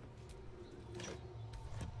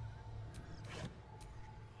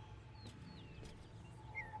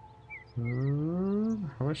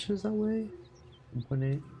 How much does that weigh?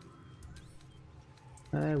 1.8.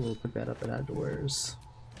 I will pick that up at outdoors.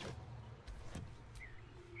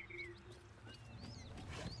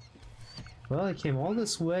 Well, I came all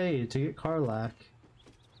this way to get Karlach.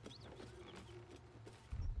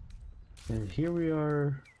 And here we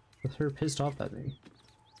are with her pissed off at me.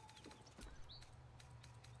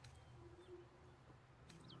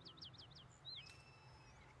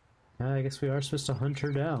 I guess we are supposed to hunt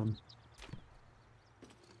her down.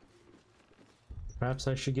 Perhaps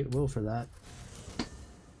I should get Will for that.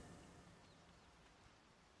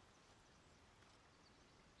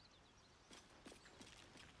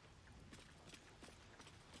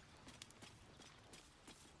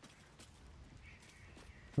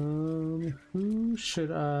 Who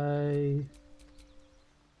should I... A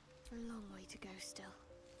long way to go still.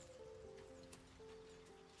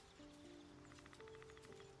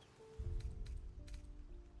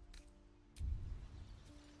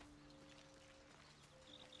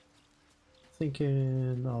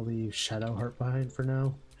 Thinking I'll leave Shadowheart behind for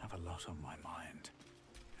now. Have a lot on my mind.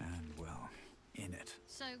 And, well, in it.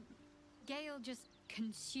 So, Gale just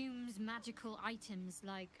consumes magical items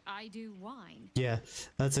like I do wine. Yeah,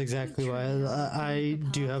 that's exactly why I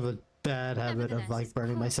do have a bad habit of like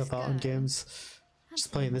burning myself out on games.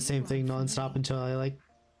 Just playing the same thing non-stop until I like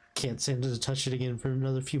can't stand to touch it again for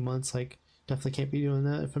another few months. Like, definitely can't be doing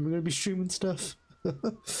that if I'm gonna be streaming stuff.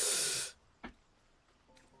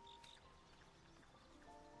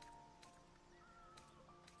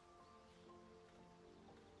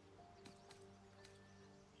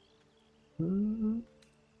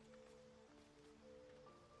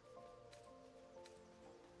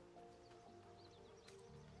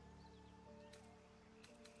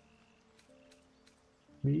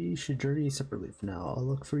 We should journey separately for now. I'll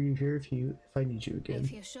look for you here if I need you again.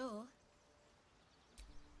 If you're sure.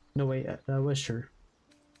 No wait, I was sure.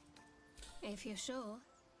 If you're sure.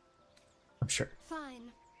 I'm sure.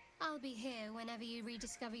 Fine. I'll be here whenever you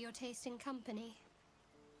rediscover your taste in company.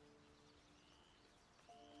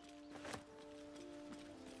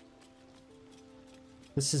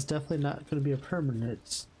 This is definitely not going to be a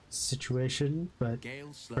permanent situation, but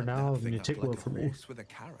for now, I'm going to take Will for me. With a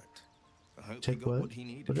carrot. I hope Take he got what? what he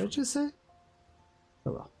needed. What did I just say?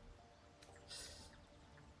 Oh well.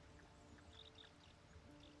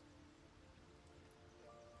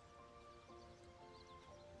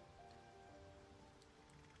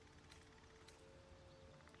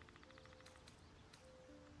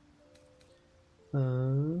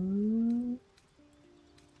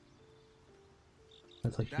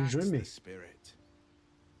 I'd like you to join me. The spirit.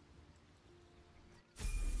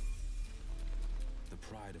 The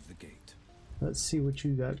pride of the gate. Let's see what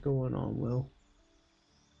you got going on, Will.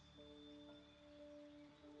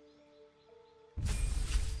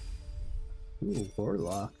 Ooh,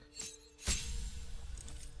 warlock.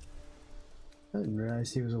 I didn't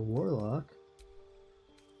realize he was a warlock.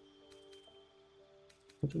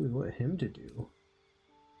 What do we want him to do?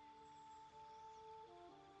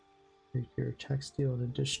 Make your attack steal an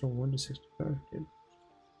additional 1 to 65. Dude.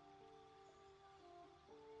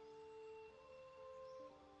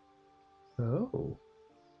 Oh.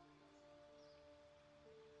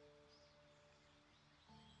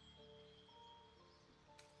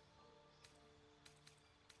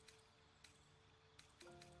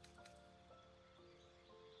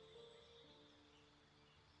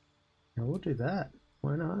 Yeah, we'll do that.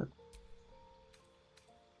 Why not?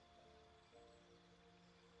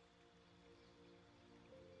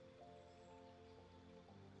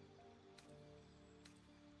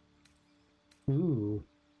 Ooh.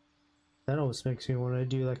 That almost makes me want to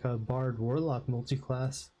do like a Bard Warlock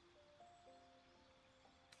multi-class.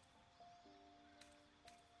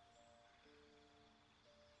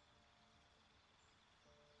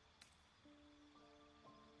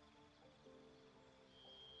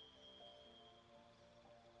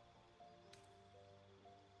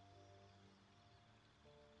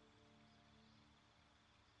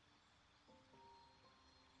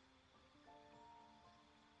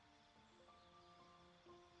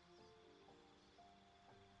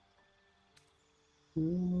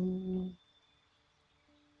 Mm.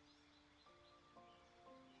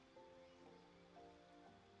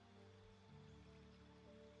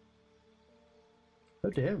 Oh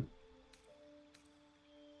damn.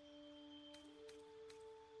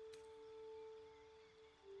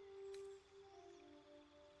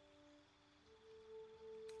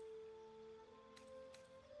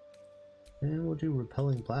 And we'll do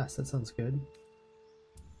repelling blast, that sounds good.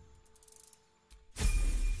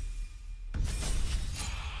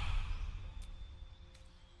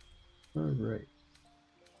 Alright.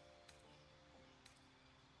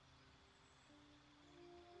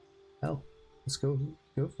 Hell, let's go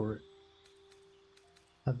for it.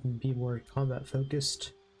 Have them be more combat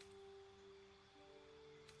focused.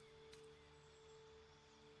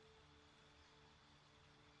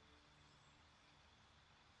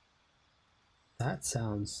 That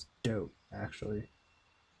sounds dope, actually.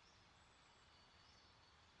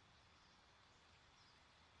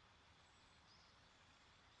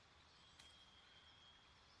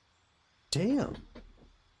 Damn.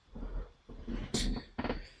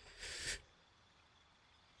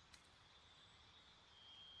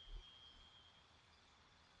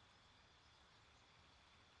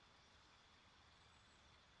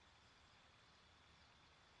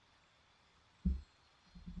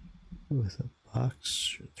 With a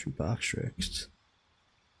box, 3 box tricks.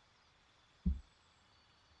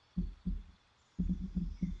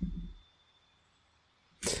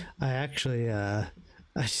 I actually,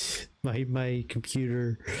 my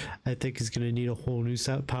computer, I think is gonna need a whole new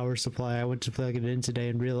power supply. I went to plug it in today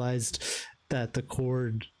and realized that the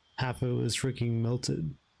cord, half of it was freaking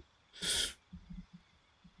melted.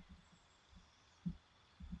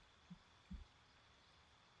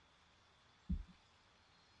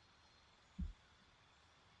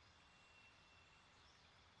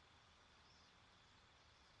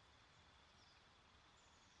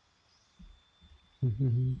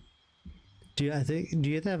 Do you have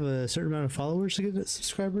to have a certain amount of followers to get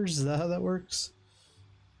subscribers? Is that how that works?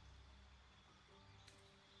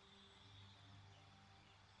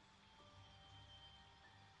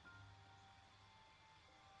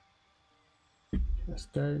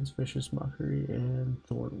 Just guidance, vicious mockery, and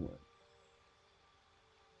thornwood.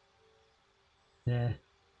 Yeah.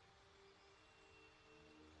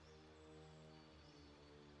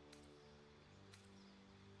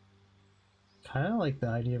 Kind of like the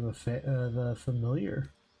idea of a familiar.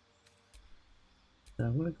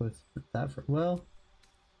 I'm gonna go with that for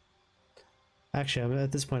actually,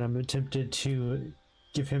 at this point, I'm tempted to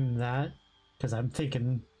give him that because I'm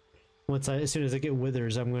thinking as soon as I get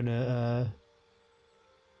withers, I'm gonna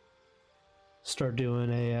start doing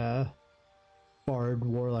a Bard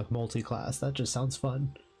Warlock multi-class. That just sounds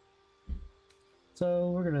fun.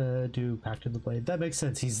 So we're gonna do Pact of the Blade. That makes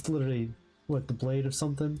sense. He's literally what, the blade of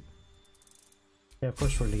something. Yeah, of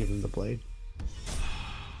course we're gonna give him the blade.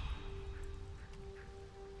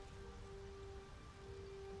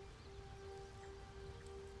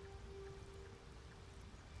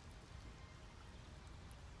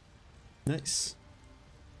 Nice.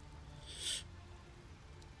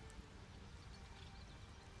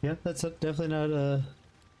 Yeah, that's definitely not a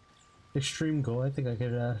extreme goal. I think I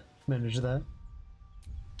could manage that.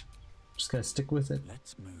 Just gotta stick with it.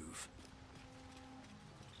 Let's move.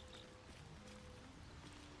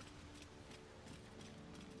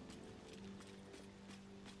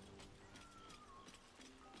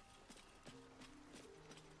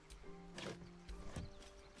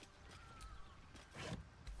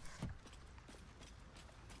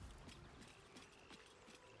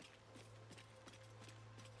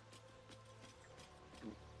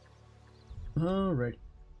 Alright,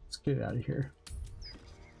 let's get out of here.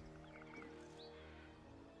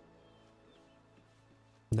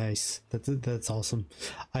 Nice. That's awesome.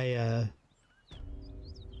 Yeah,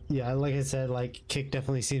 like I said, like kick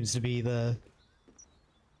definitely seems to be the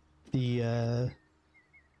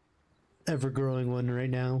ever growing one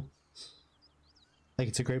right now. Like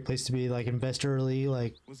it's a great place to be, like invest early,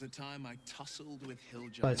 like Was a time I tussled with hill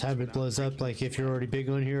giants by the time it without blows up, breaking like a if you're sweat. already big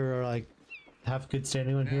on here or like have good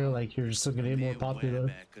standing on here, like you're still gonna get more popular.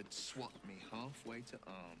 Werebear could swat me halfway to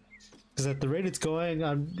arm. Because at the rate it's going,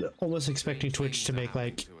 I'm almost expecting Twitch to make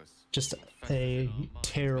like just a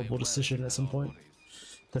terrible decision at some point.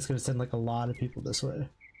 That's gonna send like a lot of people this way.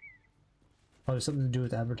 Probably something to do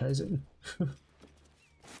with advertising.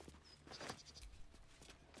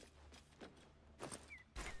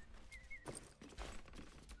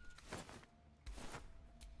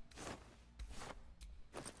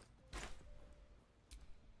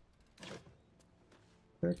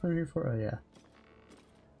 What did I come here for? Oh yeah.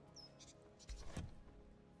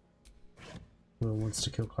 Will wants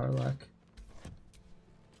to kill Karlak.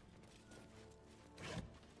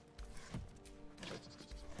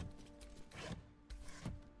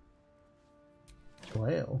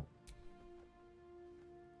 Whale.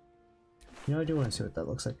 You know, I do want to see what that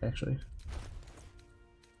looks like actually.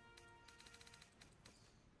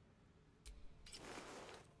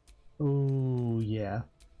 Oh yeah.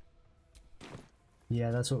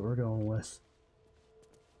 Yeah, that's what we're going with.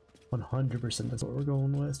 100% that's what we're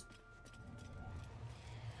going with. Is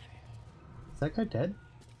that guy dead?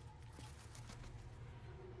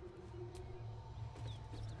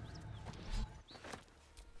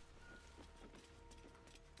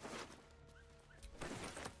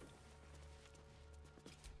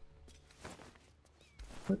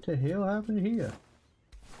 What the hell happened here?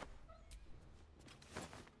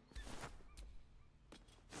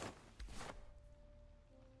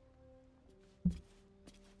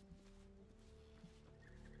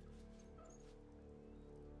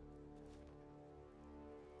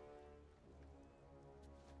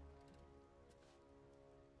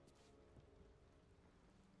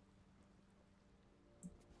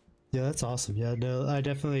 Yeah, that's awesome. Yeah, no, I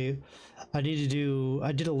did a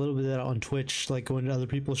little bit of that on Twitch, like going to other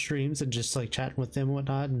people's streams and just like chatting with them and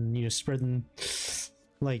whatnot, and you know, spreading,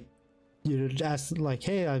 like, you know, ask like,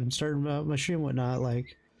 hey, I'm starting my stream and whatnot.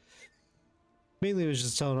 Like, mainly it was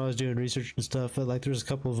just telling I was doing research and stuff, but like there's a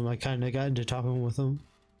couple of them I kind of got into talking with them,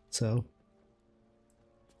 so.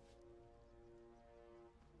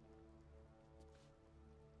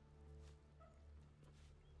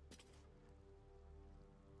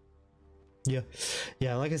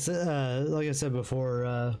 Yeah, like I said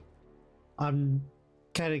before, I'm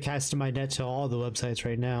kind of casting my net to all the websites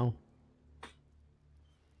right now.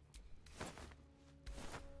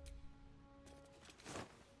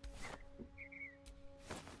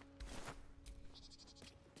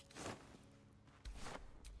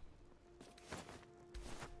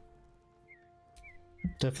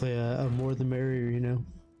 Definitely a more the merrier, you know.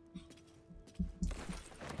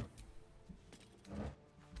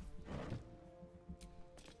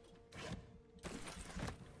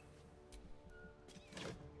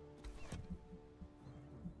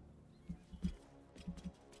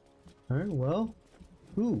 Alright, well.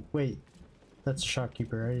 Ooh, wait. That's a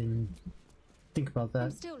shopkeeper. I didn't even think about that.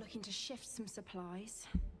 I'm still looking to shift some supplies.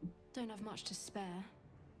 Don't have much to spare,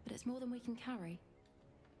 but it's more than we can carry.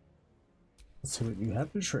 Let's see what you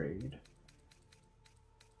have to trade.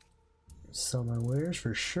 Sell my wares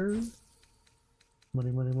for sure.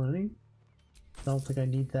 Money, money, money. I don't think I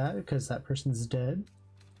need that because that person's dead.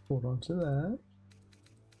 Hold on to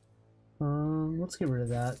that. Let's get rid of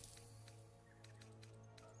that.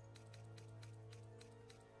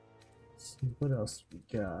 What else we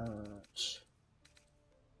got?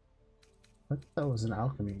 I thought that was an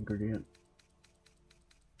alchemy ingredient.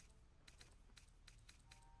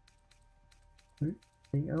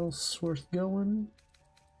 Anything else worth going?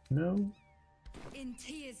 No? In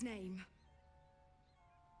Tia's name.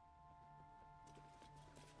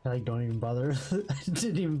 I don't even bother. I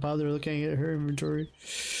didn't even bother looking at her inventory.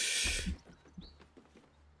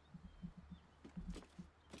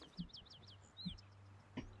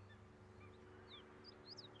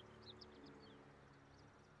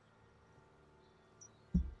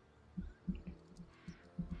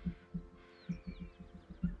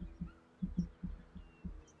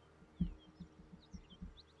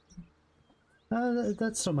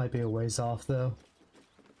 That still might be a ways off, though.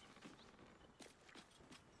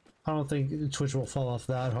 I don't think Twitch will fall off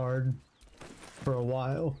that hard for a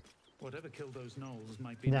while. Whatever killed those gnolls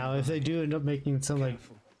might be. Now, if they do end up making some like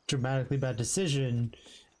dramatically bad decision,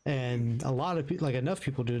 and a lot of people, like enough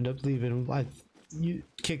people, do end up leaving,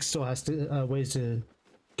 Kick still has to ways to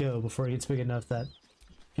go before it gets big enough that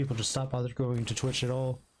people just stop bothering going to Twitch at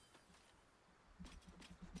all.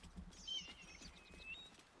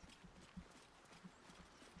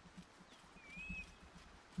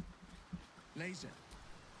 Laser.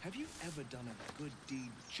 Have you ever done a good deed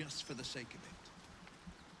just for the sake of it?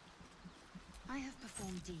 I have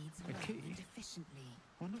performed deeds A well key? and efficiently.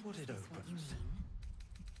 Wonder what Is it this what you opens. mean?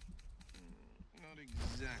 Not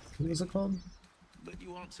exactly. What was it called? But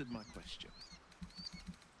you answered my question.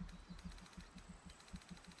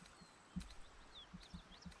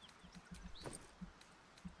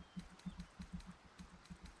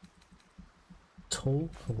 Toll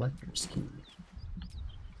collector's key.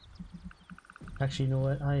 Actually, you know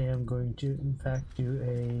what? I am going to, in fact, do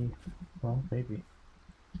a, well, maybe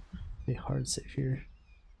a hard save here.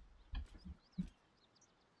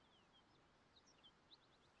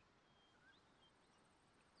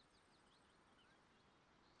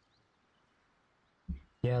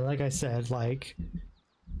 Yeah, like I said, like,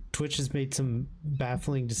 Twitch has made some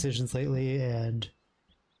baffling decisions lately, and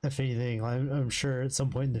if anything, I'm sure at some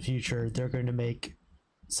point in the future they're going to make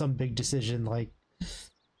some big decision, like,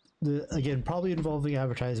 again, probably involving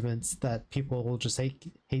advertisements that people will just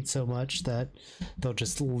hate so much that they'll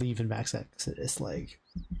just leave in max exodus. Like,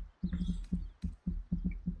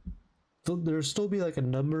 there'll still be like a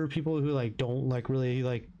number of people who like don't like really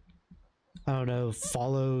like, I don't know,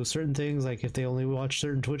 follow certain things. Like if they only watch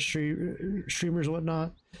certain Twitch streamers and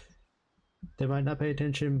whatnot, they might not pay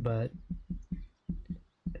attention. But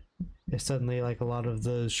if suddenly like a lot of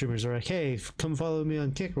the streamers are like, hey, come follow me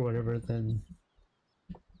on Kick or whatever, then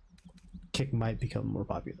Kick might become more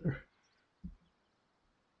popular.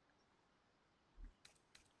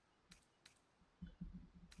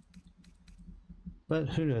 But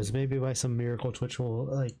who knows, maybe by some miracle Twitch will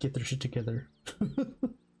like get their shit together.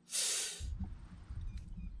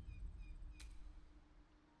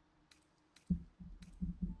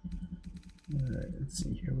 Alright, let's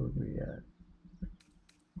see here, where we at?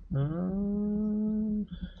 We'll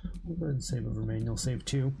go ahead and save over manual save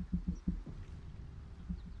 2.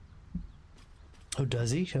 Oh,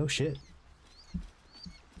 does he? Oh shit.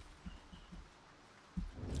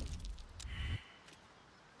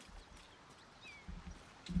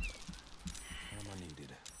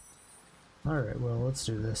 Alright, well, let's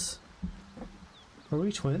do this. Are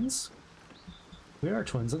we twins? We are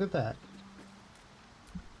twins, look at that.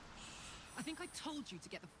 I think I told you to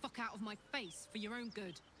get the fuck out of my face for your own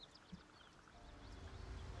good.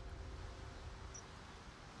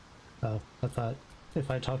 Oh, I thought if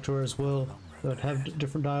I talked to her as Will, it would have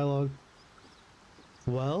different dialogue.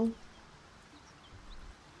 Well?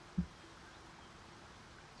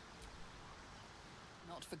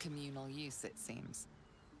 Not for communal use, it seems.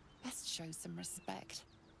 Best show some respect.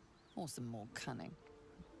 Or some more cunning.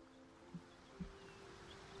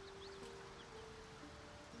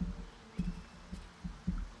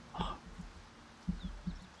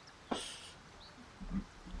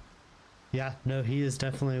 Yeah, no, he is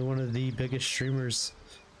definitely one of the biggest streamers.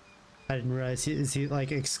 I didn't realize, is he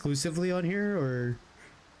like exclusively on here, or?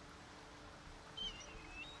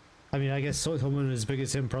 I mean, I guess someone as big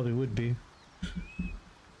as him probably would be.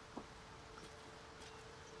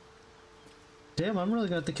 Damn, I'm really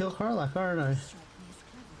gonna have to kill Karlach, aren't I?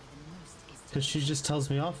 Because she just tells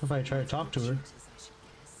me off if I try to talk to her.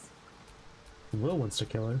 Will wants to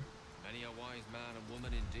kill her. Many a wise man and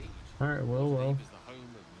woman indeed. Alright, well. Is the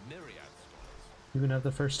home of myriad scholars. You gonna have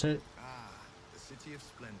the first hit? Ah, the City of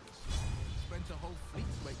Splendors. Spent a whole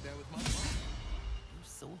fleet's weight there with my mom. You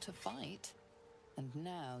sought a fight, and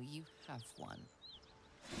now you have one.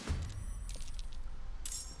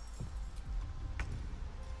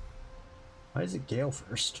 Why is it Gale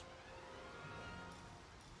first?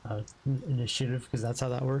 Initiative, because that's how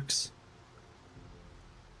that works.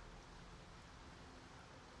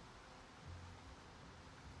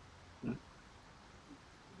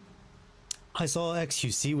 I saw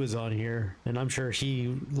XQC was on here, and I'm sure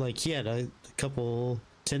he had a couple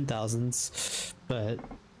 10,000s, but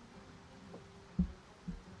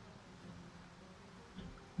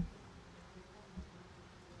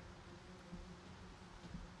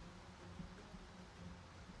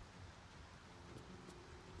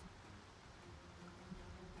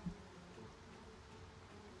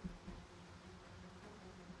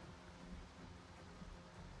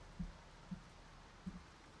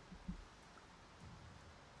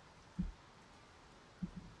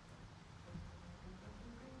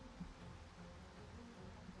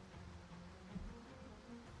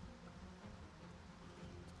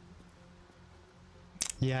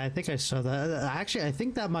yeah, I think I saw that. Actually, I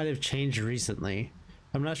think that might have changed recently.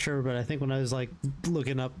 I'm not sure, but I think when I was like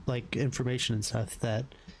looking up like information and stuff, that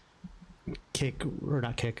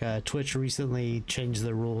Twitch recently changed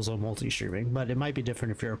the rules on multi-streaming, but it might be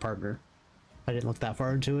different if you're a partner. I didn't look that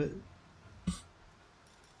far into it.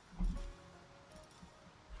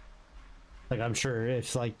 Like, I'm sure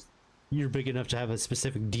if like you're big enough to have a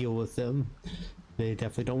specific deal with them, they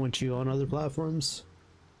definitely don't want you on other platforms.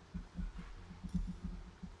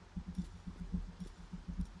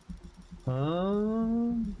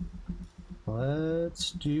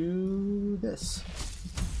 Let's do this.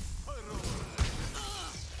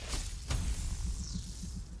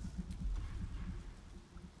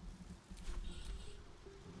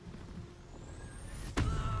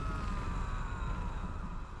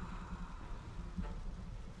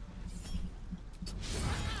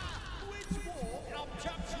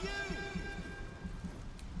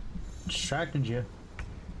 Distracted you.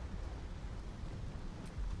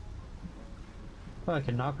 Oh, I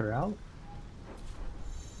can knock her out?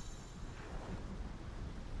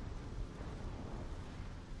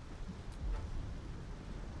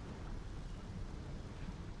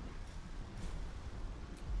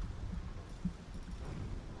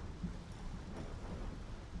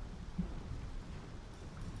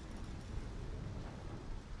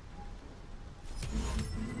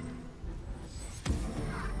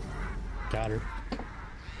 Got her.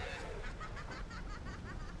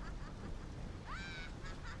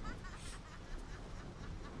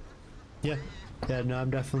 Yeah, no, I'm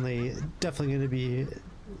definitely going to be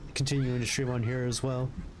continuing to stream on here as well.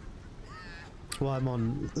 Well,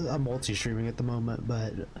 I'm multi-streaming at the moment,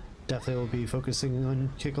 but definitely will be focusing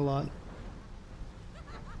on Kick a lot.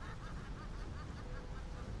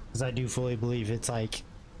 Because I do fully believe it's like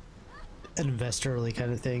an invest early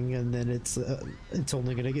kind of thing, and then it's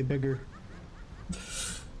only going to get bigger.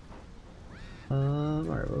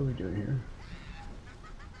 Alright, what are we doing here?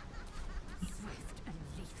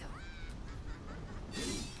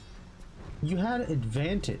 You had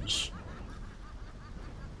advantage.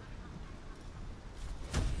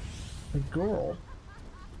 A girl.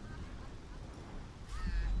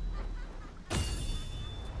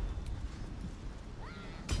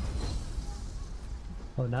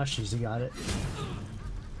 Oh, now she's got it.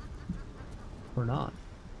 Or not.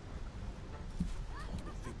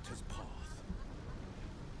 Victor's path.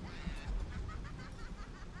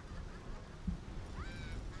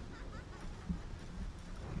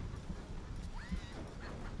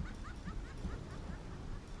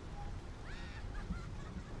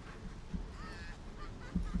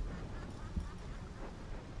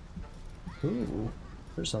 Ooh,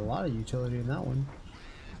 there's a lot of utility in that one.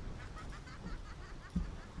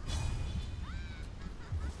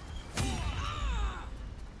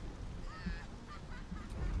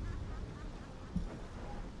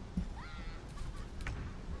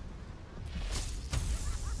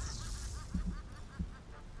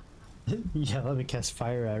 Yeah, let me cast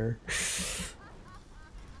fire at her.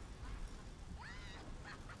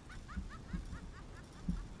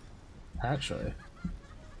 Actually.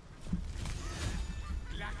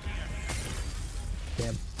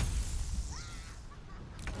 Damn.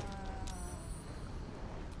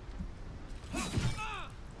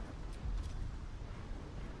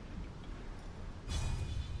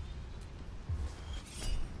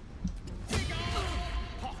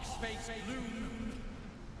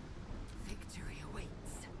 Victory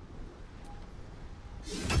awaits.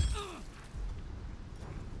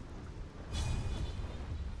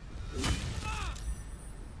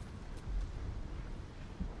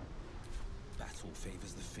 Battle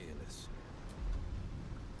favors the fearless.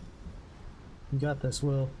 You got this,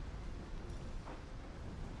 Will.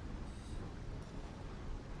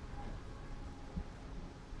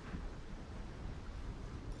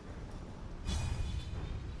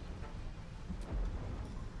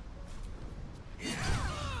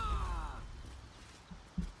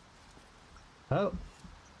 Oh.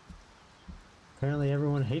 Apparently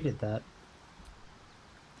everyone hated that.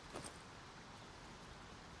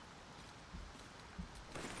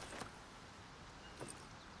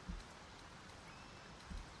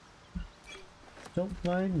 Don't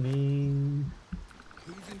mind me.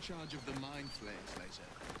 Who's in charge of the mind flayers later?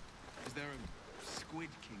 Is there a Squid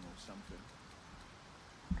King or something?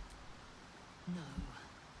 No.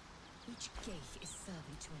 Each gate is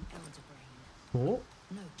servant to an elder brain. Oh.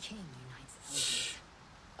 No king unites elders.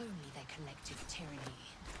 Only their collective tyranny.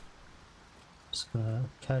 Just gonna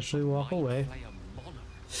casually walk away. Play a monarch.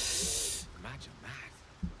 Imagine that.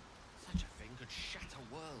 Such a thing could shatter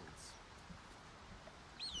worlds.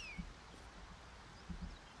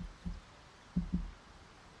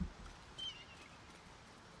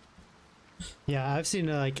 Yeah, I've seen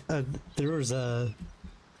there was a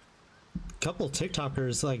couple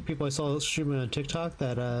TikTokers, like people I saw streaming on TikTok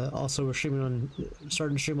that also were starting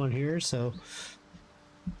to stream on here. So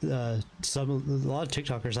a lot of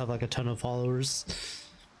TikTokers have like a ton of followers.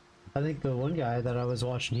 I think the one guy that I was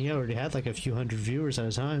watching, he already had like a few hundred viewers at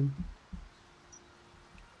a time.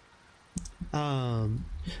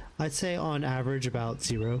 I'd say on average about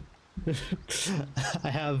 0. I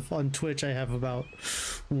have on Twitch, I have about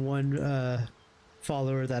one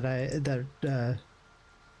follower that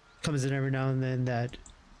comes in every now and then that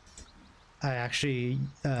I actually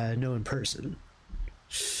know in person.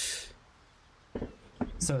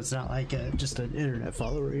 So it's not like just an internet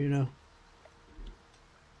follower, you know.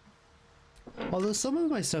 Although some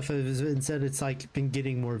of my stuff has been said it's like been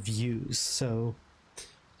getting more views, so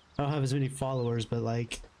I don't have as many followers, but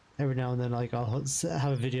like every now and then like I'll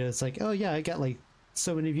have a video that's like, oh yeah, I got like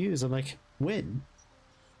so many views. I'm like, when?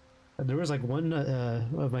 And there was like one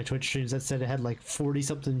of my Twitch streams that said it had like 40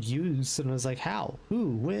 something views, and I was like, how? Who?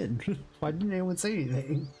 When? Why didn't anyone say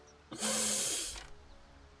anything?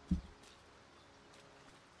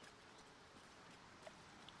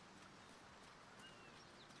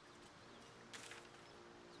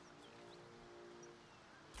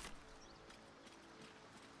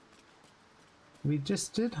 We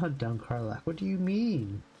just did hunt down Karlach. What do you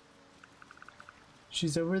mean?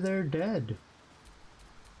 She's over there dead.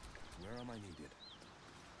 Where am I needed?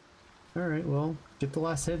 Alright, well, get the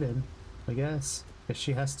last hit in, I guess. Guess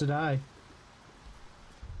she has to die.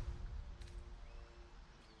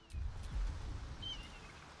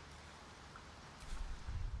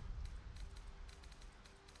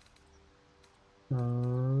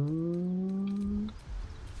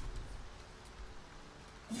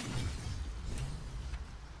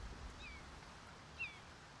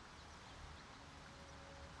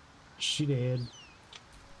 She did.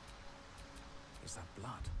 Is that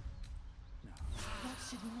blood? No. That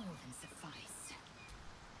should more than suffice.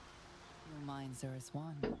 Your minds are as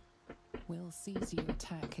one. Will sees you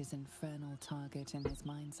attack his infernal target in his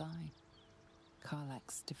mind's eye.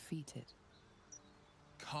 Karlach's defeated.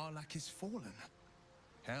 Karlach is fallen.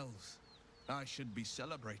 Hells, I should be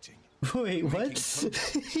celebrating. Wait, what?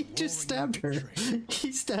 He just stabbed her.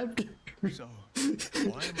 He stabbed her. So,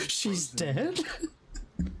 why am I She's frozen? dead?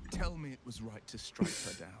 Tell me it was right to strike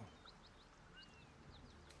her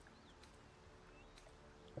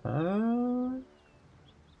down.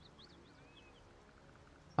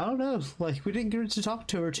 I don't know. Like, we didn't get to talk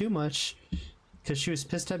to her too much because she was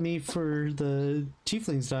pissed at me for the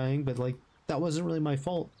tieflings dying, but like that wasn't really my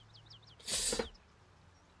fault.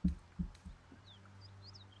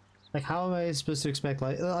 Like, how am I supposed to expect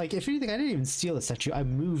like if anything, I didn't even steal the statue. I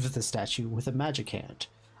moved the statue with a magic hand.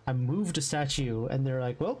 I moved a statue, and they're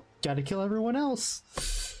like, "Well, gotta kill everyone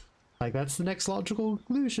else." Like, that's the next logical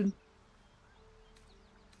conclusion.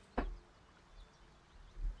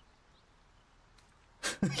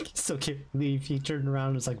 So can't believe he turned around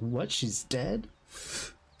and was like, "What? She's dead?"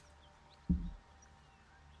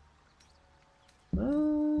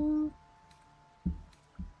 Don't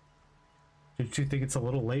you think it's a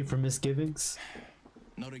little late for misgivings?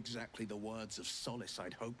 Not exactly the words of solace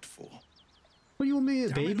I'd hoped for. What do you want me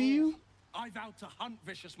to baby you? I vowed to hunt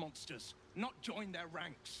vicious monsters, not join their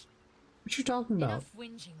ranks. What you talking about? Enough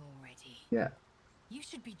whinging already. Yeah. You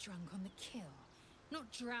should be drunk on the kill,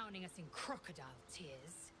 not drowning us in crocodile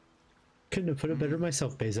tears. Couldn't have put it better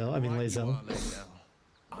myself, Bezel. I mean, Lae'zel.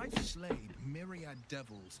 I've slayed myriad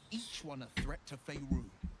devils, each one a threat to Faerû.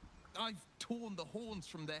 I've torn the horns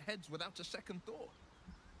from their heads without a second thought.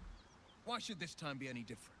 Why should this time be any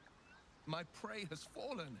different? My prey has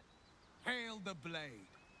fallen. Hail the blade.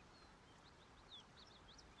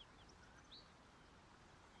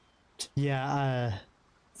 Yeah,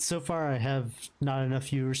 so far I have not enough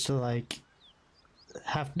viewers to like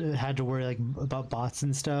had to worry like about bots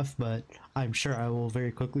and stuff, but I'm sure I will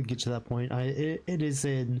very quickly get to that point. It is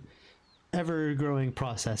an ever growing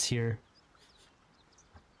process here.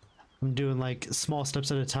 I'm doing like small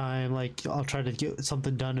steps at a time. Like, I'll try to get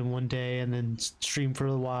something done in one day and then stream for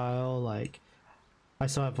a while. Like, I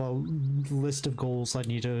still have a list of goals I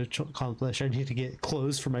need to accomplish. I need to get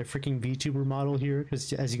clothes for my freaking VTuber model here,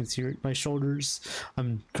 because as you can see, my shoulders,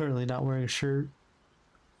 I'm currently not wearing a shirt.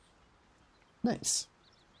 Nice.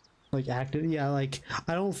 Like, active, yeah, like,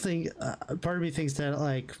 I don't think, part of me thinks that,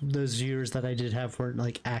 like, those viewers that I did have weren't,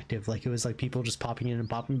 like, active. Like, it was, like, people just popping in and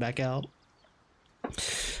popping back out.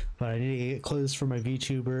 But I need to get clothes for my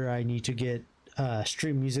VTuber. I need to get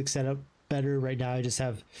stream music set up better. Right now I just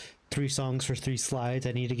have 3 songs for 3 slides.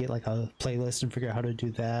 I need to get like a playlist and figure out how to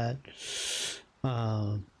do that. It's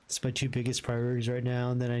my 2 biggest priorities right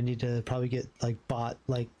now. And then I need to probably get like bot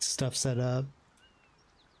like stuff set up.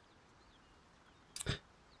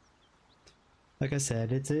 Like I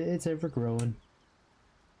said, it's ever growing.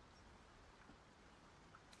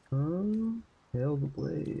 Hail the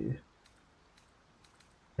blade.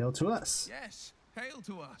 Hail to us. Yes, hail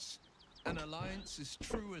to us. An alliance as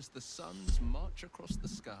true as the sun's march across the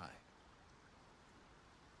sky.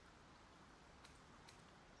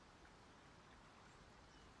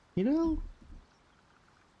 You know,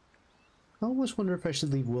 I almost wonder if I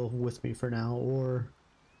should leave Will with me for now, or...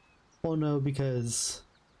 Well, no, because...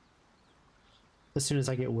 As soon as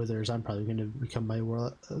I get withers, I'm probably going to become my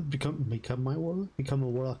warlock, become a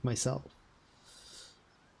warlock myself.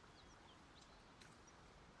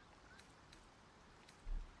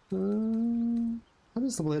 How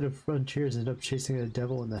does the Blade of Frontiers end up chasing a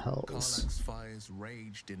devil in the hells? Karlach's fires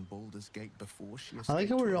raged in Baldur's Gate before she I like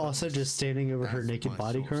how we're also just standing over her naked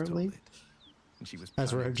body currently,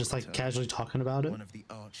 as we're just like casually talking about it. One of the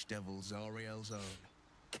archdevils Ariel's own,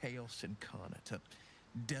 chaos incarnate, a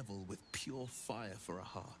devil with pure fire for a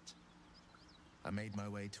heart. I made my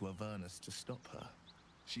way to Avernus to stop her.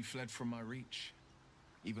 She fled from my reach.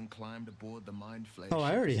 Even climbed aboard the Mind Flayer. Oh,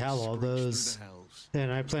 I already have all those,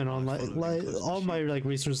 and I plan on like all my like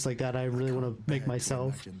resources like that. I really want to make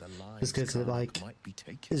myself, just because it like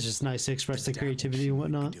it's just nice to express the creativity and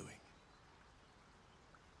whatnot.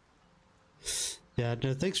 Yeah,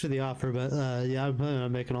 no, thanks for the offer, but yeah, I'm planning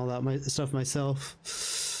on making all that stuff myself.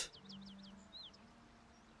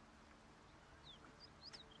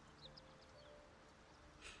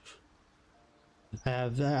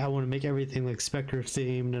 I want to make everything like Spectre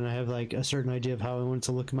themed, and I have like a certain idea of how I want it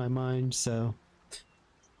to look in my mind. So,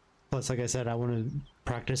 plus, like I said, I want to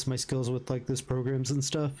practice my skills with like those programs and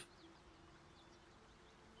stuff.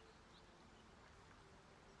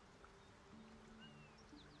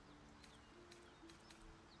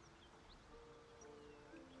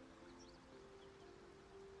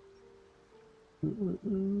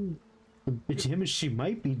 The damage she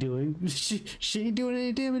might be doing, she ain't doing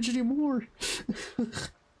any damage anymore.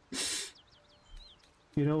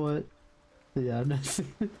 You know what? Yeah,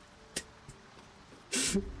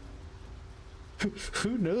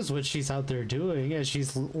 who knows what she's out there doing as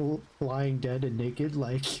she's lying dead and naked,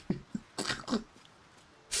 like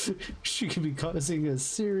she could be causing a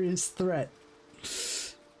serious threat.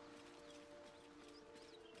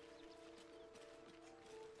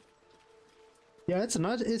 Yeah, it's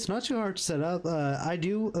not too hard to set up. I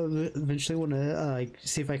do eventually want to like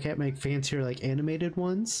see if I can't make fancier like animated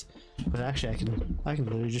ones, but actually I can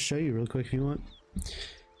literally just show you real quick if you want.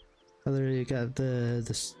 I literally got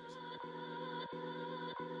this.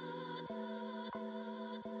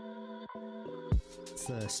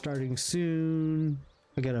 It's starting soon.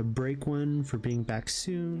 I got a break one for being back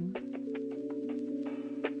soon.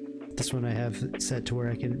 This one I have set to where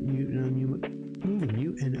I can mute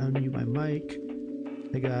and unmute my mic.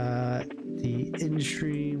 I got the end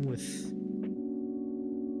stream with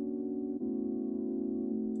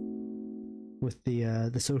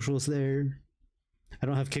the socials there. I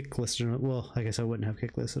don't have kick listed on, well, I guess I wouldn't have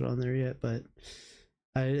kick listed on there yet, but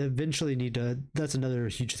I eventually need to, that's another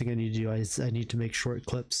huge thing I need to do. I need to make short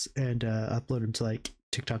clips and upload them to like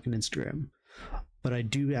TikTok and Instagram. But I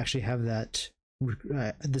do actually have that.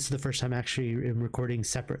 This is the first time I actually am recording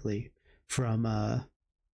separately from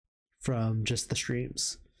just the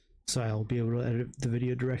streams, so I'll be able to edit the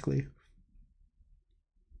video directly.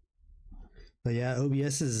 But yeah,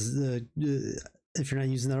 OBS is if you're not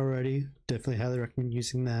using that already, definitely highly recommend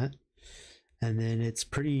using that. And then it's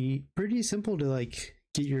pretty simple to like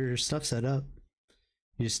get your stuff set up.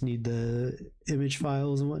 You just need the image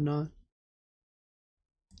files and whatnot.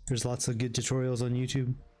 There's lots of good tutorials on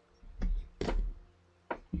YouTube.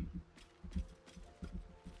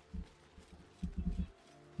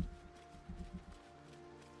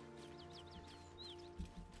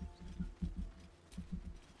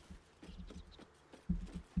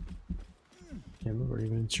 Yeah, we've already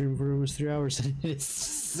been in stream for almost 3 hours and it is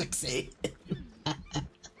 6 a.m.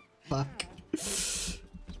 Fuck.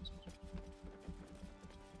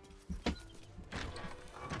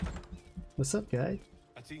 What's up, guy?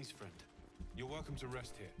 Atine's friend. You're welcome to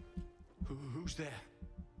rest here. Who's there?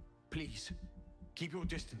 Please, keep your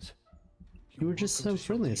distance. You were just so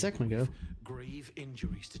friendly a second ago. Grave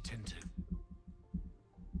injuries to tend to.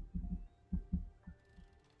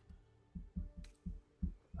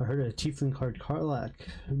 I heard a tiefling called Karlach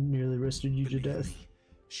nearly roasted you to death. Me,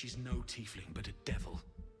 she's no tiefling, but a devil.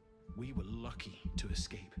 We were lucky to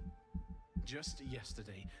escape. Just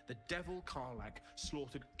yesterday, the devil Karlach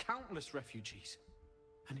slaughtered countless refugees.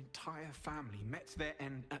 An entire family met their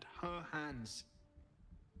end at her hands,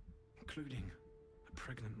 including a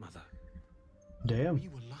pregnant mother. Damn. We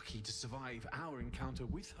were lucky to survive our encounter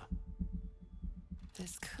with her.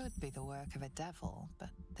 This could be the work of a devil, but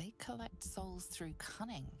they collect souls through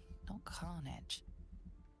cunning, not carnage.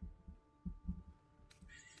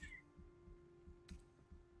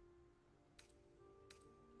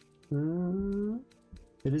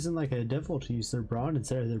 It isn't like a devil to use their brawn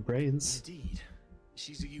instead of their brains. Indeed.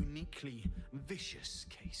 She's a uniquely vicious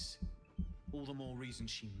case. All the more reason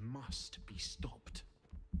she must be stopped.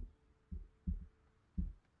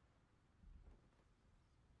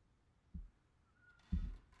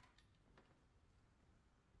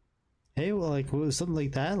 Hey, well, like, something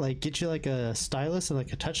like that, like, get you like a stylus and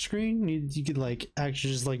like a touch screen. You could like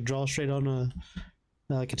actually just like draw straight on a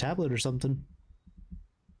like a tablet or something.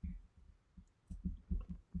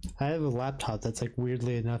 I have a laptop that's like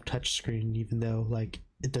weirdly enough touchscreen, even though like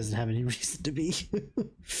it doesn't have any reason to be.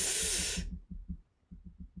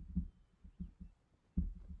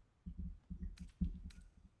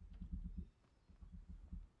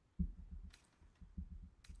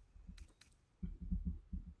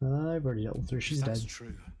 I've already dealt with her. She's That's dead.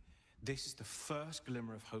 true. This is the first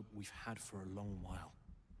glimmer of hope we've had for a long while.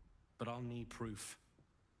 But I'll need proof.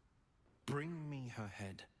 Bring me her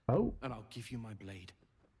head. Oh. And I'll give you my blade.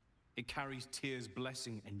 It carries Tyr's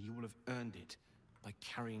blessing, and you will have earned it by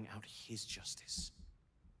carrying out his justice.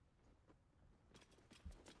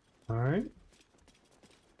 All right.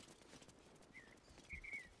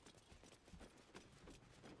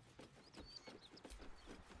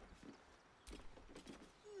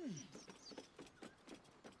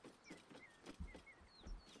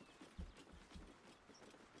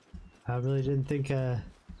 I really didn't think,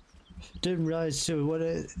 didn't realize to what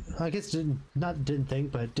it, I guess didn't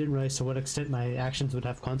think, but didn't realize to what extent my actions would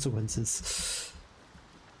have consequences.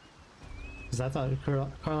 Because I thought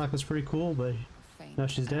Karlach was pretty cool, but now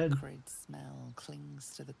she's dead. Acrid smell clings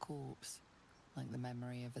to the corpse, like the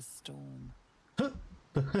memory of a storm.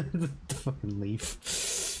 The fucking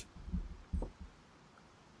leaf.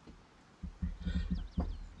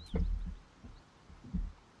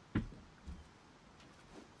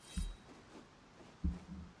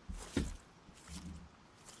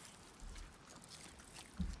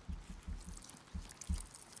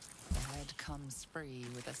 The head comes free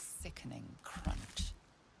with a sickening crunch.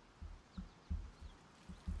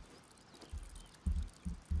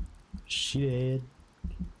 She did.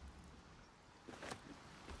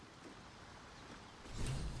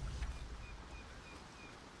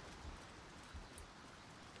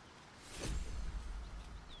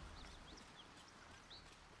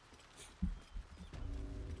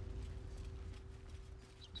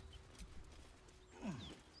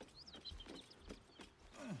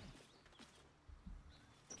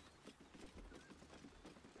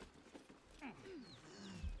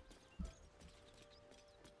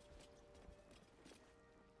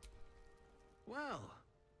 Well,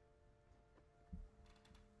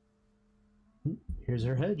 Here's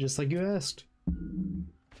her head, just like you asked.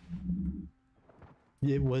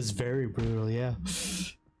 It was very brutal, yeah.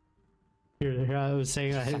 Here I was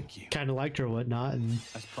saying I kind of liked her and whatnot, and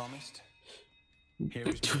as promised, here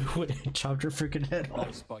is chopped her freaking head off.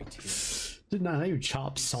 nice bite here. Did not even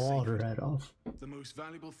chop, sawed her head off. The most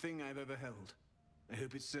valuable thing I've ever held. I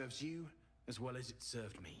hope it serves you as well as it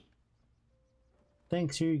served me.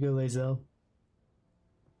 Thanks, here you go, Lae'zel.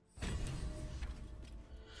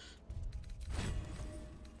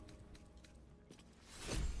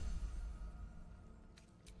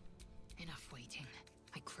 Enough waiting.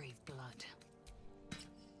 I crave blood.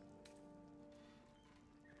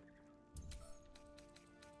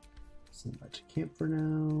 Send that to camp for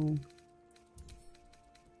now.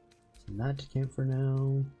 Send that to camp for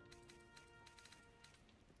now.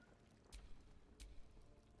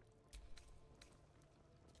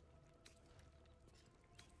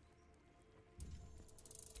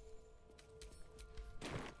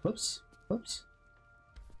 Whoops. Whoops.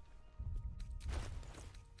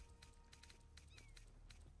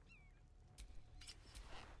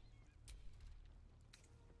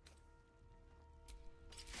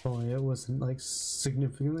 Oh, yeah, it wasn't like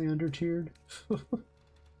significantly under tiered.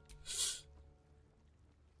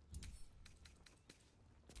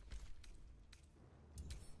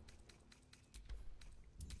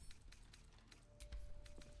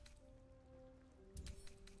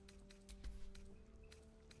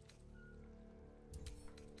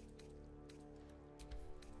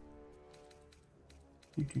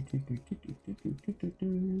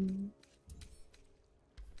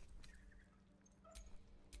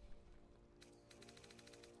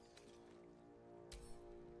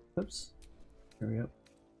 Oops. There we go.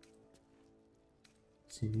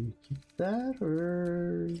 Let's see, do you keep that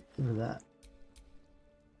or that?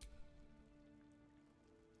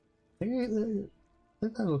 I think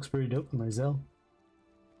that looks pretty dope in my Zell.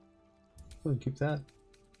 Go and keep that.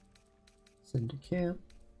 Send to camp.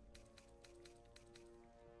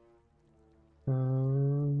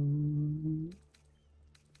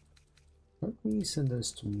 me send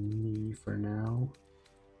those to me for now.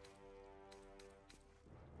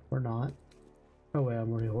 Or not. Oh wait,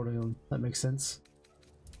 I'm already holding them. That makes sense.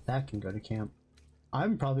 That can go to camp.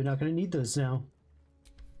 I'm probably not going to need those now.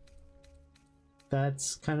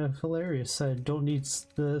 That's kind of hilarious. I don't need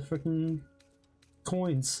the freaking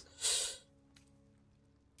coins.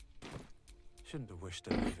 Shouldn't have wished to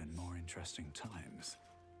live in more interesting times.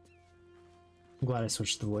 I'm glad I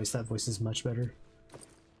switched the voice. That voice is much better.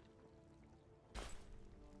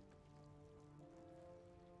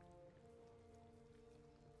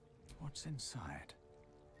 What's inside?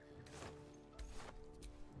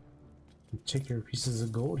 Take your pieces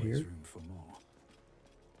of gold here. There's room for more.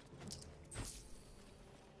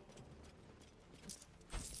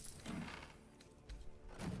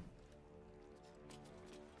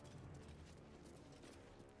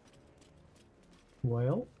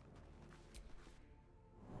 Well,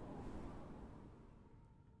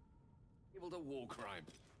 Able to war crime.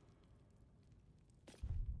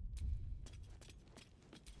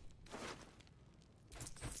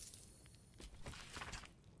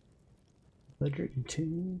 ledger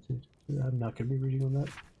continues. I'm not going to be reading on that.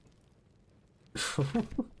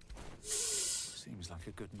 Seems like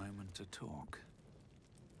a good moment to talk.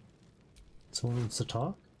 Someone wants to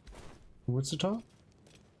talk? Who wants to talk?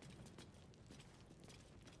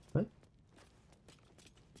 What?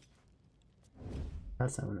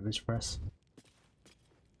 That's not what I meant to press.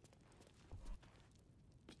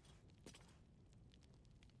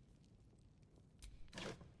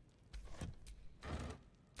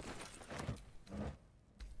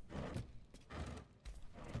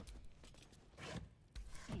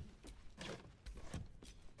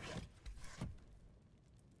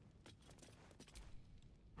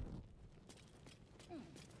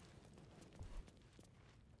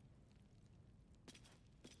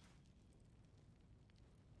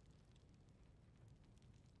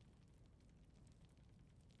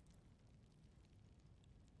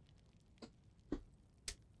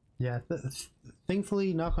 Yeah,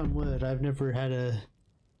 thankfully, knock on wood, I've never had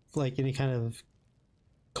any kind of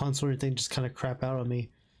console or anything just kind of crap out on me.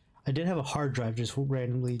 I did have a hard drive just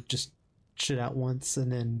randomly just shit out once,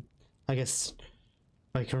 and then I guess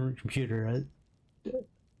my current computer, I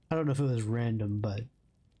don't know if it was random, but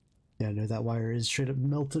yeah, no, that wire is straight up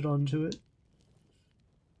melted onto it.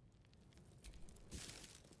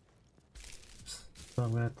 So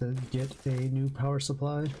I'm gonna have to get a new power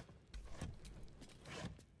supply.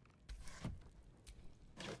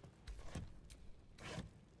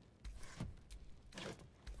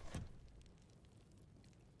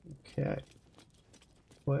 Okay.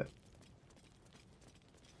 What?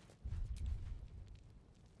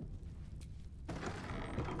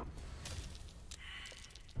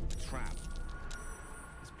 Trap.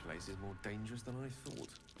 This place is more dangerous than I thought.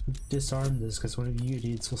 Disarm this because one of you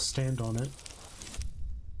idiots will stand on it.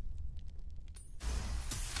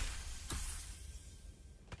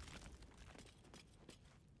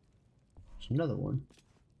 There's another one.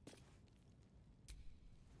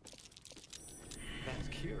 That's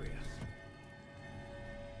curious.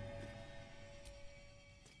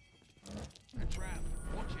 A trap.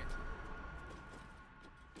 Watch it.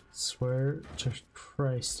 Swear to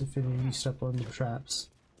Christ if any of you step on the traps,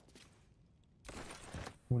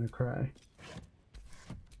 I'm gonna cry.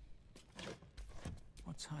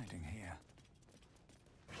 What's hiding here?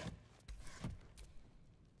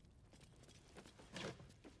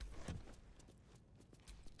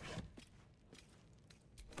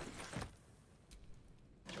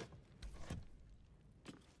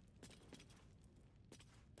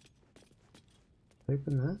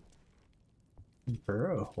 Open that.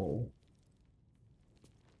 Burrow hole.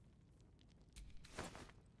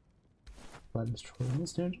 Blood destroy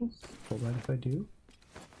mist angels? Don't mind if I do.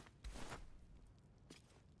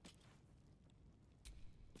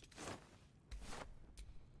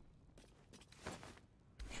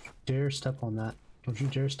 Dare step on that. Don't you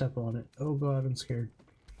dare step on it. Oh god, I'm scared.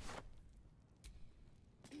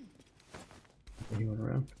 He went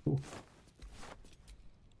around. Cool.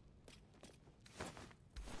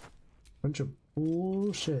 Bunch of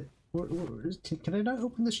bullshit. Can I not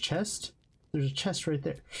open this chest? There's a chest right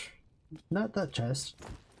there. Not that chest.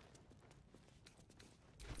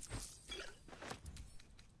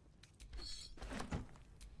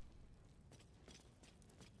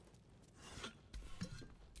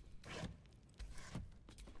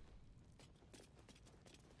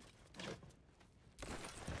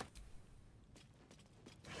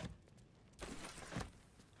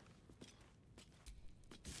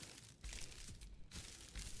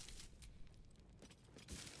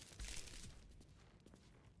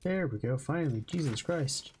 There we go, finally, Jesus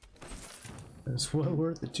Christ. It's well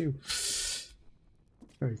worth it too.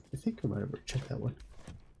 Alright, I think I might have already checked that one.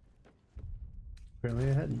 Apparently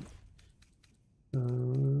I hadn't.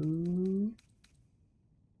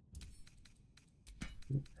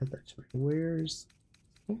 Add that to my wares.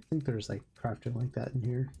 I don't think there's like crafting like that in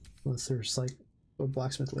here. Unless there's like a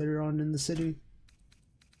blacksmith later on in the city.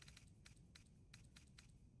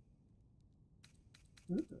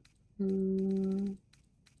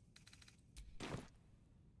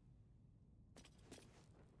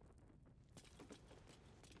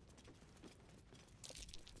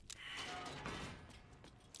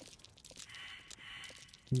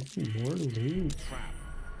 More loot.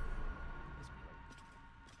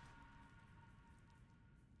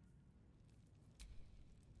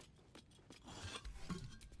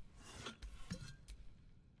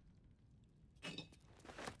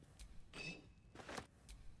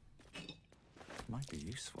 Might be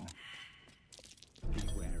useful. Be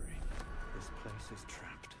wary. This place is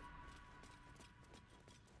trapped.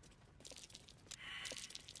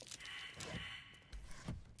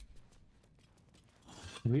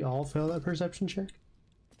 Did we all fail that perception check?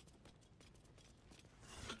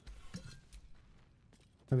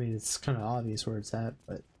 I mean, it's kind of obvious where it's at,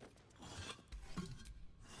 but...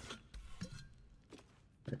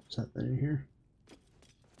 There's nothing in here.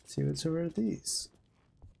 Let's see what's over at these.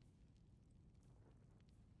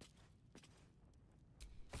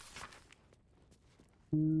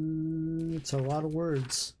 It's a lot of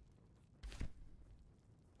words.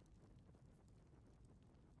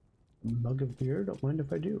 Mug of beer? Don't mind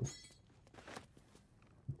if I do.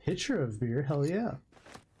 Pitcher of beer? Hell yeah.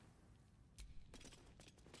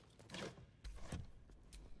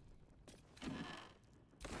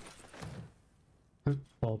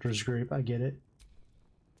 Baldur's grape, I get it.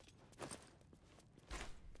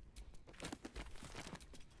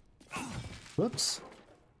 Whoops.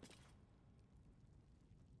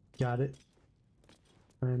 Got it.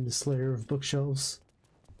 I am the slayer of bookshelves.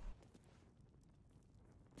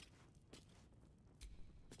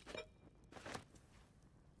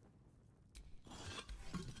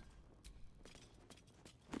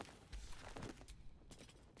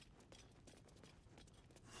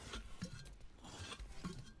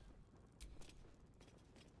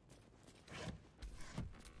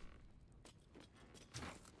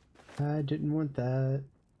 I didn't want that.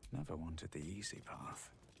 Never wanted the easy path.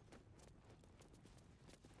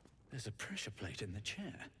 There's a pressure plate in the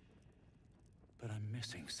chair, but I'm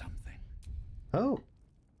missing something. Oh.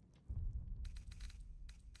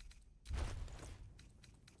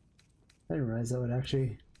 I didn't realize that would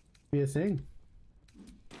actually be a thing.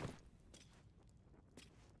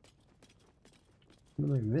 What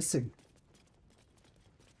am I missing?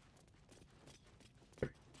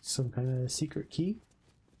 Some kind of secret key?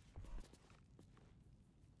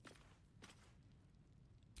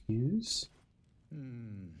 Use?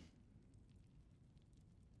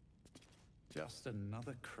 Just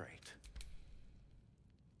another crate.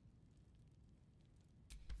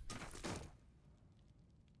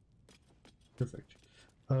 Perfect.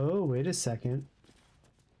 Oh, wait a second.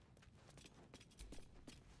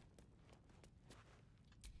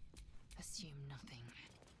 Assume nothing.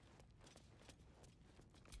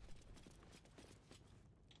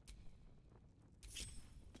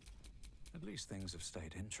 At least things have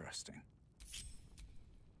stayed interesting.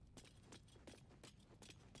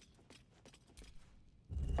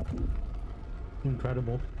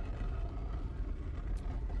 Incredible.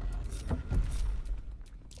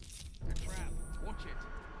 Watch it.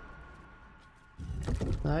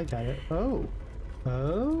 I got it. Oh.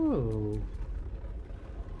 Oh.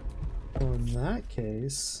 Well, in that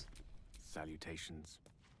case... Salutations.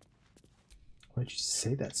 Why'd you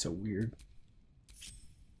say that so weird?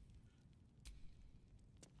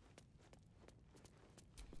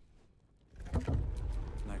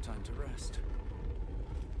 No time to rest.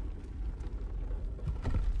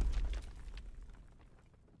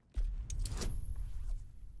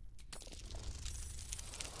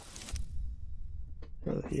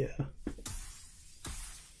 Yeah.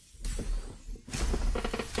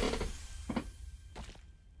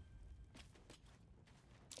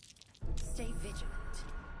 Stay vigilant.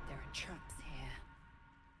 There are traps here.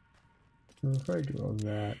 Well, if I do all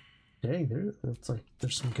that, dang, it's like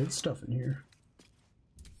there's some good stuff in here.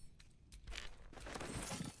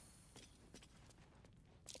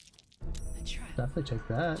 A trap. Definitely take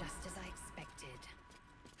that. Just as I expected.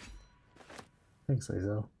 Thanks,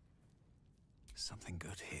 Lazo. Something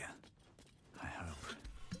good here. I hope.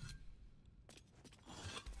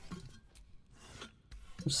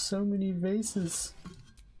 There's so many vases.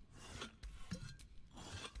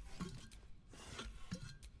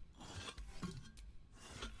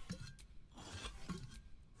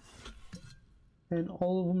 And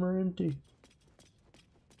all of them are empty.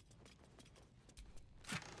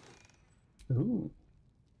 Ooh.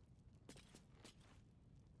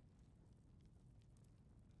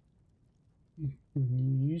 When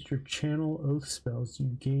you use your channel oath spells, you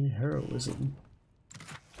gain heroism.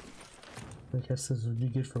 I guess this would be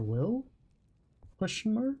good for Will?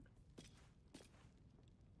 Question mark?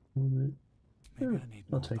 Maybe I need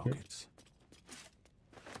I'll take pockets.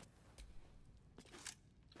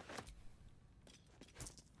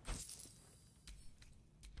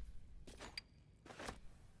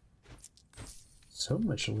 So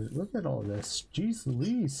much loot. Look at all this. Jeez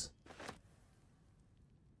Louise.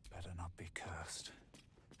 Better not be cursed.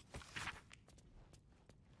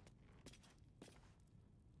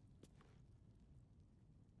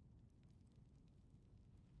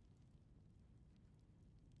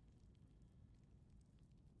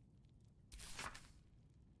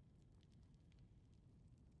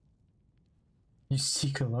 You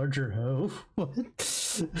seek a larger hoe? What?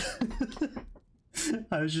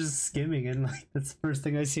 I was just skimming and like that's the first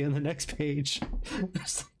thing I see on the next page.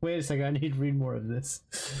 Wait a second, I need to read more of this.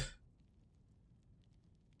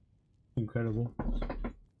 Incredible.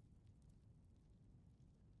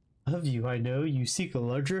 Of you I know you seek a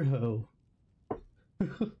larger hoe.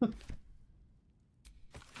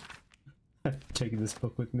 I'm taking this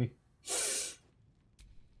book with me.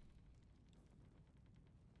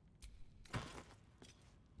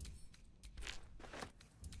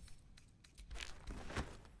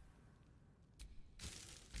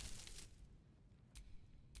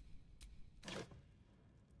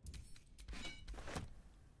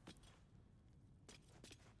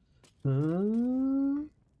 Let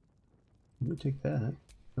me take that.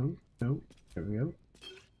 Oh, no. There we go.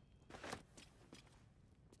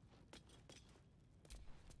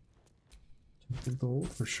 Take the gold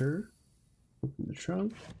for sure. Open the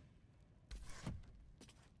trunk.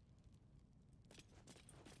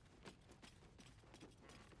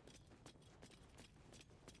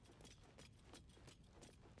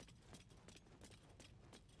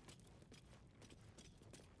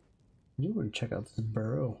 You want to check out this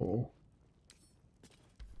burrow hole.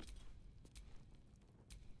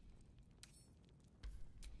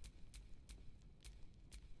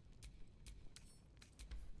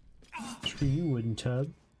 Tree wooden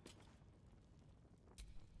tub.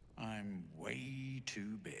 I'm way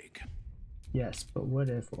too big. Yes, but what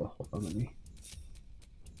if? Well, hold on, let me.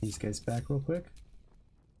 These guys back real quick.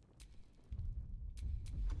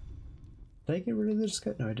 Did I get rid of this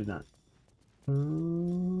guy? No, I did not.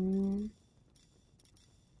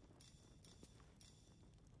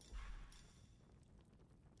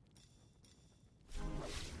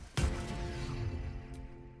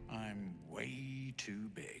 I'm way too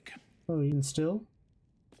big. Oh, even still?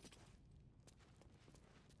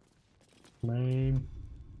 Lame.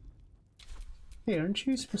 Hey, aren't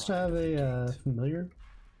you supposed to have a familiar?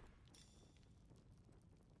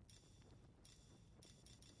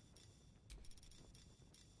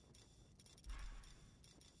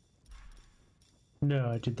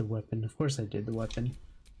 No, I did the weapon. Of course I did the weapon.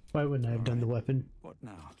 Why wouldn't I have done the weapon? What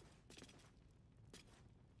now?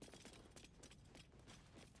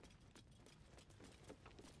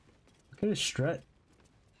 Look at his strut.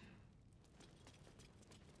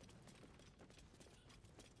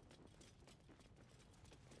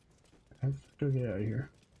 I have to get out of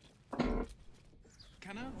here.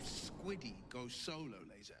 Can a squiddy go solo,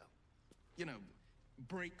 Lae'zel? You know,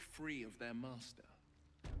 break free of their master.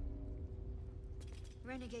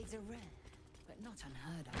 Renegades are rare, but not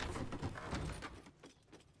unheard of.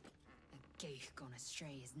 A geich gone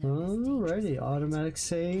astray is no less dangerous. Alrighty, automatic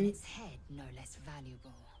save. And its head no less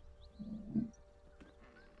valuable.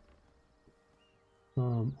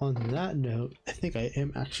 On that note, I think I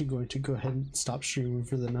am actually going to go ahead and stop streaming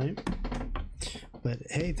for the night. But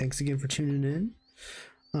hey, thanks again for tuning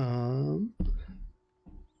in.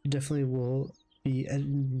 Definitely will be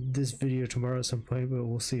editing this video tomorrow at some point, but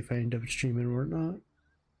we'll see if I end up streaming or not.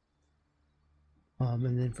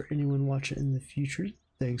 And then for anyone watching in the future,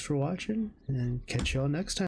 thanks for watching, and catch y'all next time.